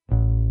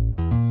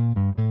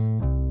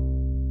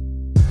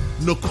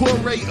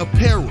Nakore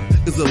Apparel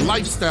is a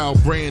lifestyle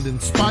brand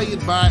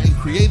inspired by and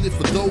created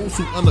for those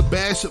who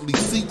unabashedly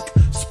seek,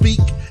 speak,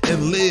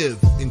 and live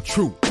in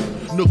truth.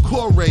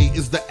 Nakore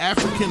is the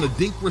African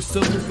Adinkra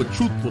symbol for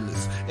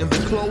truthfulness, and the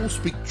clothes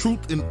speak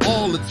truth in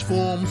all its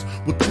forms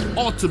with the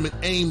ultimate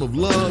aim of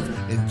love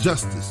and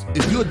justice.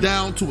 If you're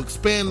down to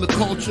expand the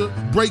culture,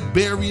 break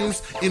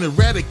barriers, and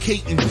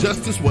eradicate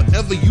injustice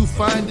wherever you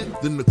find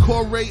it, then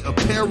Nakore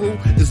Apparel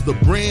is the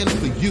brand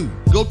for you.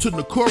 Go to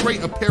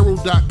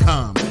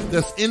NakoreApparel.com.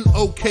 That's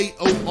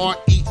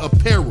N-O-K-O-R-E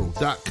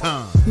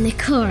Apparel.com.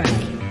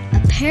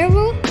 Nakore,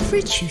 apparel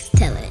for truth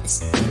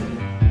tellers.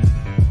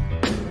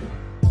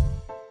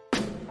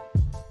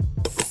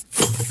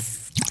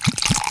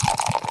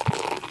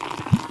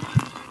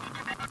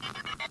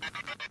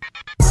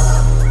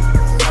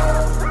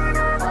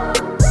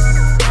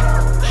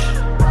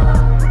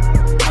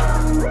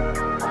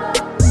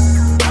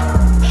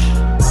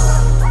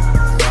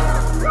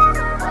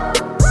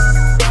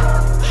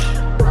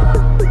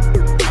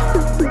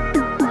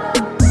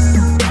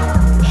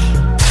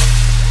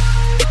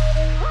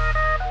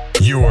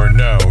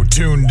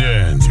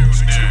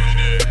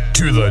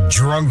 The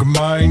Drunk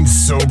Mind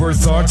Sober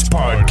Thoughts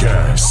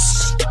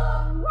Podcast.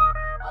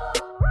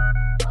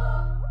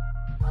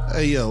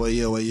 Hey yo,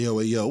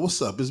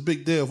 what's up? It's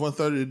Big Dev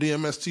 130 the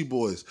DMST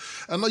boys.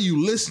 I know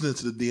you listening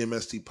to the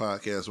DMST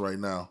podcast right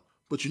now,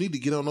 but you need to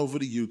get on over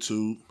to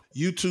YouTube,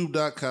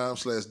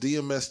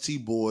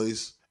 youtube.com/DMST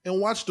boys, and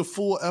watch the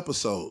full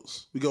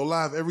episodes. We go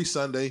live every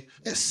Sunday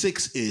at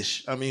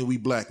 6-ish. I mean, we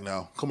black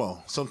now. Come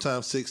on.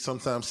 Sometimes 6,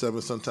 sometimes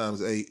 7,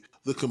 sometimes 8.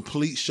 The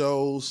complete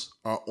shows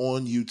are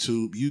on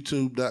YouTube,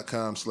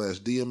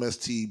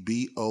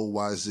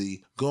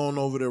 youtube.com/DMSTBOYZ. Go on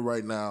over there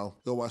right now.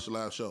 Go watch the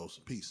live shows.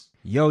 Peace.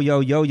 Yo,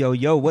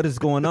 what is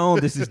going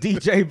on? This is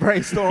DJ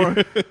Brainstorm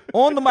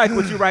on the mic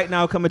with you right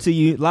now, coming to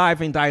you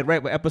live and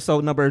direct with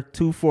episode number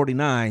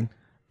 249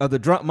 of the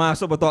Drunk Mind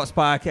Sober Thoughts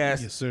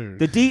Podcast. Yes, sir.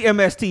 The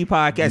DMST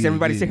podcast.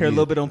 Everybody sit here a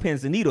little bit on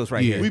pins and needles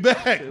right here. We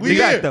back. We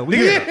here, here. though. We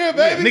here,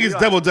 baby. Niggas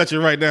double dutching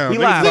right now. We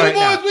live right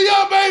now. Boys, we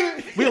up,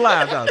 baby. We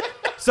live, though.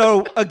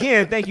 So,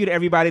 again, thank you to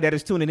everybody that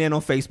is tuning in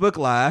on Facebook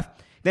Live.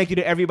 Thank you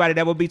to everybody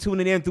that will be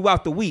tuning in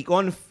throughout the week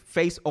on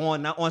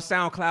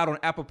SoundCloud, on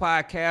Apple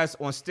Podcasts,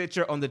 on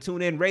Stitcher, on the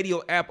TuneIn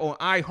Radio app, on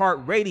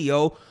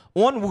iHeartRadio,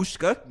 on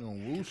Wooshka.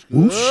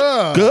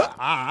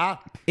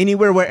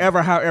 Anywhere,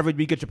 wherever, however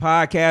you get your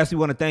podcast. We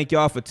want to thank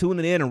y'all for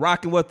tuning in and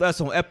rocking with us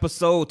on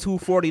episode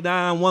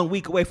 249, 1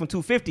 week away from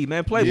 250,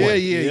 man. Playboy.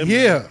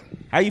 Yeah.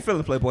 How you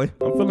feeling, Playboy?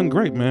 I'm feeling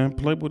great, man.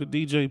 Playboy the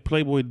DJ,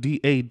 Playboy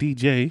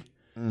D-A-DJ.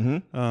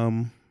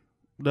 Mm-hmm.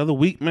 Another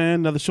week, man.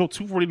 Another show,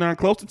 249,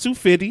 close to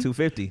 250.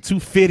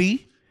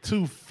 250.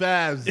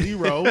 250.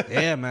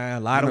 Yeah, man.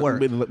 A lot of work.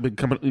 Been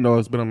coming,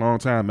 it's been a long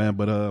time, man.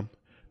 But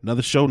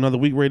another show, another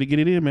week, ready to get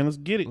it in, man. Let's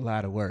get it. A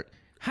lot of work.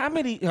 How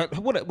many?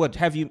 What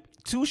have you?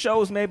 2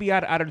 shows maybe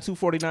out of the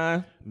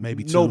 249?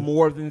 Maybe 2. No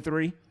more than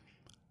 3.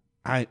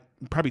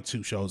 Probably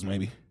 2 shows,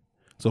 maybe.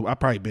 So I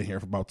probably been here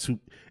for about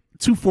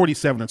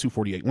 247 or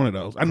 248. One of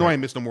those. I know I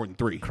ain't missed no more than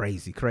 3.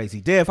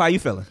 Crazy. Dev, how you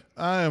feeling?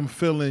 I am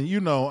feeling,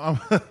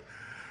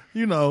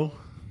 I'm,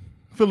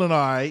 feeling all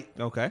right.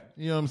 Okay.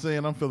 You know what I'm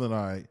saying? I'm feeling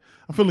all right.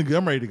 I'm feeling good.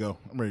 I'm ready to go.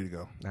 All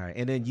right.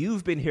 And then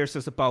you've been here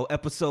since about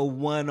episode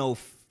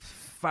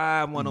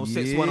 105,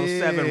 106,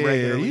 107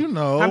 regularly.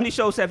 How many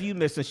shows have you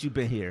missed since you've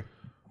been here?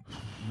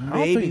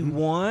 Maybe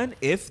one,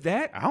 if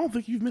that. I don't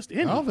think you've missed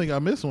any. I don't think I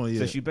missed one yet.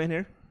 Since you've been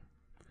here?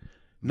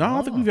 No, I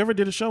don't think we've ever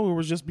did a show where it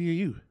was just me and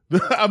you.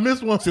 I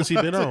missed one since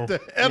you've been on.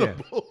 The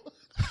edible.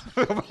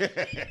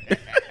 Yeah.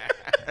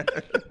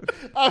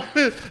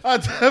 I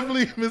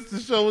definitely missed the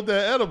show with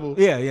that edible.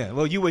 Yeah.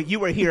 Well, you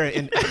were here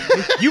and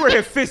you were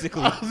here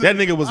physically. That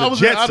nigga was I a was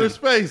Jetson. in outer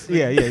space.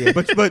 Yeah.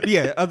 But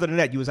yeah, other than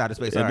that, you was out of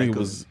space. That All right, nigga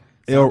cool. was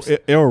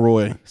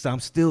Elroy. So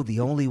I'm still the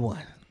only one.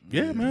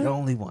 Yeah, man. The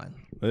only one.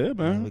 Yeah,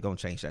 man. We're going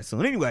to change that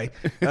soon. Anyway,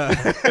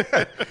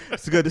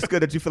 it's good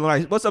that you feeling all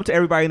right. What's up to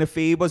everybody in the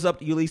feed? What's up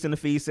to Ulysses in the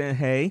feed saying,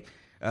 hey,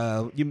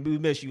 we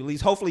miss you,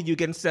 Ulysses. Hopefully you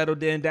getting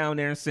settled in down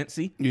there in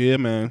Cincy. Yeah,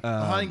 man.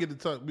 I ain't get to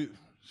talk.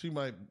 She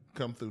might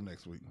come through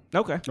next week.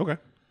 Okay. All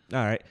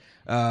right.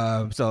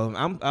 So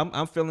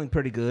I'm feeling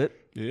pretty good.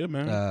 Yeah,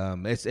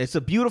 man. It's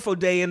a beautiful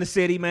day in the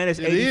city, man. It's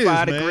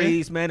 85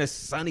 degrees, man. It's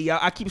sunny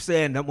out. I keep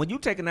saying that when you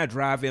taking that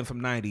drive in from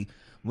 90,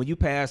 when you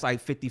pass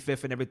like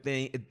 55th and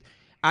everything,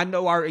 I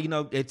know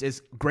it's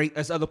great.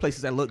 There's other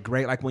places that look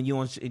great, like when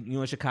you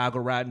in Chicago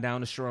riding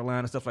down the shoreline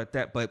and stuff like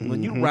that. But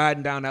when you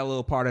riding down that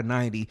little part of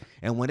 90,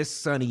 and when it's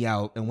sunny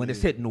out and when it's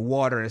hitting the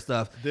water and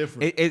stuff,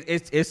 different.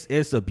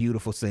 It's a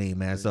beautiful scene,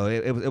 man. So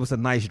it was a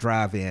nice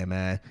drive in,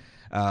 man.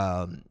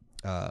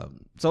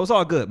 So it's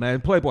all good,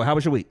 man. Playboy, how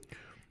was your week?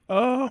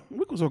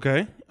 Week was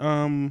okay.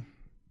 A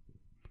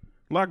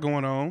lot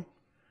going on.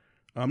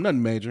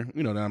 Nothing major,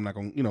 that I'm not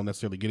gonna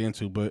necessarily get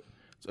into, but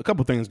a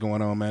couple things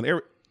going on, man.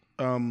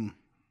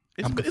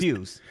 I'm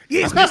confused.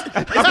 It's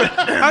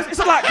It's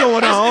a lot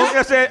going on.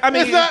 I said, I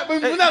mean, It's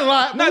not a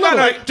lot.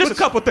 not just a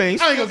couple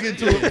things. I ain't gonna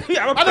get into it.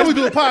 Yeah, I know we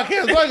do a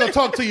podcast, but I ain't gonna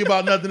talk to you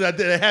about nothing that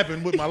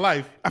happened with my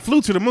life. I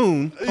flew to the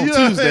moon on You know what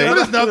I'm Tuesday. saying? But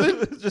it's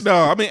nothing.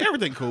 No, I mean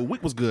everything cool.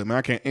 Week was good, man.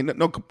 I can't. Ain't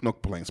no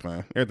complaints,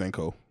 man. Everything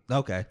cool.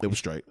 Okay. It was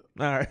straight.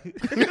 All right.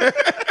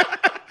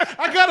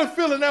 I got a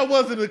feeling that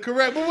wasn't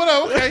correct, but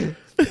whatever. Okay.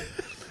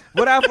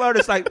 What I've learned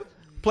is like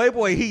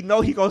Playboy, he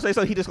gonna say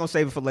something, he just gonna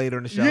save it for later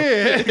in the show.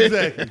 Yeah,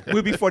 exactly.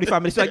 We'll be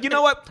 45 minutes. Like, you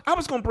know what? I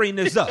was gonna bring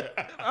this up.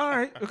 All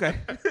right, okay.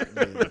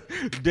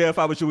 Dev,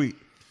 how was your week?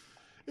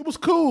 It was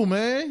cool,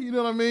 man. You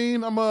know what I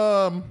mean?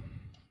 I'm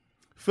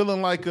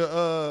feeling like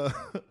a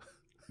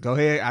Go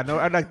ahead.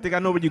 I think I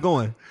know where you're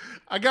going.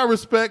 I got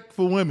respect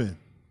for women.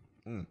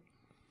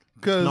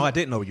 No, I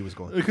didn't know where you was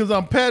going. Because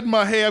I'm patting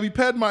my hair. I be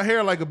patting my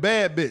hair like a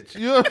bad bitch.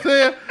 You know what I'm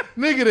saying?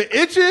 Nigga, the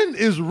itching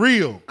is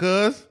real,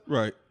 cuz.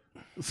 Right.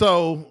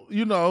 So,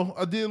 you know,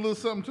 I did a little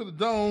something to the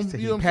dome. So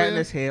you know what I'm patting saying?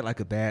 his head like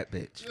a bad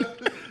bitch.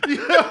 You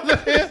know what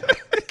I'm saying?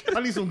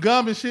 I need some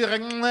gum and shit.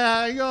 Like,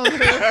 nah, you know what I'm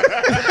saying?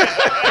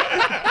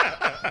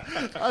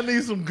 I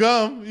need some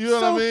gum. You know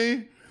what I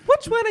mean?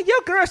 Which one of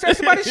your girls said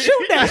somebody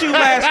shooting at you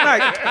last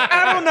night?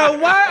 I don't know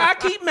why I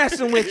keep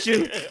messing with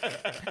you.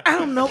 I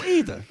don't know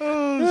either.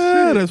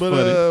 Yeah, that's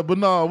funny. But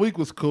no, week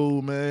was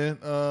cool, man.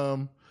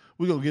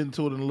 We're going to get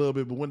into it in a little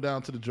bit, but went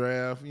down to the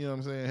draft. You know what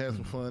I'm saying? Had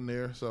some fun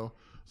there. So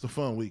it's a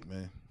fun week,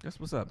 man. That's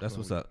what's up. That's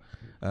what's up.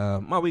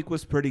 My week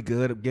was pretty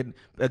good. I'm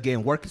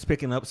getting work is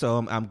picking up,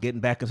 so I'm getting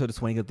back into the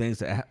swing of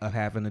things of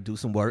having to do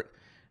some work,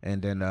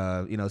 and then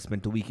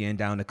spent the weekend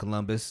down in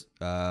Columbus.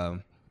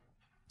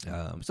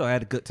 So I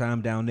had a good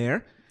time down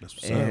there,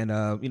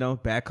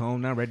 and back home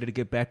now, ready to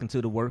get back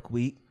into the work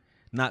week.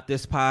 Knock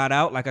this pod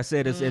out. Like I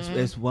said,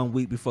 it's 1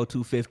 week before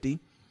 250,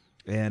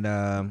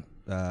 and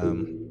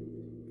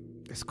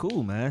it's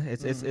cool, man.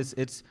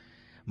 It's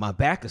my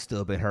back has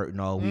still been hurting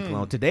all week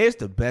long. Today is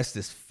the best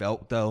it's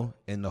felt though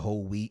in the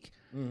whole week.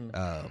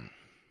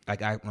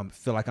 Like I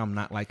feel like I'm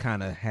not like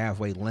kind of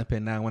halfway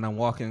limping now when I'm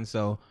walking.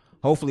 So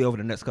hopefully over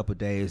the next couple of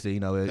days,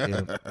 and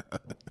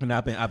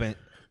I've been.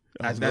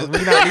 Hey,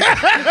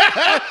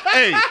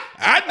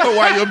 I know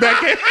why you're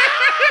back here.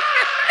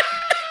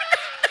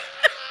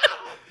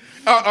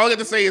 All I have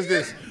to say is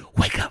this: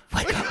 Wake up,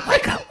 wake up,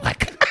 wake up,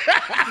 wake up.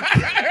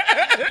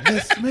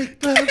 Let's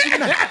make love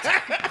tonight.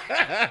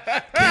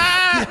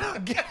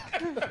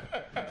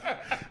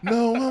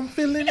 No, I'm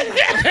feeling it.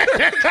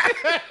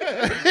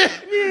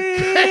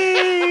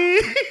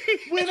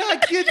 When I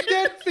get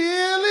that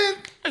feeling,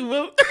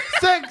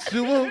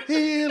 sexual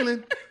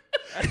healing.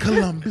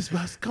 Columbus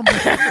bus, come on.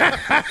 I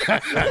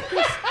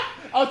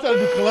was trying to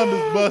do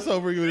Columbus bus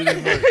over you.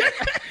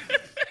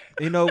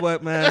 You know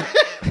what, man?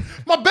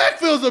 My back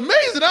feels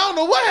amazing. I don't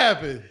know what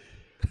happened.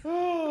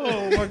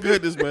 oh my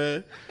goodness,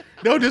 man.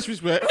 No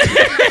disrespect.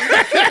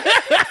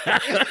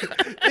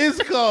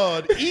 It's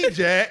called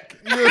ejac.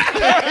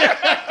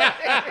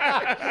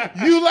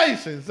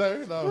 Ulation,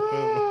 sir. No.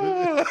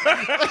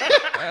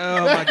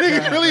 Oh my Nigga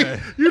God, really,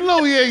 man. you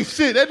know he ain't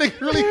shit. That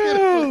nigga really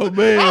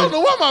man. I don't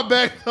know why my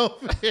back don't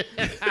fit.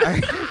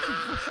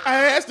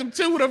 I asked him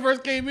too when I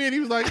first came in.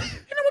 He was like, my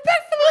back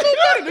feel a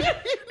little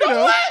better. You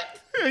know what?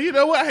 Yeah, you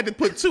know what? I had to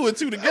put 2 and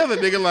 2 together,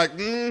 nigga. Like,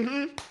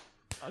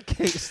 I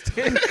can't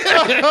stand.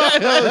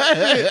 Oh,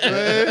 shit,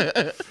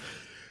 man.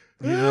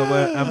 You know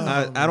what?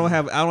 I don't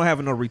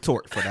have no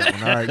retort for that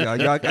one. All right,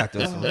 y'all got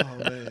this one. Oh,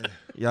 man.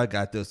 Y'all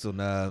got this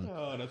one.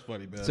 oh, that's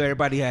funny, man. So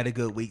everybody had a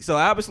good week. So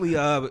obviously,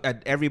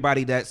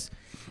 everybody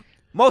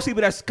most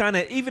people that's kind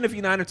of, even if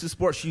you're not into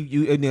sports,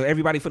 you know,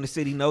 everybody from the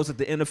city knows that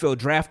the NFL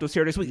draft was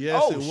here this week.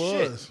 Yes, oh, it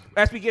shit. was.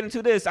 As we get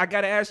into this, I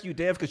got to ask you,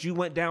 Dev, because you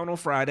went down on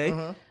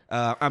Friday.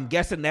 I'm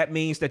guessing that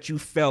means that you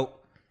felt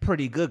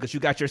pretty good because you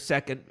got your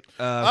second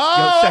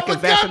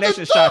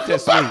vaccination shot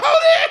this week.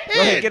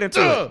 Go ahead, get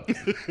into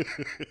it.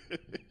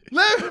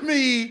 Let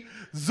me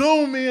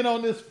zoom in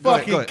on this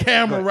fucking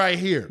camera right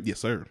here. Yes,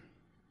 sir.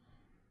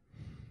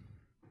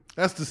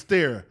 That's the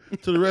stare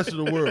to the rest of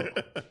the world.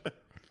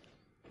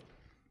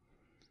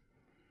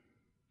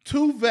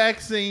 2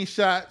 vaccine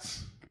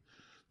shots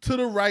to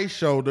the right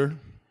shoulder.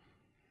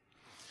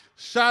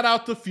 Shot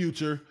out the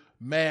future.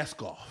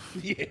 Mask off.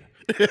 Yeah.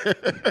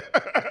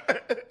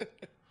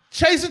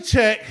 Chase a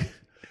check.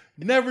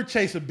 Never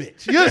chase a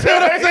bitch. You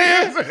understand what I'm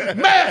saying?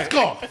 Mask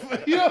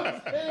off. You know what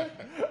I'm saying?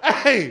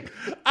 Hey,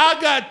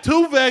 I got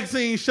 2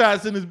 vaccine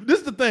shots in this. This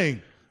is the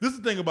thing. This is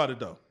the thing about it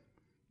though.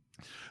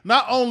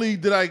 Not only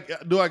do I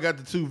got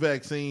the 2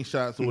 vaccine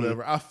shots or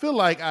whatever, I feel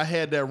like I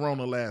had that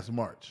Rona last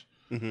March.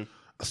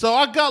 So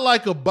I got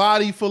like a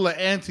body full of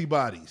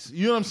antibodies.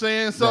 You know what I'm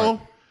saying? So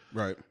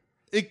Right.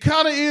 it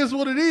kind of is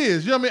what it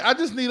is. You know what I mean? I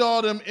just need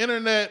all them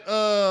internet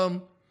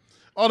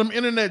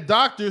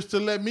doctors to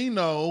let me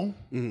know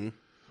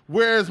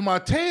where's my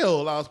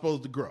tail I was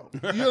supposed to grow. You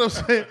know what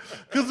I'm saying?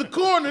 Because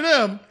according to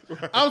them,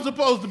 I'm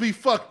supposed to be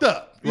fucked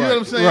up. You know what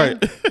I'm saying?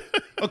 Right.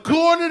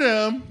 According to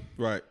them,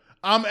 Right.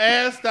 I'm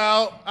assed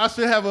out. I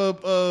should have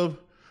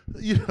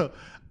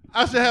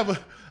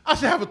I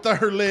should have a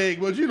third leg,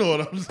 but you know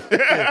what I'm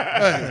saying.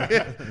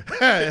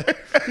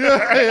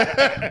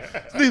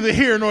 It's neither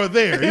here nor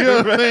there. You know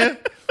what I'm saying?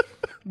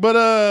 But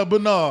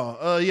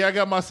no, yeah, I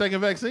got my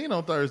second vaccine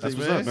on Thursday,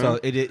 man. So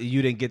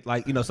you didn't get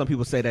like, some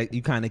people say that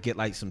you kind of get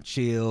like some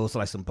chills,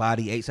 like some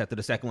body aches after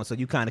the second one. So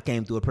you kind of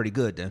came through it pretty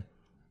good then.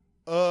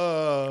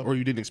 Or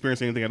you didn't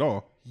experience anything at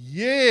all?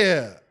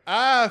 Yeah,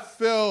 I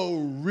felt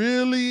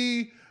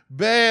really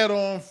bad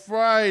on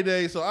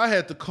Friday, so I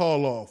had to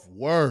call off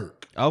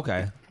work.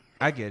 Okay,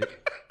 I get it.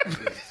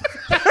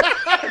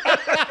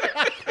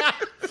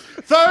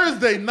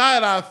 Thursday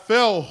night, I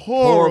felt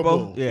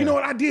horrible. Yeah. You know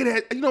what I did?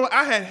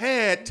 I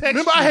had text.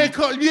 Remember, I had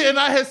called, and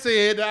I had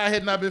said that I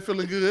had not been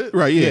feeling good.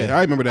 Right, yeah.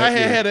 I remember that. I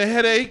had a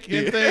headache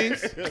and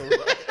things.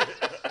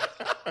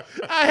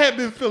 I had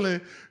been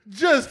feeling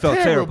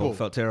terrible.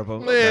 Felt terrible.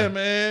 Yeah, Okay.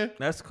 man.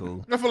 That's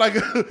cool. I feel like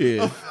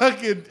a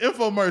fucking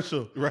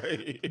infomercial.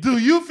 Right. Do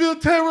you feel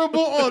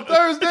terrible on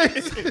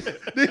Thursdays?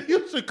 Then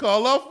you should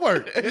call off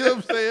work. You know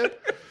what I'm saying?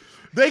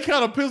 They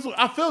kind of penciled.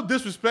 I felt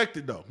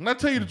disrespected, though. And I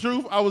tell you the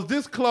truth, I was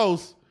this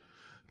close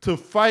to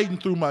fighting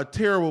through my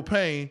terrible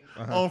pain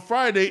on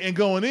Friday and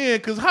going in.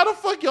 Because how the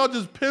fuck y'all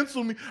just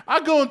pencil me?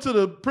 I go into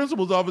the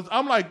principal's office.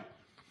 I'm like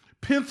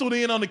penciled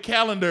in on the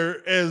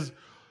calendar as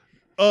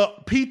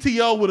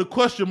PTO with a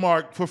question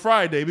mark for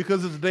Friday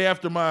because it's the day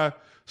after my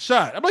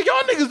shot. I'm like,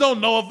 y'all niggas don't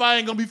know if I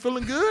ain't going to be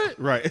feeling good.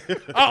 Right.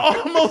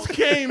 I almost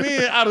came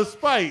in out of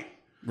spite.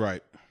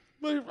 Right.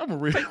 But I'm a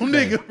real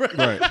nigga.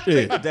 Right.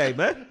 Yeah. Day,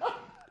 man.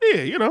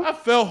 Yeah, I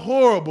felt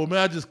horrible, man.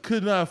 I just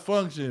could not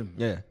function.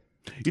 Yeah.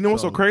 You know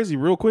what's so crazy?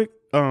 Real quick,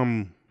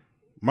 my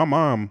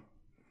mom,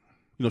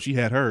 she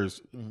had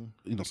hers,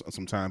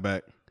 some time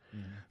back.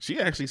 She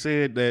actually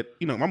said that,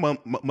 my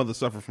mother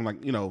suffered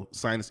from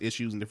sinus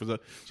issues and different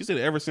stuff. She said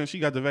ever since she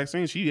got the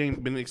vaccine, she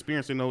ain't been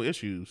experiencing no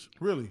issues.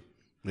 Really?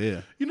 Yeah.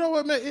 You know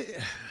what, man?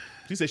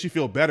 She said she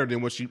feel better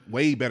than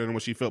way better than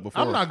what she felt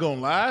before. I'm not gonna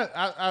lie.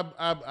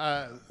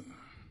 I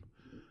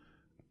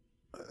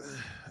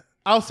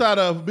outside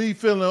of me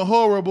feeling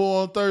horrible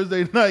on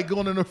Thursday night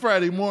going into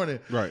Friday morning,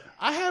 right?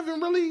 I haven't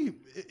really.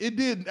 It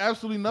did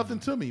absolutely nothing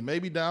to me.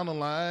 Maybe down the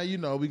line,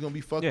 we're gonna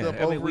be fucked up.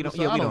 We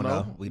don't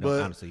know.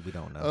 Honestly, we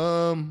don't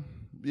know.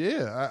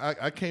 Yeah,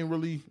 I can't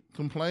really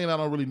complain. I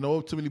don't really know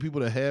of too many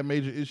people that had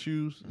major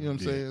issues. You know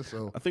what I'm saying?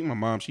 So I think my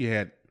mom, she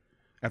had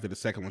after the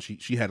second one,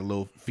 she had a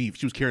little fever.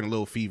 She was carrying a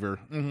little fever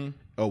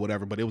or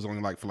whatever, but it was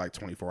only for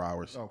 24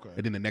 hours. Okay.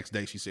 And then the next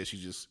day, she said she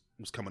just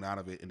was coming out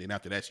of it, and then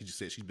after that, she just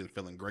said she's been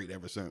feeling great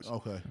ever since.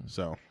 Okay.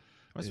 So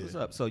that's what's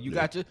up. So you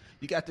got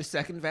the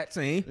second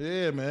vaccine.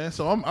 Yeah, man.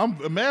 So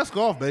I'm mask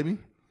off, baby.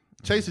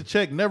 Chase a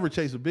check, never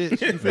chase a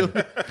bitch. You feel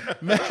me?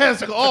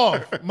 Mask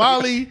off.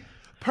 Molly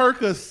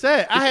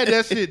Percocet. I had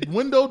that shit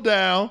window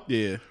down.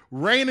 Yeah.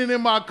 Raining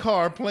in my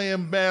car,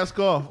 playing mask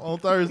off on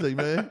Thursday,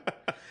 man.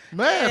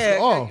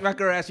 Mask off. My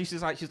girl asked me,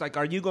 she's like,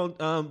 are you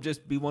gonna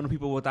just be one of the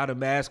people without a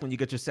mask when you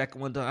get your second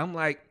one done? I'm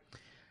like,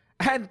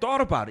 I hadn't thought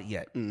about it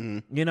yet.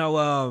 Mm-hmm.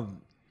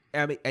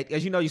 I mean,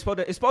 as you know, it's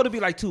supposed to be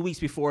like 2 weeks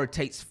before it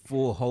takes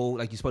full hold.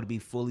 Like you're supposed to be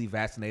fully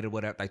vaccinated, or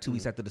whatever, like 2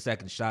 weeks after the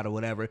second shot or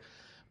whatever.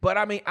 But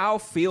I mean, I'll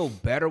feel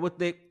better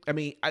with it. I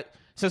mean,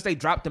 since they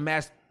dropped the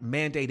mask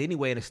mandate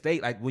anyway in the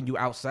state, like when you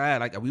outside,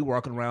 like we were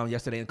walking around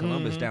yesterday in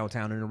Columbus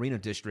downtown in the Arena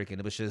District, and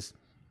it was just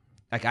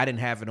like I didn't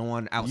have it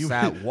on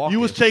outside walking. You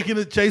was chasing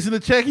the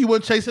check. You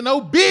wasn't chasing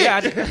no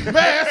bitch. Yeah,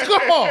 mask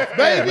off,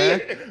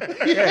 baby.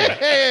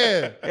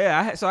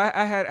 Yeah.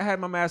 I had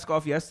my mask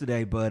off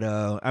yesterday, but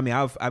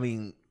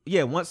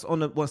once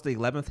the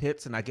 11th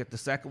hits and I get the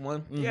second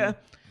one,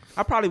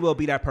 I probably will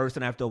be that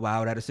person after a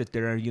while that'll sit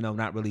there and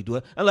not really do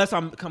it unless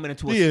I'm coming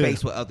into a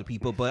space with other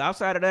people. But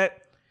outside of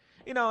that,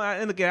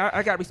 and again,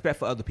 I got respect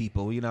for other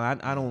people. I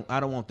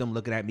don't want them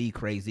looking at me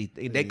crazy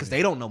because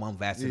they don't know I'm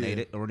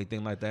vaccinated or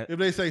anything like that. If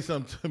they say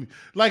something to me,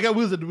 like we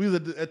was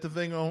at the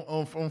thing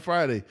on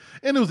Friday,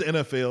 and it was the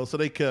NFL, so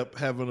they kept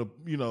having it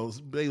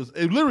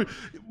literally.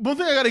 One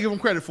thing I got to give them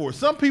credit for: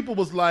 some people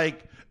was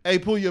like, "Hey,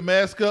 pull your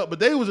mask up," but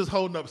they was just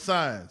holding up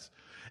signs.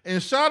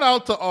 And shout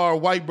out to our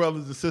white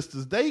brothers and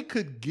sisters; they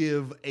could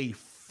give a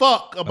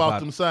fuck about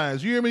them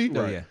signs. You hear me?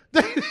 Oh, yeah.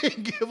 They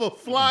didn't give a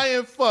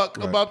flying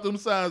fuck about them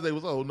signs they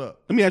was holding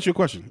up. Let me ask you a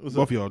question. Both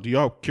of y'all, do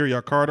y'all carry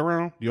your card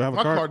around? Do you have a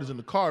card? My card is in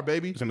the car,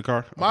 baby. It's in the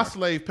car? My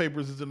slave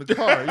papers is in the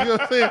car. You know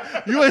what I'm saying?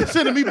 You ain't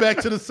sending me back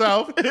to the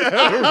South.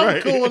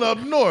 I'm going up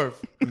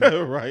north.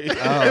 Right.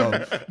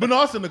 But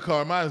no, it's in the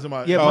car. Mine is in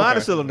my... Yeah, mine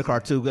is still in the car,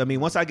 too. I mean,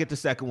 once I get the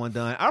second one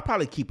done, I'll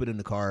probably keep it in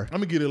the car. I'm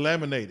going to get it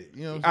laminated.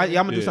 You know what I'm saying?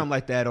 I'm going to do something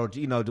like that, or,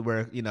 to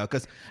where,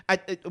 because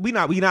we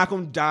not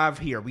going to dive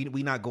here.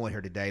 We not going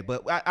here today.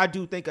 But I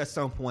do think at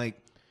some point,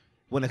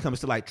 when it comes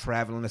to like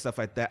traveling and stuff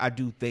like that, I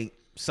do think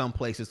some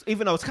places,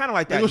 even though it's kind of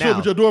like that now. You gonna show up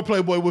with your door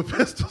playboy with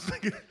pistols?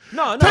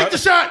 No. Take the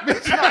shot,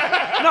 bitch.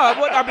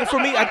 I mean, for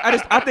me,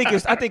 I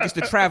think it's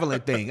the traveling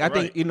thing. I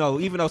think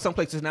even though some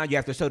places now you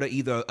have to show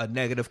either a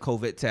negative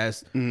COVID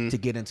test to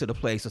get into the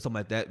place or something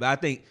like that. But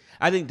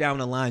I think down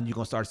the line you're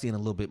gonna start seeing a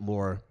little bit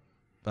more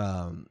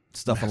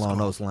stuff along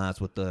those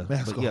lines with the.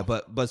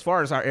 But as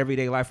far as our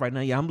everyday life right now,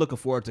 I'm looking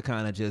forward to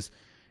kind of just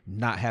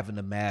not having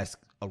the mask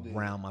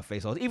around my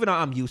face. Even though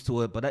I'm used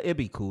to it, but it'd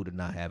be cool to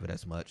not have it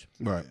as much.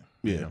 Right.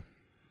 Yeah. You know?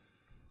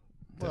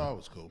 Well, that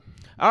was cool.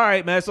 All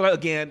right, man. So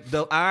again,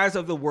 the eyes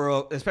of the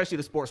world, especially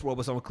the sports world,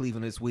 was on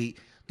Cleveland this week.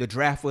 The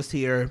draft was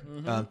here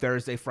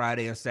Thursday,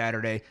 Friday, and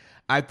Saturday.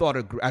 I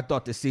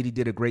thought the city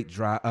did a great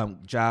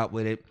job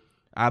with it.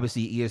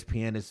 Obviously,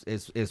 ESPN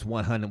is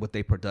 100 with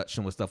their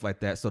production with stuff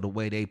like that. So the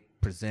way they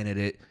presented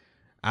it,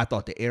 I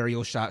thought the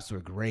aerial shots were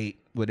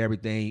great with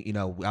everything. You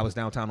know, I was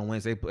downtown on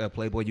Wednesday.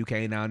 Playboy, you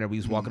came down there. We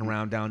was walking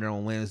around down there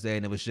on Wednesday,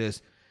 and it was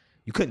just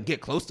you couldn't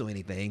get close to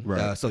anything.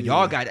 Right. So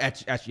y'all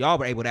y'all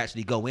were able to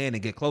actually go in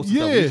and get close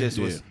to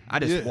stuff. I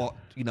just walked,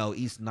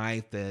 East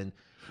 9th and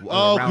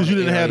because you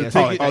didn't have the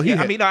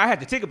ticket. I had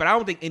the ticket, but I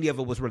don't think any of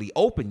it was really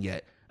open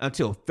yet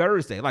until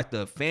Thursday, like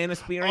the fan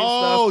experience stuff.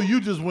 Oh,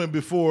 you just went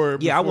before.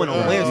 Yeah, I went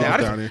on Wednesday. I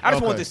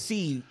just wanted to Okay.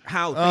 see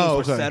how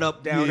things were set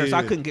up down there, so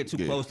I Yeah. couldn't get too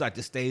close to like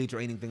the stage or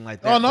anything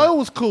like that. Oh, no, it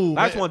was cool.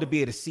 I just wanted to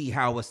be able to see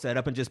how it was set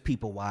up and just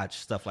people watch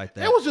stuff like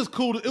that. It was just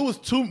cool. It was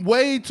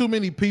way too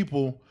many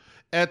people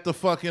at the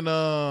fucking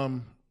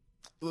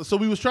So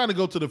we was trying to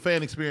go to the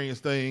fan experience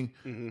thing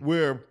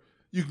where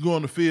you can go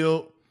on the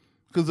field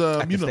because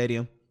at the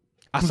stadium.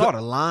 I saw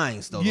the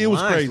lines though. Yeah, The it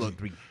was lines crazy.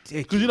 looked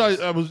ridiculous.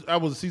 Because I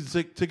was a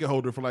season ticket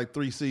holder for like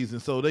 3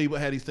 seasons, so they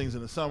had these things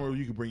in the summer where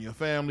you could bring your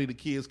family. The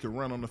kids could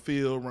run on the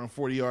field, run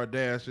 40-yard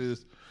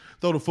dashes,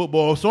 throw the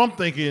football. So I'm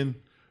thinking,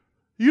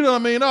 you know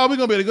what I mean? Oh, we're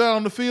gonna be able to go out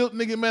on the field,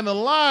 nigga. Man, the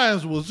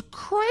lines was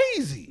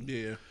crazy.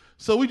 Yeah.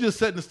 So we just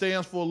sat in the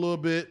stands for a little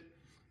bit,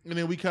 and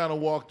then we kind of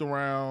walked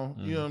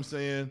around. You know what I'm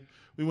saying?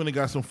 We went and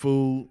got some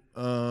food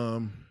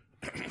from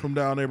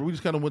down there, but we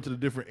just kind of went to the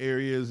different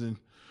areas and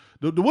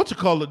the what you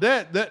call it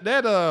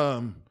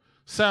that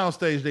sound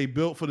stage they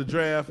built for the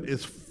draft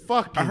is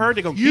fucking. I heard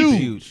they're gonna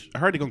huge. keep it. I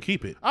heard they're gonna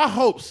keep it. I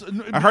hope so.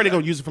 I heard they're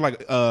gonna use it for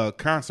like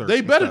concerts. They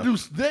and better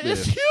stuff. do.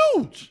 It's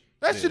huge.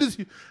 That shit is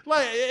huge.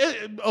 Like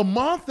a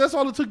month. That's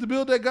all it took to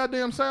build that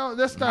goddamn sound.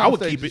 That sound I would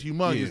stage keep is it.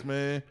 humongous, Yeah.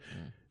 man.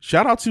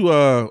 Shout out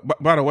to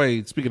by the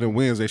way, speaking of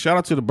Wednesday, shout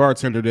out to the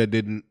bartender that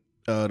didn't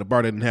the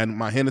bar that didn't have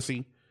my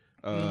Hennessy.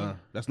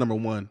 That's number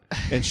one.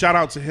 And shout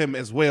out to him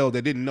as well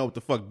that didn't know what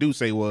the fuck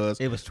Douce was.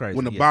 It was crazy,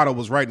 when the yeah. bottle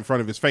was right in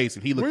front of his face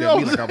and he looked at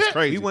me like I was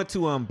crazy. We went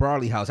to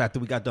Brawley House after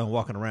we got done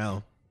walking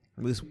around.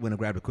 We just went and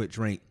grabbed a quick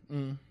drink.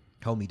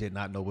 Homie did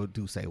not know what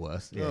Douce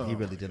was. Yeah, he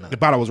really did not. The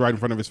bottle was right in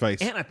front of his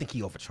face. And I think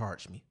he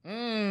overcharged me.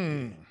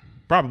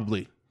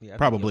 Probably. Yeah, I think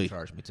Probably. he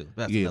overcharged me too.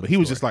 That's Yeah, another but he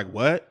was story. just like,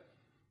 what?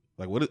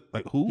 Like what?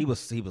 Like who? He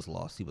was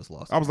lost. He was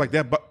lost. I was like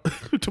that.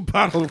 The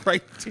bottle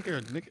right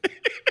there, nigga.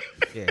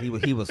 Yeah,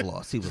 he was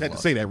lost. He was Had to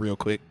lost. say that real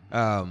quick.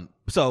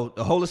 So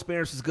the whole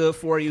experience was good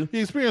for you The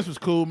experience was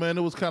cool, man.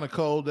 It was kind of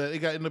cold. That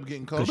it ended up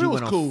getting cold. because But you it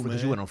was went cool, on man.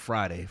 you went on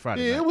Friday. Yeah,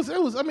 night. it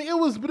was. I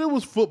mean, but it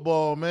was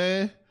football,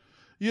 man.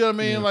 You know what I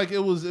mean? Like it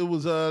was. They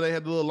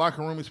had the little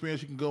locker room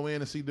experience. You can go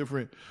in and see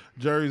different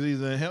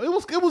jerseys and it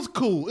was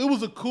cool. It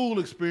was a cool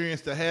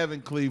experience to have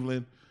in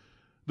Cleveland.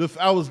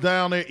 I was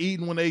down there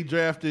eating when they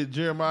drafted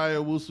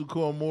Jeremiah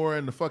Owusu-Koramoah,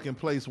 and the fucking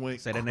place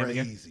went Say that crazy.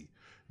 name again?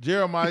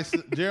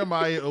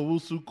 Jeremiah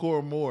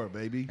Owusu-Koramoah,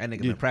 baby. That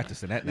nigga been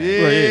practicing that name.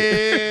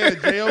 Yeah,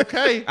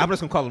 JOK. I'm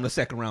just gonna call him the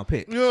second round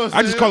pick. You know what I'm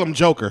I just saying? call him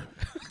Joker.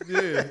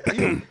 Yeah,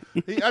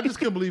 I just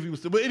couldn't believe he was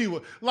still. But anyway,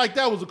 like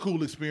that was a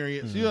cool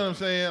experience. You know what I'm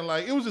saying?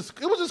 Like it was just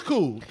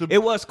cool.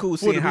 It was cool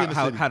For it to seeing be in the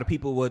how city. the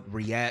people would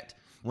react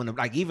when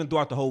like even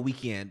throughout the whole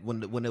weekend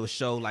when it was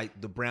show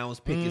like the Browns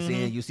pick is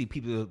in, you see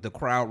people, the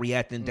crowd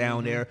reacting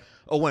down there.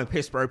 Or when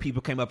Pittsburgh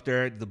people came up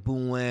there, the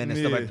booing and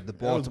stuff Yeah, like that, the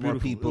that was Baltimore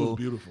beautiful.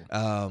 people. It was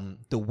beautiful.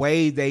 The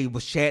way they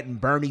was chanting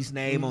Bernie's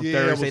name on Yeah,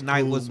 that Thursday was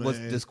night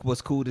cool,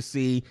 was cool to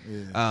see.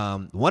 Yeah.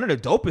 One of the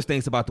dopest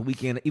things about the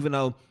weekend, even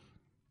though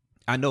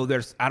I know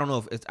I don't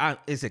know if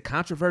is it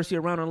controversy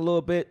around it a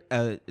little bit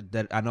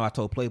that I know I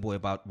told Playboy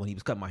about when he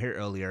was cutting my hair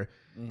earlier.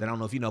 That I don't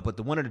know if you know, but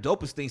one of the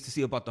dopest things to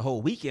see about the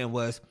whole weekend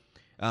was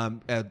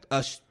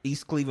us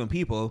East Cleveland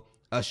people,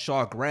 us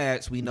Shaw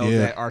grads. We know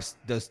that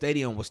the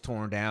stadium was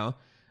torn down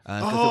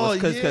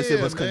because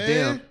it was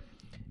condemned,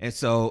 and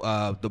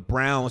so the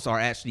Browns are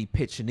actually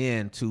pitching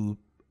in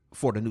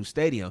for the new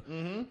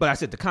stadium. But I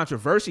said the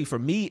controversy for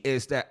me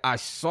is that I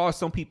saw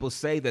some people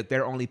say that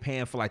they're only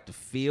paying for like the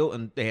field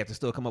and they have to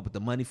still come up with the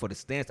money for the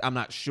stands. I'm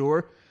not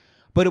sure,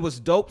 but it was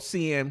dope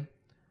seeing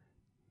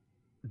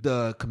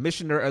the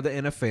commissioner of the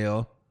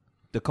NFL,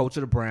 the coach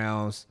of the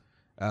Browns,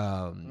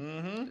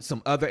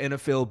 some other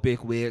NFL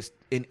bigwigs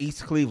in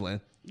East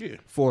Cleveland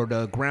for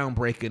the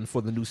groundbreaking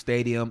for the new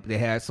stadium. They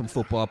had some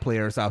football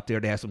players out there.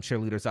 They had some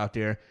cheerleaders out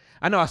there.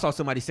 I know I saw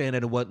somebody saying that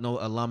there wasn't no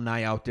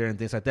alumni out there and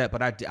things like that,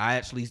 but I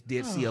actually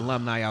did see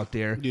alumni out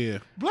there. Yeah.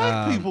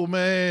 Black people,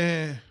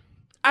 man.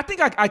 I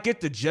think I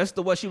get the gist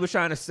of what she was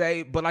trying to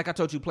say, but like I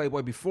told you,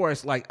 Playboy, before,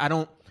 it's like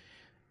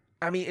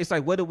it's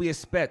like, what do we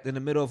expect in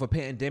the middle of a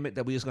pandemic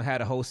that we just gonna have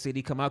the whole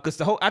city come out? Because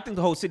I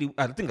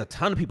think a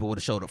ton of people would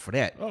have showed up for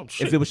that. Oh,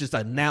 shit. If it was just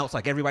announced,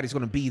 like everybody's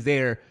gonna be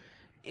there,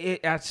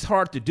 it's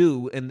hard to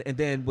do. And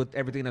then with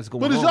everything that's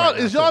going on, But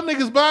is y'all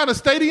niggas buying a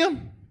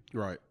stadium?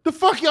 Right. The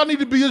fuck y'all need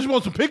to be? You just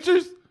want some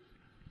pictures?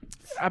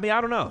 I mean,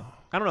 I don't know.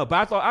 I don't know,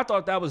 but I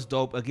thought that was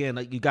dope. Again,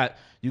 like you got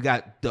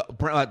the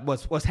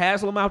was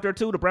Haslam out there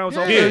too? The Browns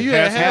out there.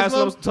 Yeah,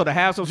 Haslam. So the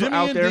Haslams Jimmy were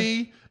out and there.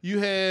 D, you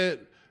had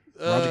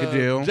Roger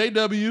Goodell.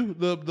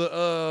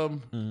 JW,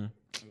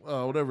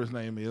 whatever his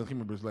name is. I can't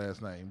remember his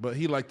last name, but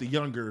he like the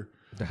younger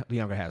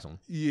Haslam.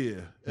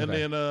 Yeah, and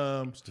then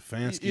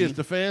Stefanski. Yeah,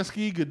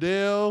 Stefanski,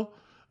 Goodell.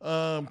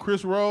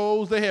 Chris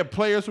Rose, they had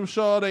players from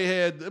Shaw. They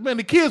had,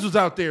 the kids was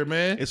out there,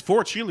 man. It's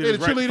 4 cheerleaders, They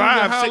had right? cheerleaders,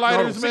 5, and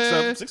highlighters, 6,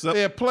 man. Six up.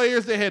 They had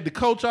players. They had the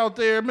coach out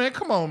there, man.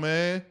 Come on,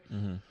 man.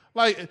 Mm-hmm.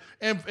 Like,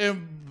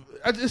 and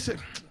I just,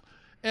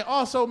 and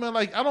also, man,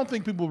 like, I don't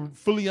think people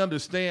fully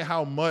understand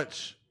how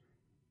much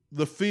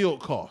the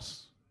field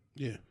costs.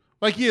 Yeah.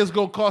 Like, yeah, it's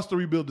gonna cost to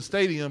rebuild the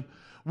stadium.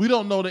 We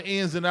don't know the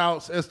ins and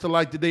outs as to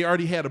like, did they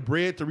already had a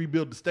bread to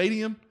rebuild the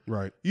stadium?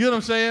 Right. You know what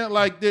I'm saying?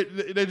 Like,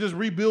 they're just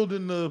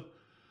rebuilding the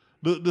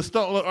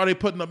stone. Are they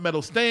putting up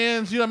metal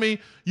stands? You know what I mean?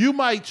 You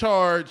might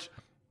charge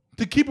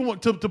to keep them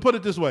to put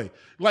it this way,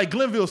 like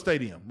Glenville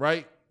Stadium,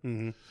 right?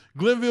 Mm-hmm.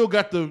 Glenville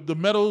got the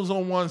metals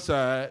on one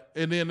side,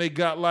 and then they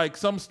got like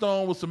some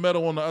stone with some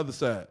metal on the other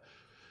side.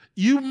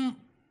 You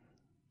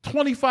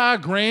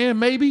 $25,000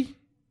 maybe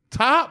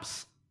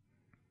tops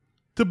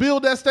to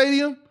build that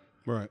stadium.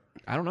 Right.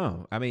 I don't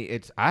know. I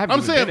mean,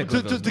 I'm saying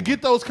to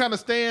get those kind of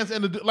stands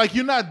and like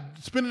you're not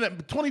spending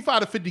that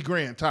 $25,000 to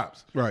 $50,000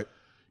 tops. Right.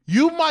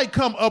 You might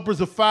come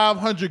upwards of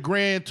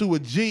 $500,000 to a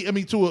G. I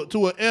mean,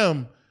 to an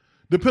M,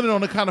 depending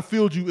on the kind of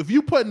field you. If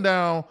you putting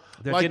down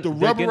the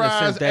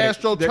rubberized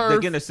AstroTurf, they're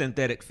getting a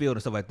synthetic field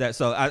and stuff like that.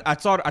 So I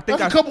think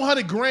that's a couple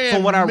 $100,000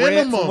 from what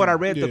minimum. From what I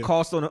read, the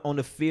cost on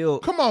the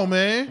field. Come on,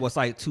 man. Was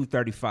like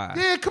 $235.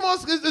 Yeah, come on.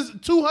 It's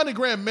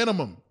 $200,000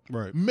 minimum.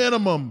 Right.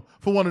 Minimum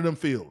for one of them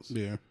fields.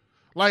 Yeah.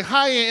 Like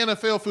high-end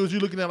NFL fields,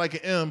 you're looking at like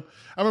an M.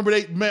 I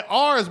remember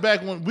ours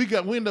back when we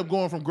ended up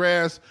going from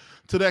grass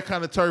to that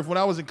kind of turf when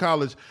I was in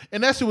college,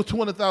 and that shit was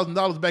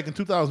 $200,000 back in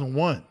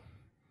 2001.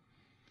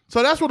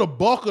 So that's where the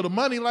bulk of the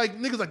money, like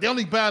niggas, like they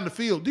only buying the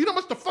field. Do you know how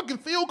much the fucking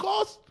field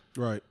costs?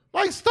 Right.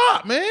 Like,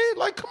 stop, man.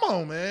 Like, come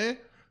on, man.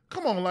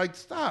 Come on, like,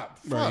 stop.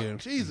 Fuck, Right, yeah.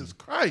 Jesus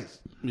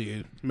Christ.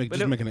 Yeah,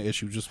 making an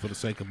issue just for the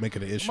sake of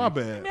making an issue. My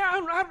bad.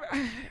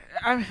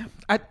 Yeah,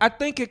 I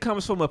think it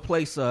comes from a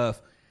place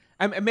of.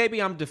 And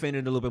maybe I'm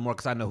defending it a little bit more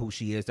because I know who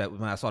she is that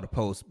when I saw the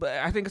post. But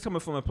I think it's coming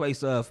from a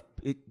place of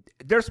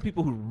there's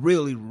people who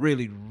really,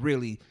 really,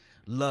 really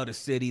love the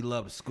city,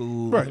 love the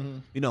school, right?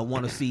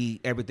 Want to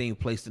see everything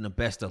placed in the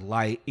best of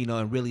light,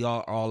 and really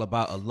all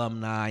about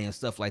alumni and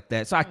stuff like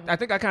that. So I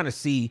think I kind of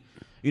see,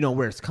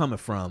 where it's coming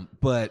from.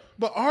 But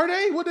are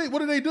they? What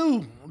do they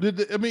do?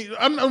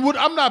 I'm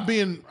not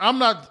being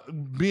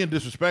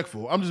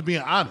disrespectful. I'm just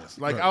being honest.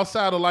 Like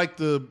outside of like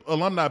the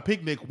alumni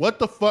picnic, what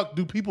the fuck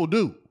do people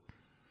do?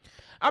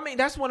 I mean,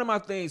 that's one of my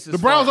things. The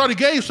Browns already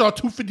gave Shaw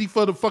 $250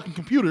 for the fucking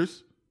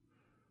computers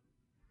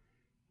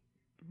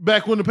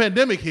back when the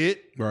pandemic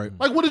hit. Right.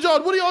 Like, what do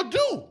y'all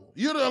do?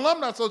 You're the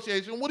alumni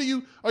association.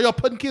 Are y'all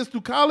putting kids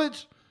through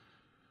college?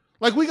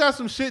 Like, we got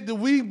some shit that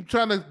we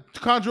trying to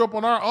conjure up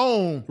on our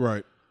own.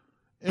 Right.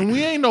 And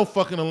we ain't no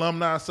fucking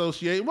alumni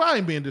association. Well, I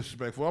ain't being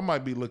disrespectful. I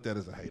might be looked at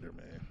as a hater,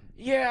 man.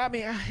 Yeah, I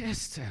mean,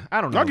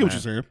 I don't know. I get what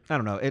you're saying. I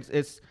don't know.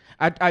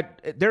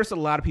 There's a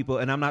lot of people,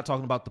 and I'm not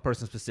talking about the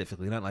person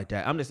specifically, not like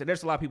that. I'm just saying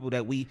there's a lot of people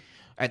that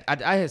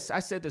I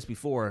said this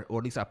before, or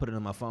at least I put it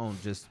on my phone.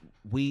 Just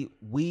we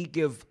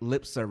give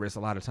lip service a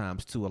lot of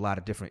times to a lot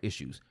of different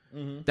issues.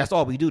 Mm-hmm. That's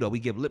all we do, though. We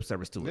give lip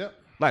service to it. Yep.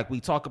 Like we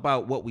talk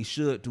about what we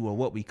should do, or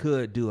what we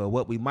could do, or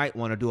what we might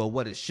want to do, or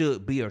what it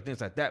should be, or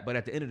things like that. But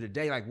at the end of the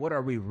day, like, what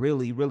are we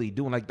really, really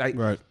doing? Like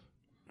right.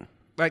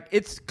 Like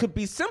it could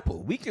be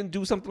simple. We can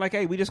do something like,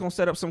 hey, we just gonna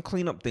set up some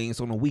cleanup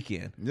things on the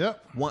weekend.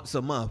 Yep. Once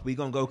a month, we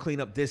gonna go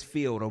clean up this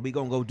field, or we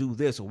gonna go do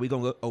this, or we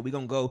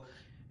gonna go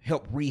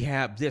help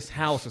rehab this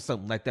house or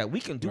something like that.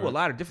 We can do a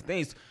lot of different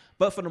things,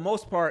 but for the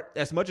most part,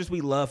 as much as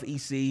we love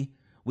EC,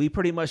 we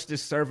pretty much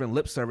just serving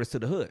lip service to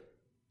the hood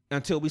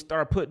until we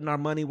start putting our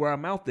money where our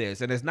mouth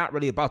is, and it's not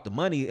really about the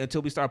money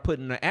until we start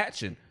putting the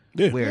action.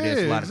 Where it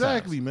is a lot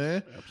exactly, of times.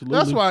 Man. Absolutely.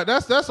 That's why.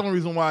 That's the only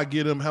reason why I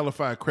give them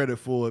hellified credit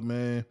for it,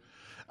 man.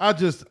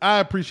 I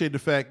appreciate the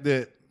fact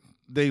that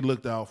they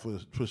looked out for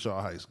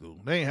Shaw High School.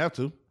 They ain't have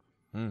to.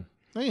 They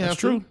ain't have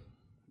to.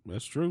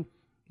 That's true.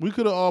 We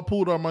could have all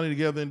pulled our money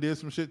together and did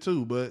some shit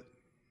too, but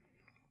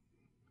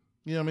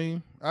you know what I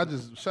mean? I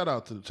just shout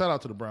out to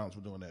the Browns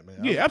for doing that,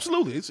 man. Yeah,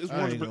 absolutely. It's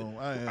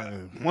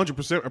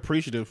 100%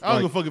 appreciative. I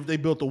don't give a fuck if they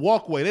built a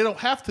walkway. They don't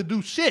have to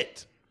do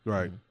shit.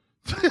 Right.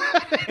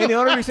 And the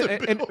only reason,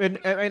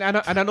 and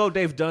I know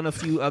they've done a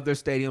few other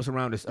stadiums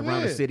around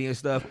the city and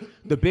stuff.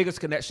 The biggest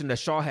connection that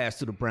Shaw has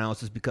to the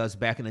Browns is because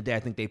back in the day, I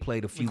think they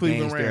played a few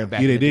games there back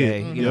in the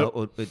day.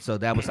 Mm-hmm. So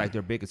that was like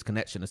their biggest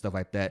connection and stuff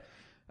like that.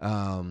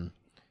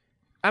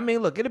 I mean,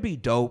 look, it'd be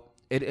dope.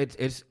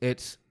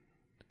 It's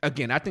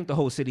again, I think the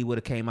whole city would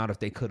have came out if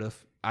they could have.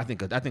 I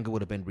think it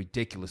would have been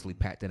ridiculously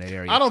packed in that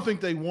area. I don't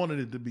think they wanted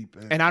it to be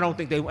packed. And I don't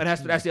think they. And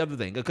that's the other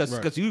thing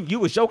because you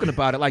was joking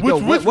about it like,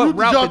 which what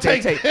route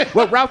did they take?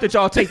 What route did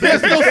y'all take?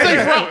 There's no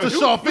safe route to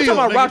Shaw Field. We're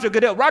talking about Roger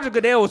Goodell. Roger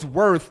Goodell was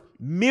worth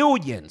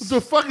Millions. What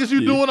the fuck is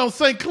you doing on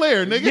St.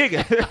 Clair,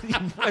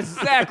 nigga?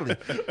 Exactly.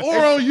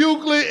 Or on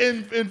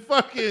Euclid and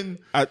fucking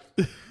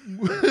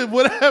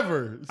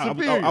whatever.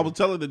 I was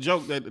telling the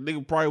joke that the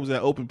nigga probably was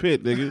at open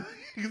pit, nigga.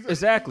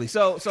 Exactly.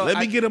 So let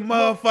me get a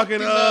motherfucking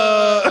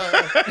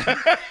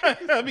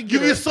let me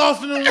give me a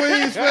sausage and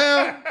wings,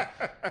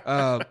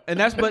 fam. And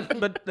that's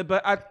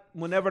but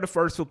whenever the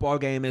first football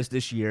game is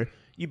this year,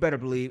 you better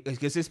believe,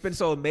 because it's been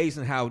so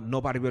amazing how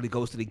nobody really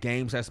goes to the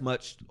games as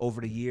much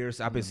over the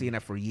years. I've been seeing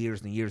that for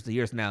years and years and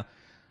years now.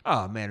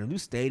 Oh man, the new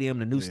stadium,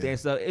 the new stand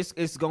stuff.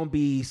 It's gonna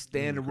be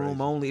standing room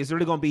only. It's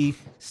really gonna be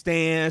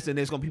stands, and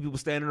there's gonna be people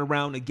standing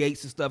around the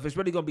gates and stuff. It's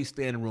really gonna be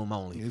standing room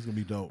only. It's gonna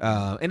be dope,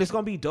 and it's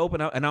gonna be dope.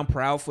 And I'm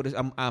proud for this.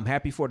 I'm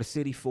happy for the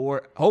city for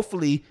it.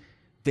 Hopefully,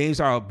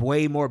 things are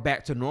way more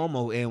back to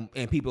normal,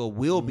 and people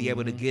will be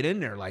able to get in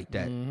there like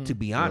that. To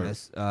be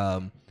honest,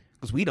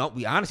 because we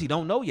honestly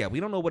don't know yet. We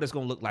don't know what it's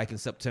gonna look like in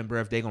September,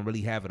 if they're gonna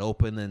really have it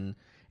open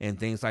and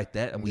things like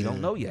that. And we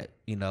don't know yet,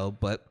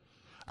 but.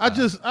 I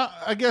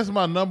guess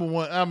my number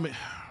one, I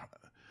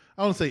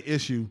don't say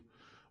issue.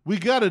 We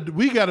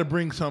gotta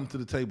bring something to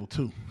the table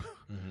too.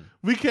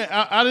 We can't.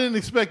 I didn't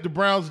expect the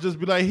Browns to just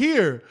be like,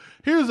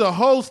 here's a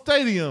whole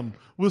stadium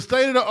with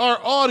state-of-the-art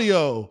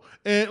audio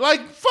and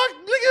like, fuck,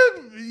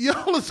 nigga,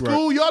 y'all at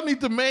school, right. Y'all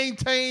need to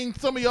maintain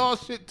some of y'all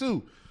shit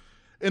too.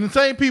 And the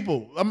same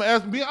people, I'm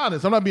asking, be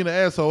honest, I'm not being an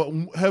asshole.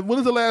 When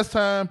is the last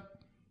time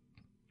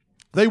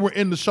they were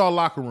in the Shaw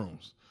locker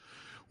rooms?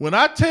 When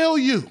I tell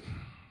you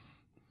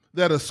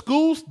that a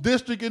school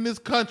district in this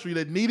country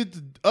that needed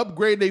to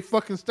upgrade their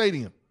fucking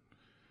stadium,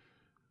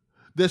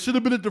 that should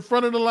have been at the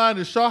front of the line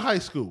is Shaw High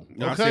School.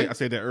 Okay? I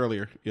said that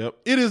earlier. Yep.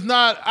 It is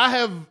not. I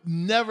have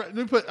never. I'm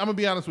gonna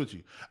be honest with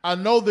you. I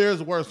know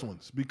there's worse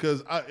ones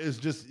because it's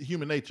just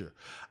human nature.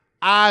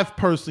 I've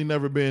personally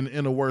never been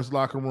in a worse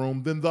locker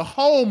room than the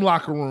home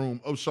locker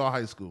room of Shaw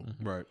High School.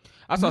 Right.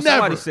 I saw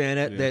somebody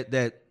saying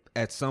that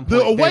at some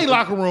point the away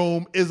locker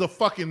room is a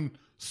fucking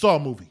Saw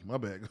movie. My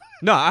bad.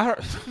 No, I heard.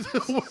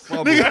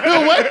 Nigga, the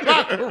away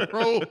locker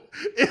room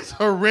is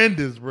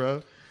horrendous,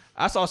 bro.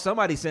 I saw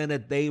somebody saying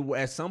that they were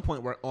at some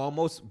point were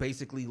almost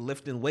basically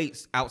lifting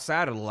weights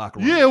outside of the locker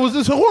room. Yeah, it was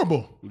just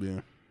horrible. Yeah.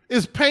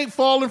 It's paint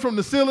falling from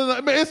the ceiling. I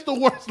mean, it's the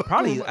worst.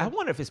 Probably. I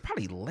wonder if it's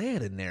probably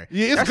lead in there.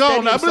 Yeah, it's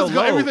gone now. But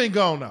everything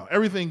gone now.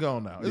 Everything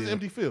gone now. It's an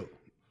empty field.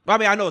 I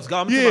mean, I know it's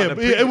gone.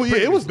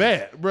 It was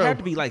bad, bro. It had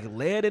to be like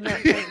lead in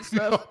that paint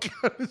stuff.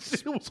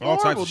 It was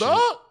horrible,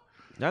 dog.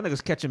 Y'all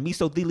niggas catching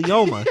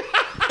mesothelioma.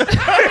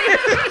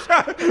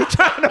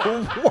 trying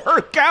to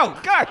work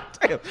out. God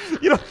damn.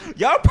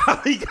 Y'all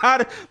probably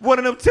got one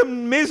of them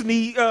Tim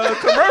Misney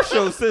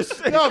commercials.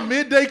 Y'all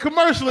midday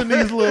commercial in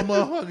these little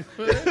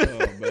motherfuckers.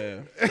 Oh,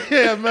 man.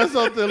 Yeah,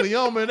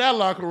 mesothelioma in that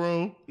locker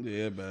room.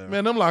 Yeah, man.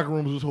 Man, them locker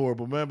rooms was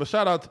horrible, man. But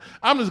shout out.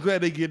 I'm just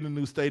glad they getting a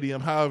new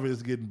stadium, however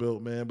it's getting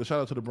built, man. But shout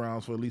out to the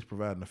Browns for at least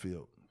providing a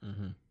field.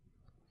 Mm-hmm.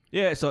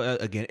 Yeah, so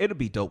again, it'll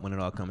be dope when it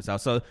all comes out.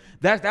 So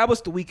that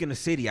was the week in the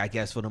city, I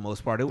guess, for the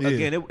most part.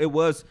 Again, it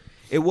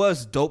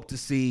was dope to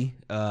see,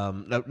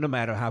 no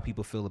matter how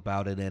people feel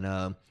about it.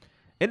 And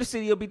in the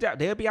city,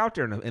 they'll be out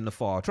there in the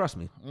fall. Trust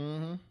me.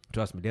 Mm-hmm.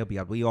 Trust me, they'll be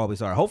out. We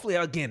always are. Hopefully,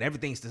 again,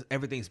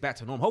 everything's back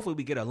to normal. Hopefully,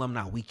 we get an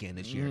alumni weekend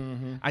this year.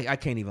 Mm-hmm. I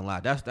can't even lie.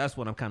 That's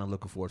what I'm kind of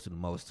looking forward to the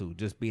most too.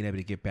 Just being able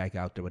to get back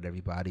out there with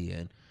everybody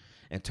and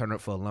turn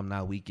up for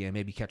alumni weekend,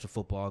 maybe catch a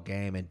football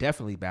game, and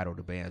definitely battle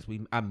the bands.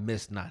 I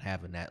missed not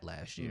having that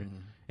last year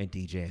and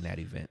DJing that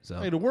event. So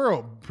hey, the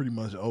world pretty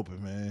much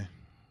open, man.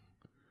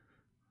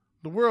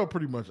 The world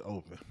pretty much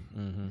open.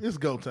 Mm-hmm. It's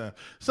go time.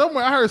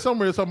 I heard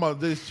somewhere talking about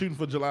this shooting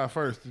for July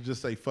 1st to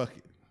just say fuck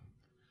it.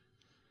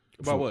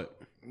 About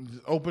what?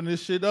 Just open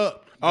this shit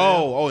up.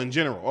 Oh, in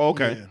general. Oh,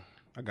 okay. Yeah.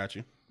 I got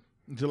you.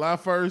 July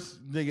 1st,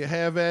 nigga,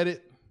 have at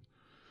it.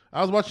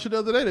 I was watching shit the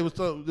other day. It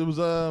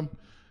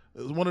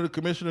was one of the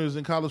commissioners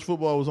in college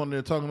football was on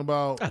there talking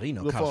about college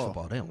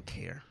football. They don't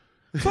care.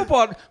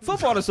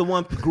 Football is the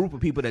one group of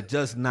people that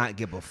does not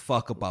give a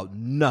fuck about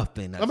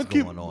nothing that's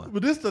going on.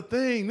 But this is the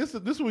thing. This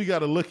is what we got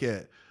to look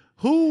at.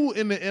 Who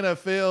in the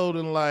NFL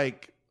and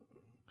like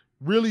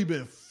really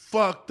been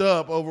fucked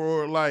up over,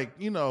 or like,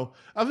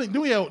 I think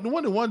we have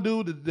one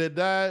dude that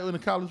died in the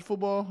college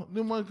football.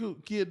 Didn't one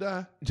kid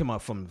die? You talking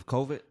about from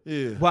COVID?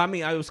 Yeah. Well, I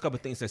mean, there was a couple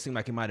of things that seemed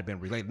like it might have been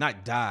related.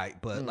 Not died,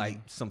 but like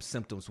some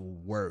symptoms were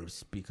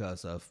worse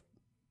because of,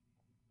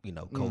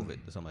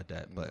 COVID or something like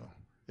that. But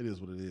it is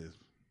what it is.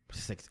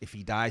 If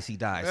he dies, he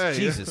dies. Hey,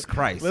 Jesus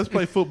Christ. Let's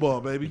play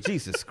football, baby.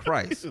 Jesus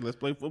Christ. Let's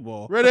play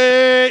football.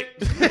 Ready?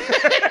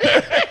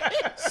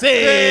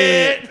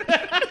 Set.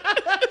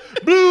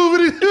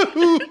 Blue.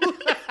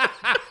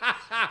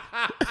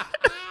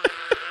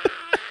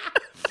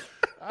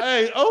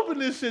 Hey, open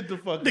this shit the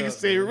fuck up. Nigga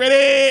say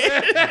ready.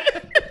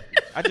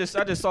 I just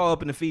saw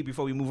up in the feed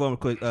before we move on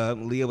quick.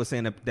 Leah was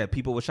saying that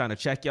people were trying to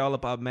check y'all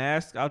about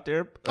masks out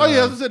there. Oh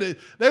yeah, I said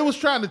they was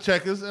trying to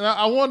check us, and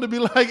I wanted to be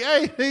like,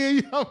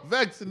 "Hey, I'm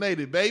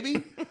vaccinated,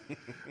 baby."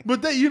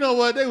 But they, you know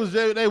what? They was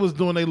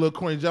doing their little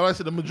corny job. I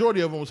said the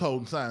majority of them was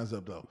holding signs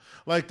up though.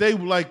 Like they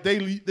would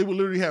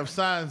literally have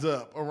signs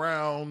up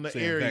around the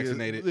area.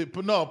 Vaccinated.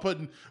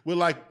 Putting with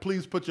like,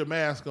 please put your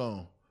mask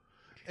on.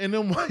 And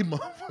them white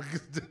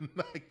motherfuckers did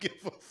not give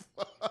a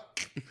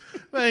fuck.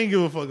 They ain't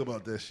give a fuck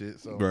about that shit.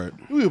 So right.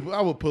 I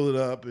would pull it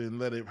up and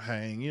let it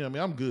hang. You know what I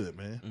mean? I'm good,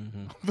 man.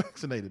 Mm-hmm. I'm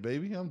vaccinated,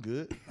 baby. I'm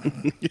good.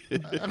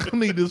 I don't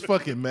need this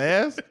fucking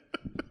mask.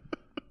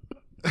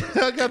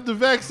 I got the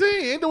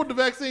vaccine. Ain't know what the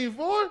vaccine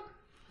for?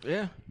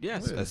 Yeah.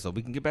 So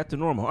we can get back to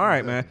normal. All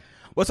right, man.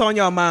 What's on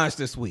y'all minds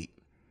this week?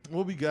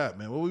 What we got,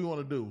 man? What we want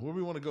to do? Where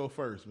we want to go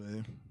first,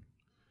 man?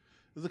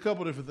 There's a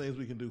couple different things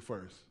we can do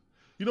first.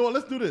 You know what?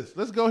 Let's do this.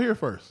 Let's go here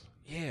first.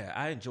 Yeah,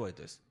 I enjoyed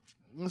this.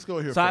 Let's go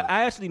here so first.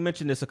 I actually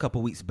mentioned this a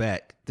couple weeks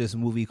back, this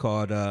movie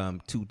called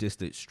Two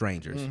Distant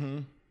Strangers. Mm-hmm.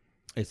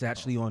 It's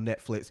actually on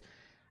Netflix.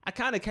 I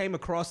kind of came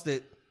across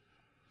it.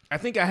 I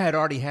think I had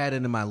already had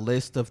it in my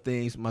list of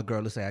things. My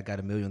girl will say I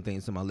got a million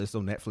things in my list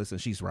on Netflix, and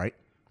she's right.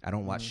 I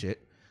don't watch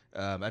shit.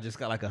 I just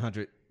got like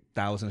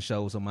 100,000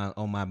 shows on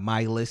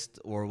my list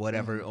or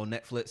whatever on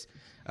Netflix.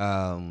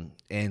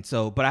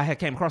 But I had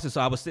came across it, so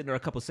I was sitting there a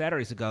couple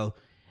Saturdays ago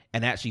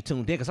and actually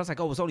tuned in because I was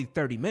like, oh, it's only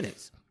 30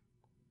 minutes.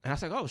 And I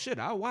was like, oh, shit,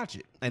 I'll watch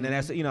it. And then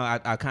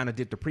I kind of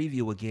did the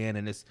preview again,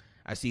 and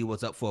I see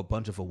what's up for a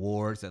bunch of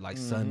awards at like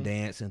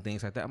Sundance and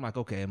things like that. I'm like,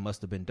 okay, it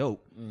must have been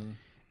dope.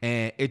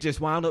 And it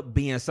just wound up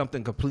being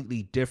something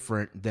completely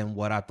different than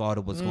what I thought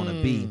it was going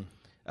to be.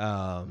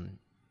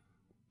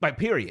 Like,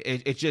 period.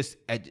 It just,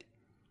 I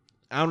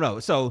don't know.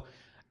 So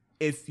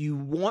if you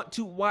want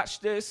to watch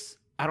this,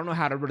 I don't know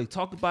how to really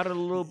talk about it a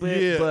little bit.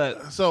 Yeah.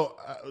 But so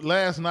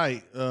last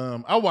night,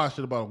 I watched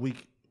it about a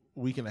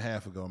week and a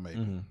half ago, maybe.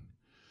 Mm-hmm.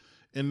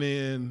 And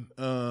then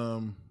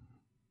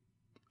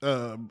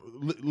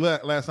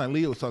last night,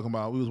 Leah was talking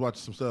about, we was watching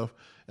some stuff,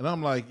 and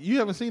I'm like, you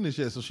haven't seen this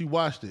yet, so she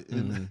watched it.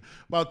 And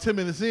about 10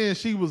 minutes in,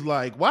 she was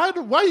like, why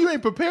you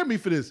ain't prepared me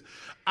for this?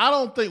 I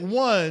don't think,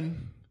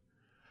 one,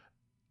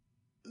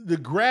 the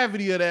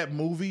gravity of that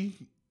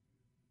movie,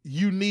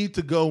 you need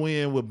to go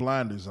in with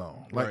blinders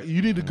on. Like, right.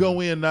 You need to go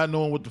in not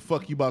knowing what the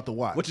fuck you about to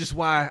watch. Which is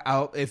why,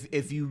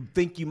 if you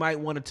think you might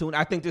want to tune,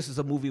 I think this is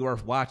a movie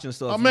worth watching.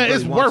 So, if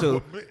it's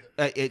worth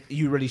it.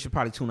 You really should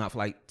probably tune out for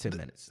like 10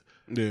 minutes.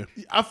 Yeah,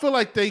 I feel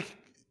like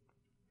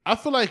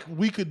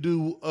we could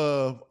do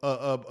a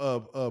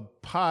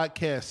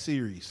podcast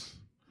series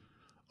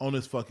on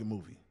this fucking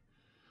movie.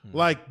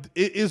 Like,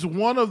 it is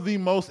one of the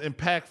most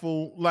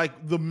impactful.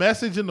 Like, the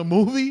message in the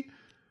movie,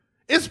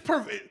 it's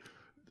perfect.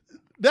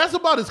 That's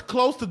about as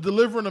close to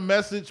delivering a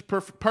message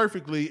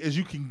perfectly as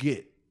you can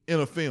get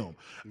in a film.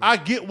 I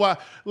get why.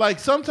 Like,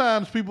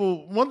 sometimes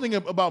people, one thing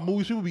about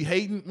movies, people be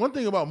hating. One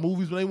thing about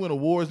movies, when they win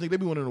awards, they be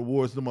winning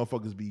awards, the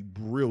motherfuckers be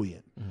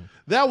brilliant.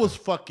 That was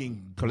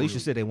fucking brilliant. Kalisha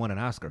said they won an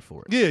Oscar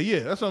for it. Yeah,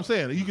 that's what I'm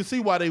saying. You can see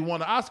why they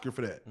won an Oscar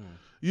for that.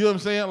 You know what I'm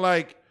saying?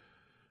 Like,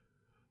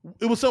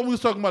 it was something we was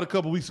talking about a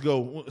couple weeks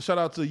ago. Shout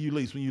out to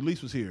Ulysses, when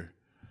Ulysses was here.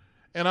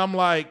 And I'm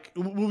like,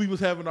 when we was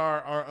having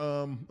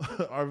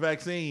our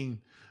vaccine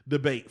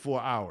debate for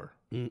an hour.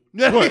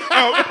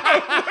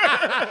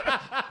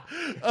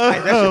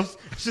 That's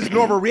just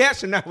normal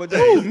reaction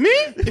nowadays. Me?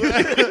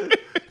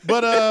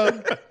 But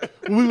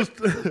when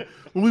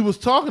we was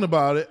talking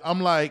about it, I'm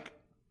like,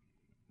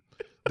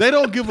 they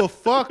don't give a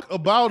fuck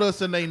about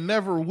us, and they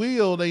never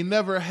will. They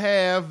never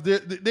have.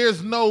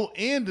 There's no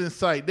end in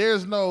sight.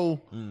 There's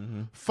no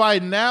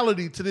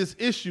finality to this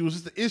issue. It's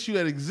just an issue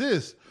that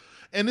exists.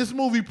 And this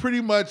movie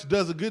pretty much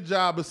does a good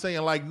job of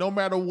saying, like, no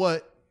matter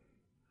what,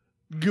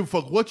 give a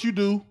fuck what you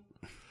do.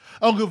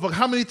 I don't give a fuck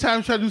how many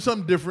times you try to do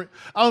something different.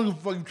 I don't give a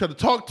fuck if you try to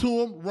talk to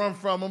them, run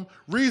from them,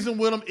 reason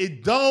with them.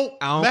 It don't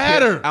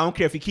matter. I don't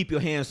care if you keep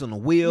your hands on the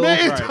wheel.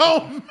 Man, it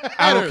don't matter.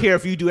 I don't care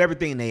if you do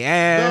everything they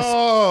ask.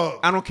 Dog.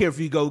 I don't care if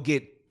you go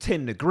get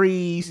 10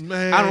 degrees.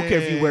 Man. I don't care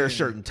if you wear a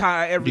shirt and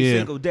tie every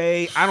single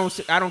day. I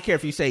don't care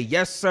if you say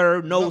yes,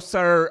 sir, no,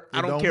 sir.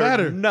 I don't care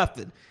matter.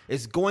 Nothing.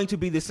 It's going to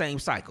be the same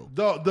cycle.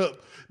 The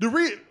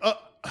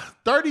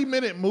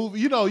 30-minute movie,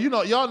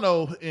 y'all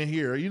know in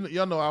here,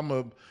 y'all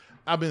know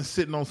I've been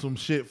sitting on some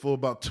shit for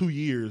about 2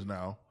 years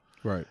now.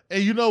 Right.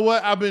 And you know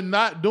what? I've been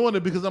not doing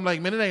it because I'm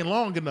like, man, it ain't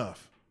long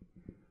enough.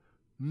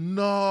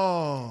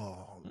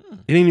 No.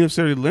 It ain't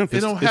necessarily length. It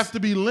don't have to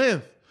be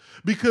length.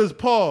 Because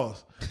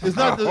pause. It's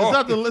not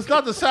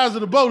the size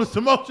of the boat, it's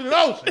the motion of the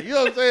ocean. You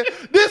know what I'm saying?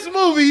 This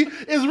movie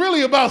is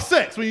really about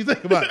sex when you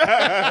think about it.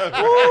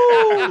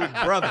 Ooh,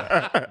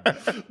 brother.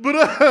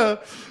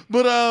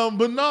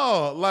 But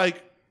no,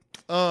 like,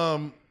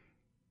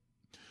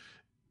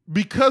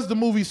 because the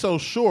movie's so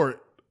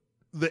short,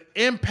 the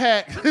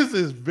impact, this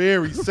is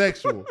very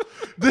sexual.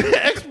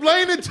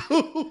 Explain it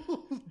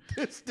to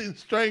distant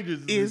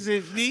strangers. Is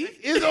it me?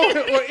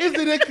 Or is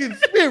it a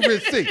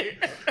conspiracy?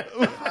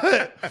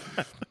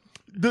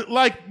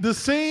 The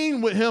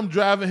scene with him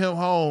driving him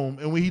home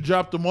and when he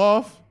dropped him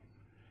off,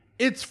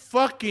 it's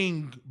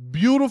fucking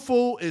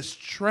beautiful. It's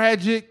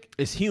tragic.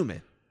 It's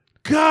human.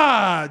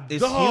 God,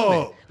 It's dog.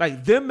 human.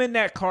 Like them in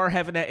that car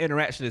having that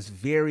interaction is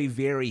very,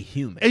 very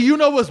human. And you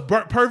know what's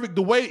perfect?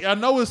 The way, I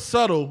know it's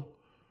subtle,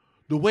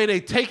 the way they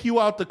take you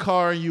out the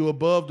car and you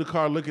above the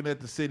car looking at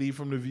the city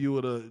from the view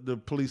of the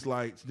police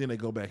lights, then they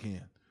go back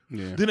in.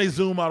 Yeah. Then they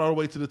zoom out all the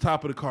way to the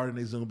top of the car and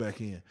they zoom back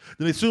in.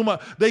 Then they zoom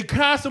out. They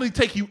constantly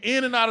take you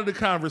in and out of the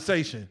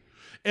conversation.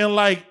 And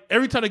like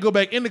every time they go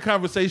back in the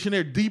conversation,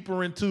 they're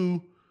deeper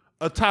into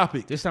a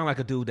topic. This sound like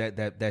a dude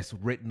that's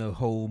written a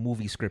whole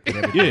movie script and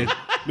everything.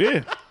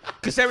 Yeah.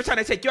 Because every time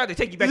they take you out, they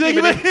take you back They in.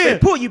 take you back They in.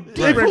 pull you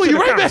deeper. They pull into you the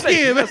right back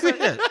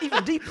conversation. in. Yeah,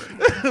 even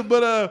deeper.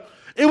 But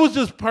it was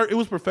just it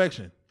was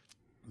perfection.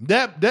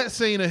 That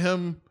scene of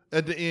him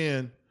at the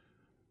end,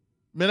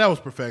 man, that was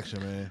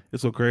perfection, man.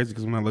 It's so crazy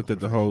because when I looked at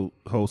the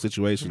whole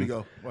situation, Here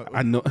we go.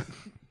 I know.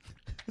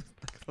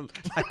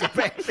 Like a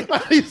bag.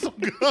 I need some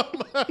gum.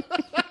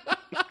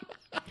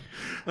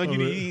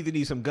 You either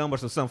need some gum or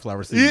some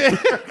sunflower seeds. Yeah.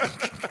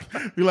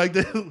 You like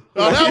that? Oh,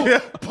 that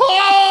was,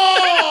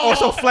 pause! Or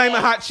some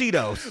flaming hot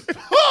Cheetos. Pause!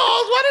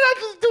 Why did I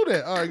just do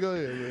that? All right, go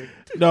ahead, man.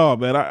 No,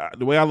 man.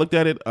 The way I looked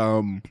at it,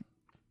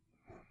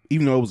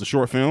 even though it was a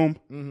short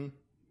film,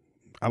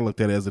 I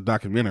looked at it as a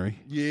documentary.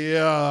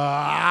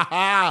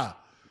 Yeah.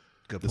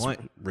 Good It's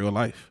point. real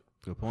life.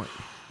 Good point.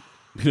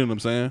 You know what I'm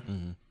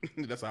saying?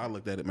 That's how I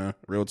looked at it, man.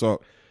 Real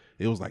talk.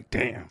 It was like,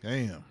 damn.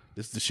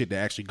 This is the shit that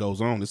actually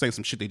goes on. This ain't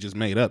some shit they just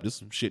made up. This is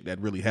some shit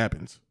that really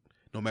happens.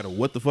 No matter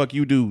what the fuck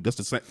you do, that's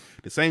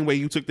the same way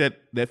you took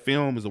that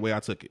film is the way I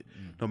took it.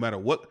 No matter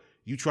what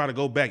you try to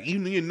go back,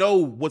 even though you know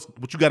what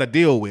you got to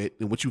deal with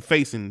and what you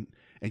facing,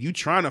 and you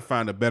trying to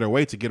find a better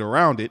way to get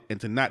around it and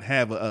to not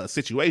have a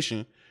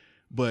situation.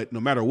 But no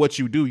matter what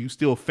you do, you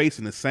still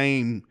facing the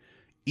same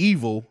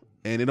evil,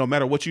 and it don't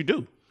matter what you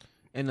do.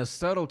 And the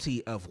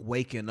subtlety of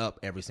waking up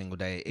every single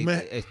day.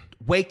 Man.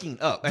 Waking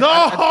up. No!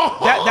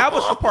 That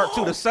was the part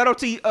too. The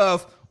subtlety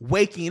of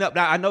waking up.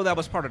 Now, I know that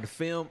was part of the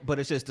film, but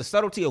it's just the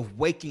subtlety of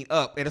waking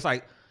up. And it's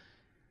like,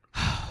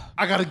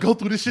 I got to go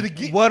through this shit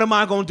again. what am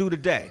I going to do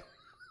today?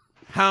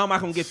 How am I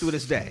going to get through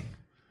this day?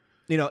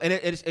 You know, and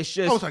it's I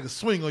just. was like a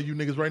swing on you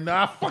niggas right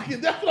now.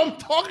 That's what I'm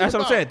talking That's about.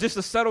 what I'm saying. Just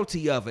the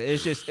subtlety of it.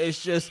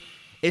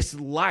 It's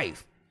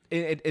life.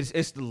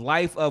 It's the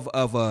life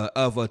of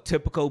a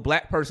typical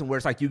black person where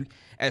it's like you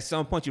at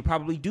some point you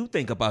probably do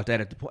think about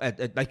that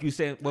at like you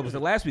said, what was the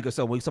last week or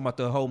so when we talking about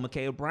the whole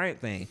Ma'Khia Bryant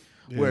thing,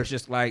 where it's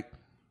just like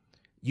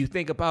you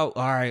think about,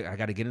 all right, I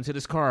got to get into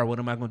this car. What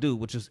am I going to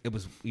do? It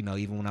was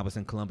even when I was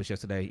in Columbus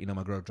yesterday,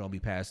 my girl drove me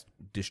past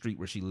the street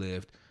where she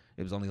lived.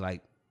 It was only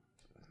like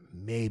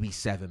maybe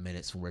 7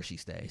 minutes from where she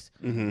stays,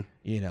 and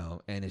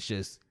it's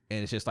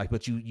just like,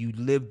 but you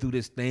live through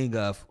this thing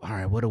of, all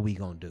right, what are we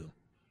going to do?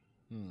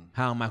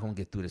 How am I going to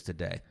get through this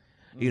today?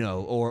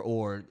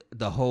 Or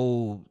the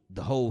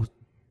whole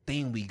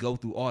thing we go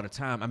through all the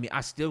time. I mean, I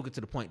still get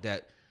to the point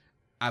that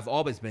I've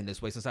always been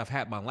this way since I've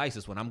had my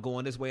license. When I'm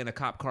going this way and a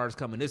cop car is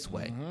coming this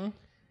way,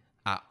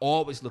 I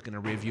always look in the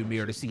rearview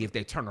mirror to see if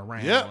they turn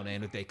around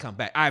and if they come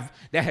back.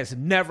 That has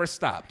never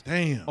stopped.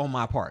 Damn. On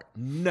my part,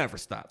 never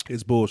stopped.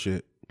 It's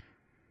bullshit.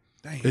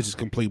 Damn. It's just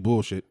complete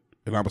bullshit.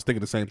 And I was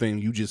thinking the same thing.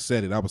 You just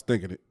said it. I was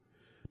thinking it.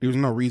 There was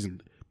no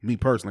reason, me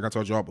personally, like I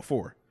told y'all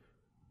before.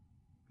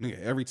 Nigga,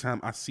 every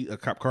time I see a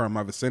cop car in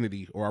my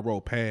vicinity or I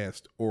roll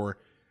past or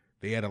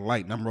they had a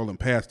light and I'm rolling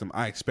past them,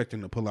 I expect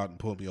them to pull out and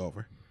pull me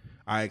over.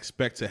 I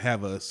expect to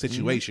have a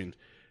situation.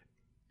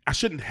 I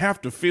shouldn't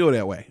have to feel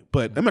that way,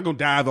 but I'm not going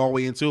to dive all the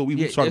way into it.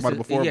 We talked about it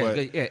before, but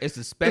it's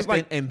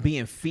expecting and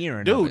being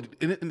fearing. Dude,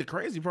 and the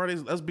crazy part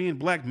is us being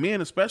black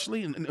men,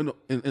 especially, and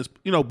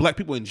black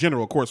people in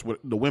general, of course, with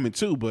the women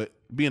too, but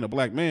being a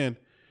black man,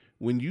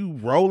 when you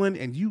rolling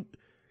and you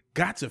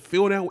got to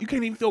feel that, you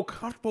can't even feel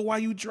comfortable while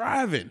you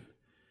driving.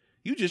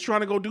 You just trying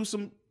to go do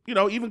some,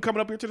 even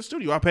coming up here to the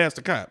studio, I passed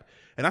the cop.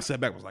 And I sat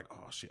back, was like,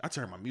 oh, shit. I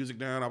turned my music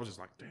down. I was just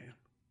like, damn.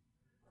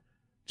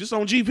 Just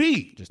on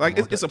GP. Just like,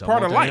 it's a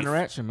part of life.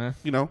 Interaction, man.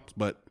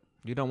 But.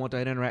 You don't want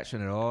that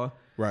interaction at all.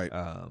 Right.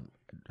 I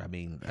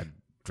mean,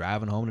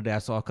 driving home today, I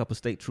saw a couple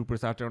state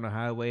troopers out there on the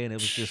highway, and it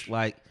was just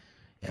like,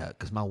 yeah,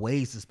 because my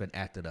Waze has been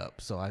acted up.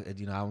 So, I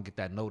don't get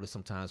that notice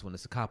sometimes when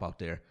it's a cop out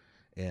there.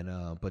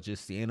 And, but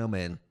just seeing them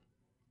and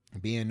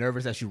being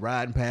nervous as you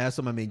riding past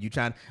them. I mean,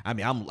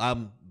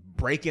 I'm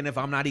braking if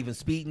I'm not even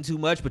speeding too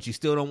much, but you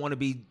still don't want to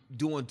be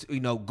doing,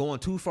 going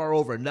too far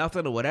over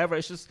nothing or whatever.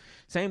 It's just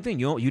same thing.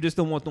 You just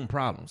don't want them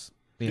problems,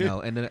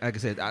 And then, like I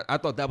said, I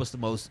thought that was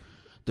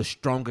the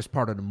strongest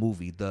part of the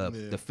movie.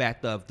 The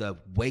fact of the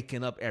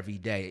waking up every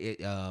day.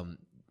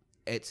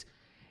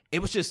 It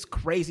was just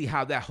crazy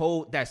how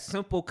that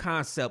simple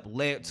concept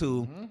led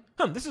to,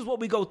 this is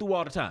what we go through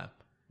all the time.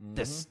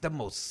 That's the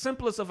most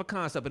simplest of a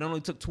concept. It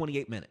only took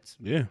 28 minutes.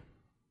 Yeah.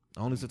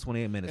 Only took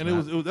 28 minutes. And it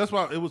was that's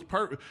why it was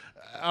perfect.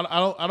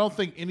 I don't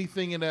think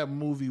anything in that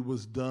movie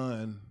was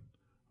done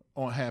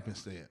on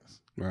happenstance.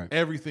 Right.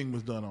 Everything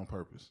was done on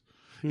purpose.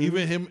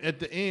 Even him at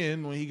the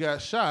end when he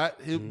got shot,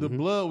 the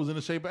blood was in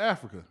the shape of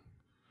Africa.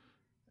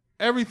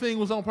 Everything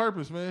was on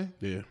purpose, man.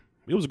 Yeah.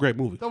 It was a great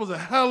movie. That was a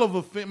hell of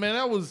a film, man.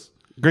 That was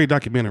Great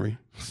documentary.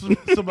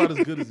 It's about as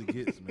good as it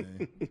gets,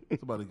 man.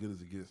 It's about as good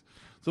as it gets.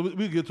 So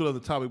we get to another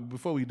topic. But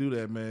before we do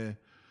that, man,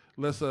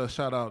 let's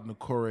shout out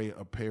Nokore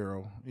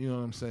Apparel. You know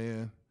what I'm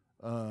saying?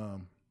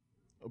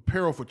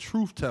 Apparel for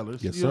truth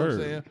tellers. Yes, you know sir. what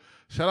I'm saying?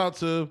 Shout out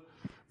to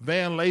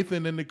Van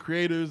Lathan and the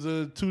creators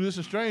of Two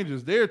Distant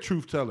Strangers. They're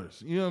truth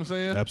tellers. You know what I'm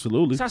saying?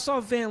 Absolutely. So I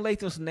saw Van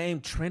Lathan's name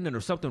trending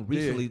or something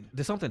recently. Yeah.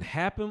 Did something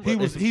happen?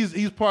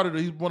 He's part of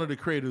he's one of the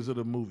creators of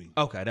the movie.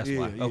 Okay, that's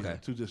why. Yeah, okay.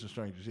 Two Distant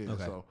Strangers. Yeah.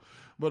 Okay. So,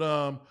 but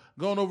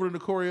going over to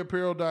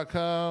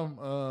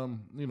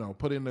NokoreApparel.com,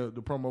 put in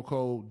the promo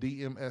code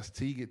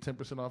DMST, get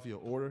 10% off your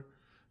order.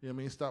 You know what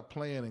I mean? Stop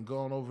playing and go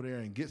on over there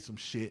and get some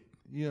shit.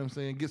 You know what I'm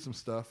saying? Get some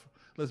stuff.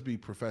 Let's be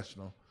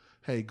professional.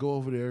 Hey, go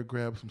over there,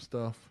 grab some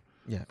stuff.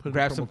 Yeah,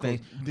 grab some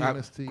things.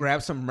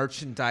 Grab some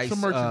merchandise.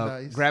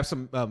 Grab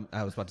some.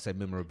 I was about to say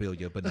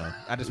memorabilia, but no,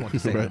 I just want to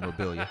say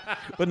memorabilia.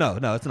 But no,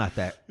 it's not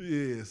that.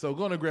 Yeah, so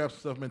go and grab some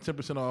stuff, man.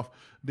 10% off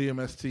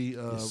DMST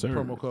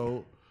promo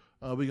code.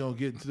 We're going to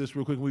get into this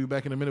real quick. We'll be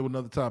back in a minute with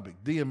another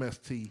topic.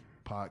 DMST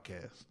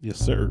podcast. Yes,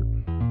 sir.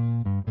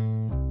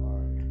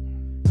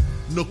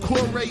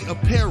 Nokore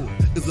Apparel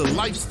is a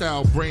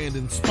lifestyle brand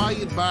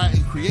inspired by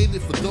and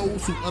created for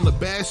those who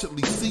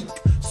unabashedly seek,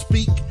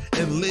 speak,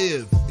 and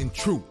live in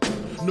truth.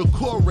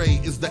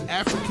 Nokore is the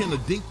African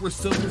Adinkra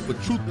symbol for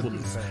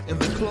truthfulness, and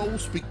the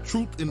clothes speak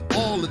truth in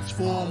all its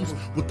forms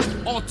with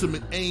the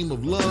ultimate aim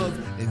of love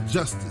and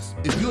justice.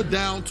 If you're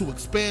down to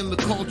expand the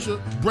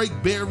culture, break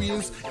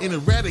barriers, and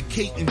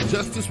eradicate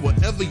injustice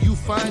wherever you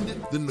find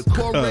it, then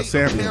Nokore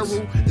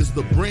Apparel is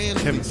the brand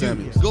for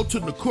you. Go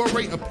to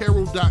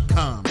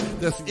NokoreApparel.com.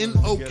 That's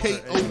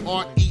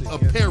NOKORE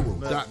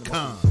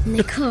Apparel.com.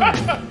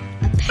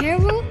 Nokore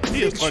Apparel.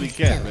 He a funny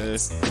cat, man.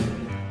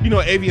 You know,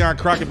 Avion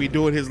Crockett be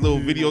doing his little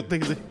video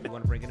things. You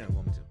want to bring it in?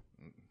 Want me to?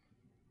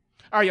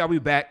 All right, y'all, we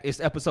back. It's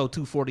episode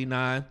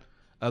 249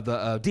 of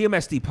the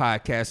DMST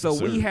podcast. So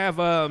yes, we have.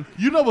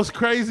 You know what's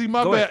crazy?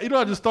 My bad. Ahead. You know,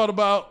 I just thought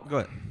about. Go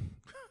ahead.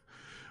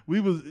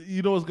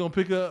 You know what's gonna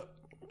pick up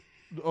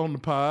on the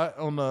pod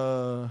on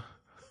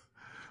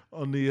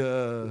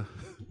the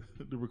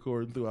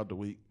recording throughout the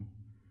week.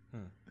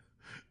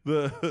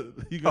 You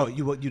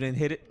didn't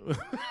hit it.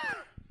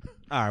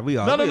 All right, we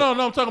are. No.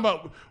 I'm talking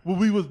about when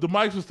the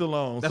mics were still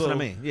on. That's what I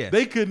mean. Yeah,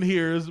 they couldn't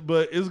hear us,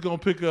 but it's gonna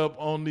pick up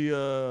on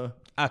the.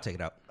 I'll take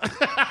it out.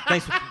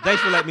 Thanks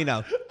for letting me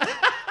know.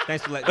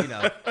 Thanks for letting me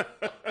know.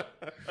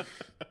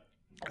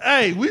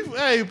 Hey,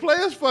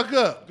 players fuck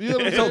up. You know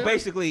what I'm saying? So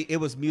basically, it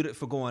was muted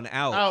for going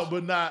out,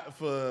 but not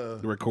for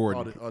the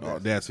recording.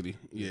 Audacity.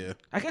 Yeah,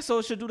 I guess so.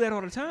 It should do that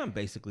all the time,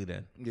 basically.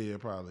 Then. Yeah,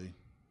 probably.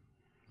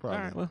 All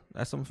right. Well,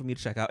 that's something for me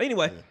to check out.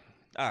 Anyway,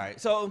 All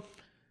right. So,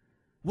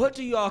 what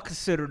do y'all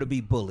consider to be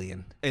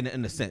bullying in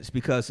a sense?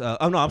 Because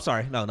I'm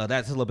sorry. No,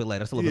 that's a little bit later.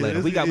 That's a little bit later.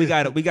 We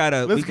got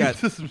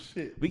to some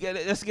shit.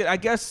 Let's get. I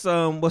guess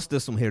what's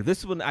this one here?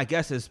 This one I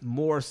guess is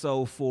more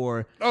so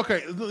for.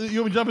 Okay, you want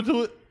me to jump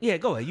into it? Yeah,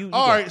 go ahead. You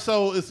all go. right?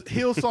 So it's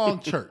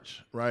Hillsong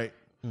Church, right?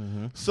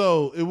 Mm-hmm.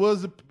 So it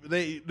was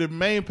the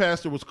main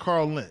pastor was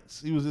Carl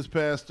Lentz. He was this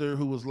pastor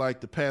who was like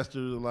the pastor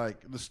of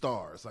like the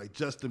stars, like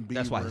Justin Bieber.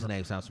 That's why his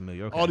name sounds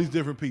familiar. Okay. All these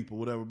different people,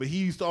 whatever. But he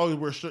used to always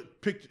wear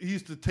he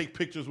used to take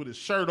pictures with his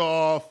shirt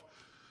off.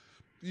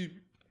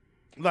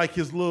 Like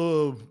his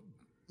little,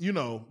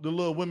 the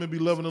little women be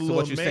loving the little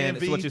man.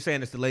 So what you're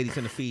saying is the ladies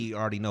in the feed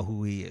already know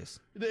who he is.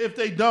 If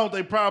they don't,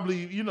 they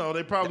probably want to know.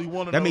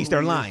 That means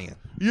they're lying.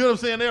 You know what I'm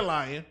saying? They're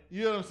lying.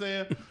 You know what I'm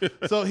saying?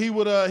 So he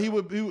would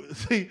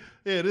see.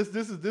 Yeah, this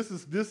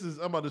is.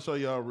 I'm about to show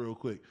y'all real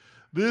quick.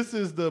 This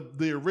is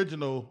the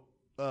original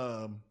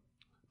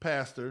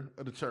pastor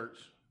of the church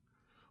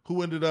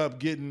who ended up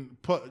getting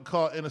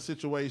caught in a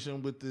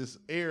situation with this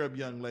Arab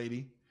young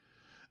lady,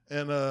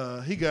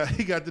 and he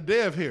got the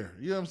dev hair.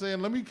 You know what I'm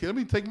saying? Let me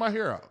take my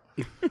hair out.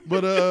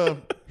 But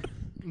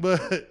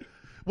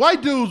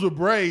white dudes with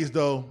braids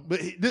though.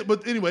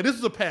 But anyway, this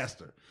is a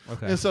pastor.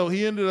 Okay. And so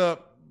he ended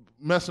up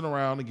messing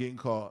around and getting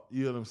caught.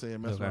 You know what I'm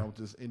saying? Messing around with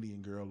this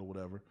Indian girl or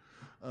whatever.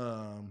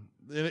 And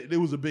it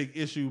was a big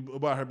issue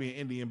about her being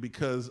Indian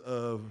because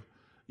of,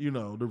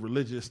 the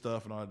religious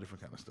stuff and all that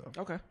different kind of stuff.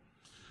 Okay.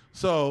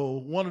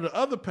 So one of the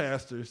other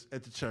pastors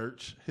at the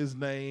church, his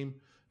name,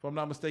 if I'm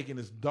not mistaken,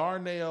 is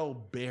Darnell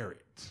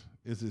Barrett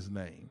is his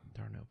name.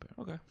 Darnell Barrett.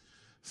 Okay.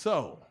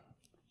 So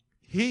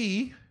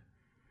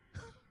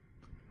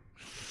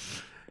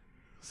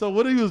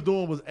what he was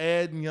doing was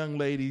adding young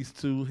ladies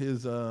to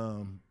his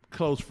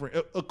close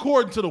friend,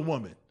 according to the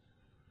woman.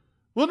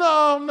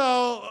 Well,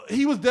 no,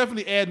 he was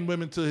definitely adding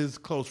women to his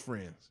close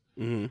friends,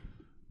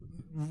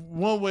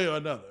 one way or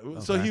another.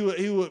 Okay. So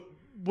he would.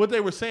 What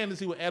they were saying is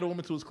he would add a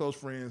woman to his close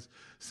friends,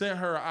 send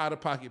her an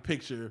out-of-pocket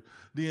picture,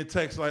 then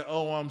text like,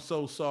 "Oh, I'm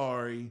so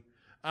sorry,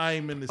 I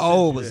ain't mean to."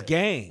 Oh, it was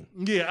game.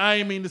 Yeah, I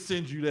ain't mean to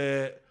send you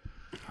that.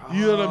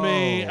 You know what I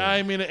mean? I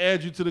ain't mean to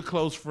add you to the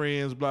close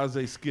friends.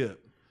 Blase skip.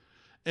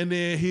 And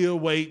then he'll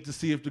wait to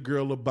see if the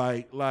girl will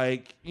bite.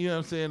 Like, you know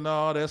what I'm saying?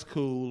 No, that's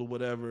cool or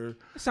whatever.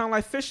 It sounds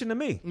like fishing to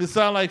me. It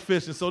sounds like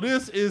fishing. So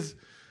this is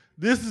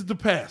the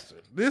pastor.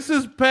 This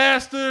is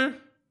Pastor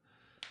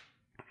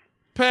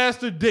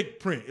Pastor Dick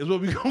Print is what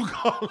we gonna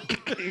call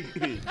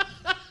it.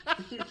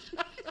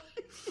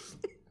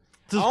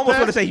 I almost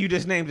want to say you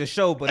just named the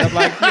show, but I'm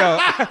like, yo,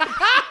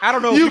 I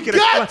don't know if You we can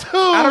got explain.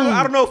 to.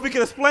 I don't know if we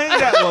can explain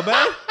that one,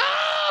 man.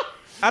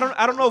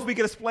 I don't know if we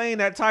can explain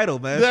that title,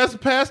 man. That's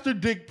Pastor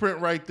Dick Print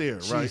right there,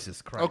 right?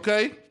 Jesus Christ.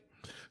 Okay.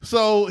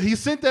 So he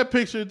sent that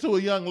picture to a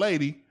young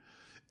lady,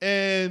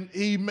 and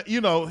he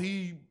hit her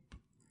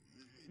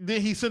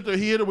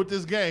with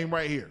this game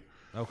right here.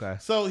 Okay.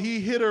 So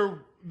he hit her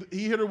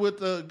with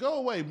the go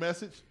away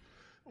message.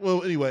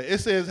 Well, anyway, it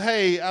says,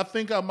 "Hey, I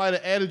think I might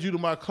have added you to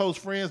my close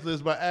friends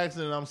list by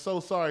accident. I'm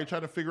so sorry.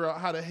 Trying to figure out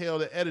how the hell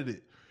to edit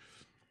it.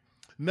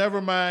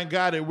 Never mind.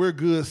 Got it. We're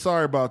good.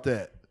 Sorry about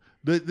that."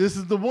 This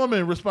is the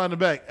woman responding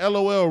back.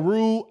 LOL,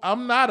 rude.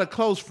 I'm not a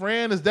close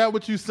friend. Is that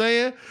what you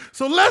saying?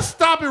 So let's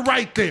stop it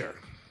right there.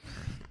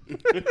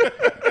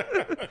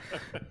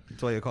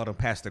 Toya called him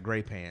Pastor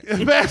Gray Pants.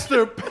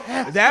 Pastor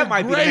That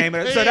might be the name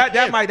of it. So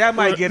that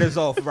might get us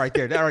off right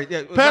there. That, right,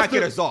 yeah, not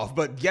get us off,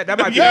 but yeah, that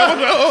might be.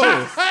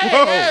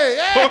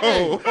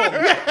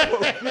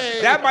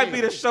 That might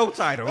be the show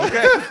title.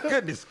 Okay.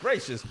 Goodness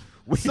gracious.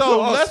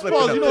 So let's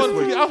pause. You know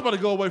what? I was about to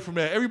go away from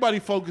that. Everybody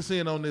focus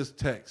in on this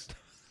text.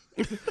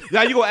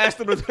 Now you gonna ask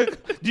them?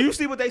 Do you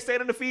see what they said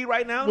in the feed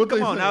right now?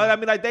 Come on now. I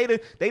mean, like they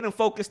done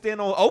focused in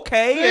on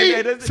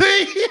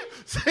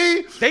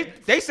See,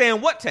 they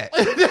saying what text?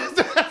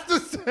 That's the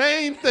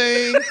same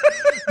thing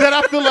that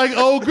I feel like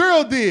old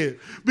girl did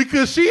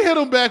because she hit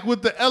him back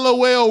with the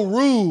LOL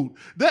rude.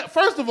 That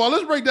first of all,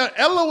 let's break down.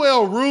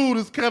 LOL rude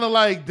is kind of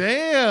like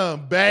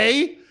damn,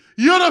 bae.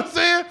 You know what I'm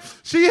saying?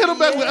 She hit him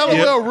back with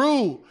LOL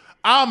rude.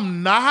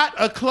 I'm not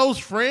a close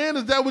friend.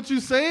 Is that what you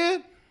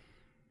saying?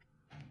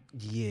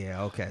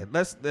 Yeah, okay.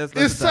 Let's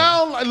it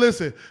sound like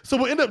listen. So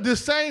we end up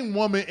this same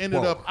woman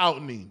ended up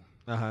outing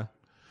him.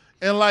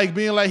 And like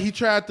being like he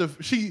tried to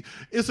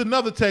it's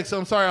another text.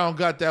 I'm sorry I don't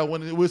got that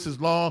one. It was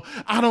as long.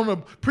 I don't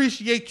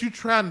appreciate you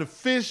trying to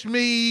fish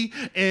me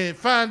and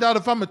find out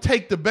if I'm gonna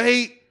take the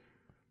bait.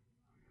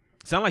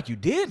 Sound like you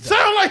did. Though.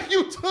 Sound like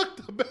you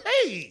took the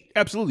bait.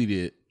 Absolutely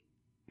did.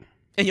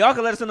 And y'all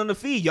can let us know on the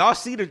feed. Y'all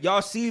see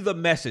the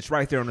message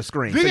right there on the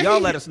screen. So y'all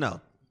let us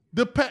know.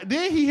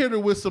 Then he hit her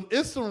with some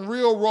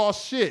real raw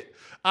shit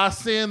I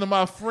send to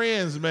my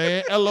friends,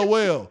 man.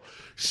 LOL.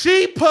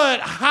 She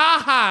put,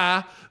 ha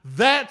ha,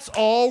 that's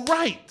all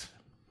right.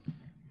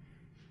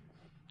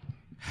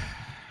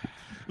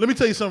 Let me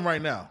tell you something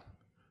right now.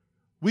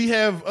 We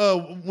have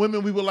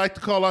women we would like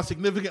to call our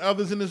significant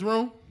others in this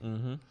room.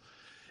 Mm-hmm.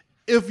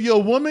 If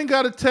your woman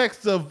got a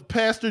text of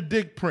Pastor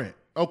Dick Print,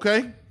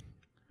 okay?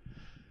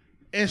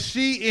 And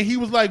he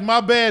was like, my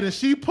bad, and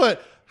she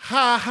put,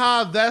 ha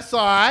ha, that's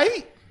all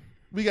right.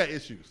 We got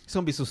issues. It's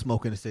gonna be some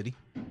smoke in the city.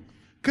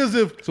 Because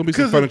if it's gonna be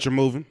some furniture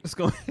moving. It's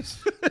going.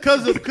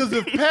 Because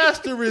if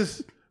Pastor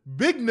is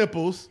Big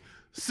Nipples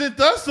sent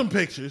us some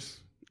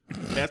pictures.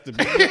 Pastor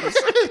Big Nipples.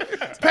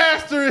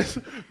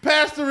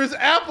 Pastor is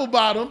Apple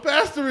Bottom.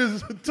 Pastor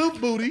is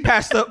Toot Booty.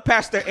 Pastor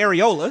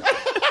Areola.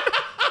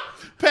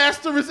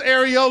 Pastor is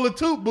Areola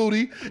Toot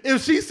Booty.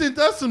 If she sent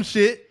us some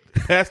shit.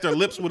 Pastor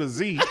Lips with a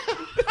Z.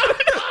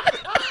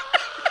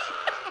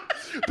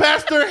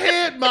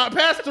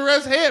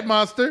 Pastoress Head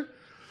Monster.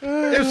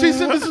 If she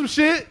sent us some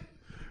shit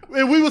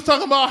and we was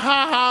talking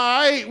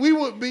about we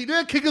would be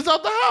there, kick us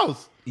out the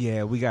house.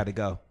 Yeah, we got to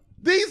go.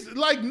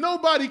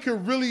 Nobody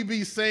could really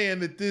be saying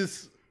that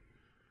this,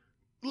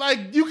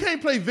 you can't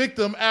play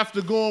victim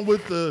after going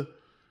with the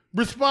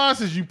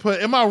responses you put.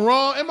 Am I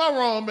wrong? Am I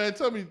wrong, man?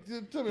 Tell me.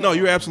 No,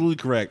 you're absolutely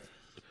correct.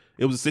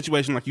 It was a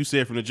situation like you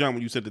said from the jump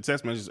when you said the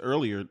text messages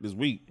earlier this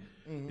week.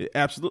 Mm-hmm.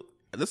 That's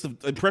the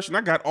impression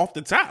I got off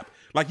the top.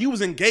 Like you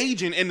was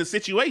engaging in the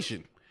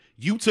situation.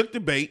 You took the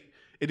bait,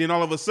 and then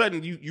all of a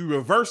sudden you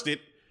reversed it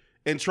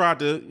and tried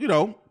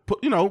to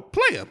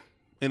play him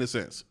in a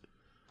sense.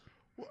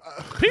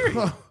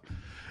 Period.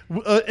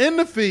 In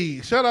the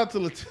feed, shout out to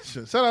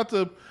Letitia. Shout out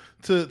to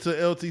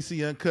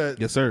LTC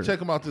Uncut. Yes, sir. Check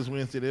them out this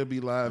Wednesday. They'll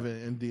be live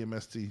in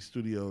DMST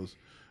Studios,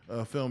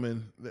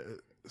 filming the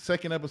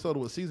second episode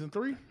of season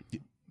 3.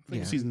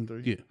 Season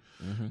 3. Yeah.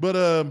 Mm-hmm.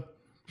 But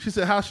she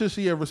said, "How should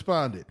she have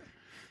responded?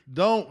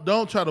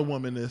 Don't try to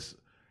woman this.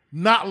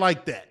 Not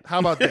like that. How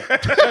about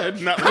that?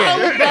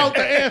 How about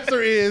the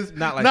answer is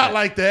not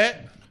like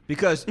that?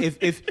 Because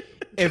if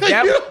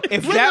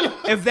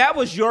that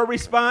was your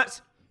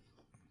response,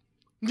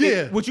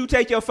 yeah, would you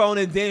take your phone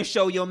and then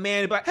show your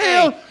man? But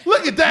hell,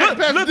 look at that,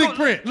 Pastor Dick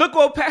Print. Look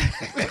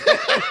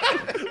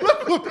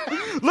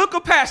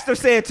what Pastor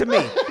said to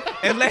me,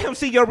 and let him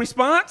see your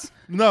response.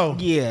 No,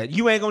 yeah,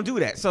 you ain't gonna do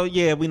that. So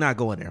yeah, we're not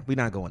going there.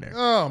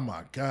 Oh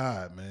my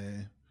God,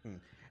 man.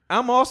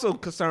 I'm also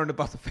concerned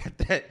about the fact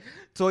that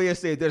Toya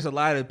said there's a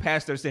lot of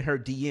pastors in her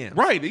DMs.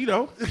 Right,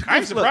 I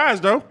ain't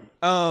surprised though.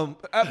 I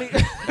mean,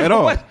 at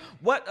all.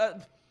 What?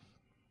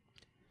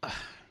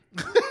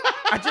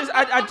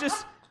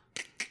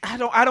 I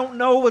don't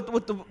know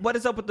what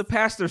is up with the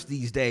pastors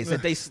these days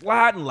that they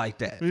sliding like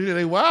that. Yeah,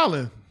 they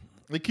wilding.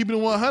 They keeping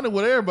it 100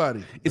 with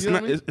everybody.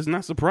 It's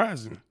not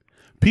surprising.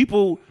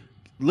 People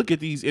look at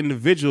these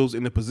individuals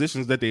in the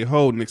positions that they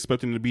hold and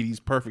expect them to be these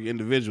perfect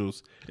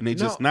individuals, and they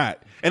just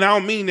not. And I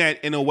don't mean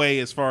that in a way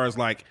as far as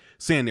like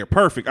saying they're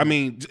perfect. I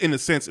mean in a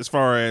sense as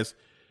far as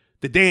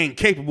that they ain't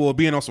capable of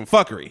being on some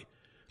fuckery.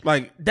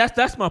 Like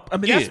that's my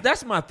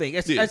that's my thing.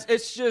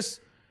 It's just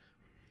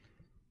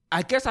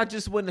I guess I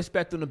just wouldn't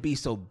expect them to be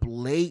so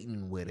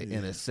blatant with it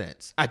in a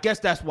sense. I guess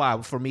that's why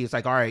for me it's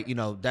like, all right,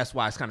 that's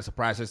why it's kind of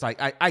surprising. It's like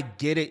I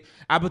get it.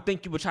 I would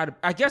think you would try to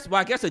I guess a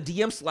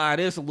DM slide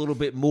is a little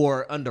bit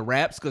more under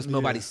wraps because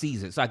nobody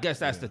sees it. So I guess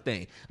that's the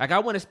thing. Like I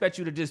wouldn't expect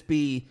you to just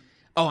be,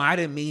 oh, I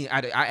didn't mean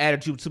I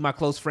added you to my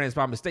close friends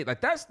by mistake.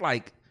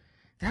 Like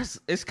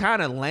it's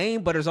kind of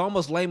lame, but it's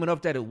almost lame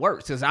enough that it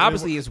works. Because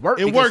obviously it's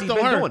worked. It worked. He's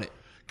been doing it.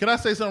 Can I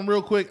say something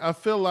real quick? I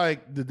feel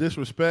like the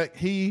disrespect.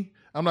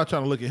 I'm not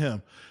trying to look at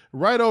him.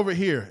 Right over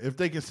here, if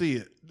they can see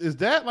it, is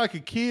that like a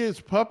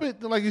kid's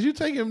puppet? Like, is you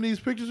taking these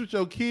pictures with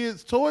your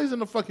kids' toys in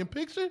the fucking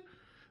picture?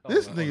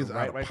 This nigga's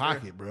out of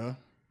pocket, bro.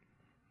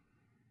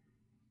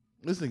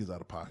 This nigga's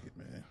out of pocket,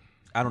 man.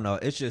 I don't know.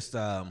 It's just.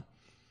 So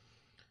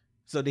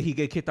did he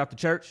get kicked out the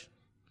church?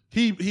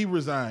 He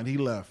resigned. He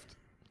left.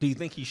 Do you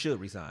think he should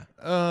resign?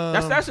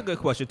 That's a good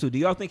question too. Do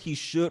y'all think he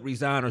should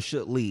resign or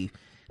should leave?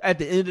 At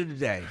the end of the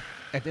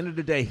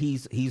day,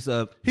 he's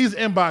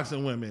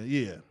inboxing women.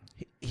 Yeah,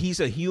 he's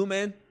a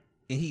human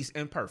and he's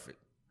imperfect.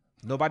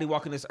 Nobody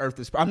walking this earth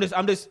is. I'm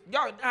just.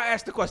 Y'all, I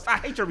asked the question. I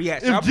hate your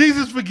reaction. If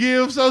Jesus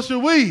forgives, so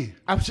should we.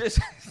 I'm just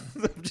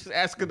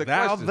asking the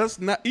question. That's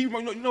not. He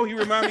remind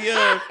me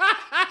of.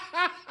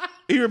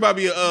 He remind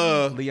me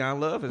of Leon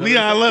Love.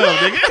 Leon Love,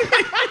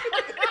 nigga.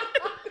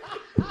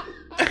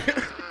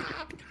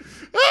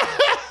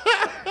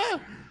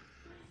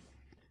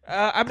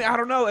 I mean, I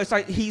don't know. It's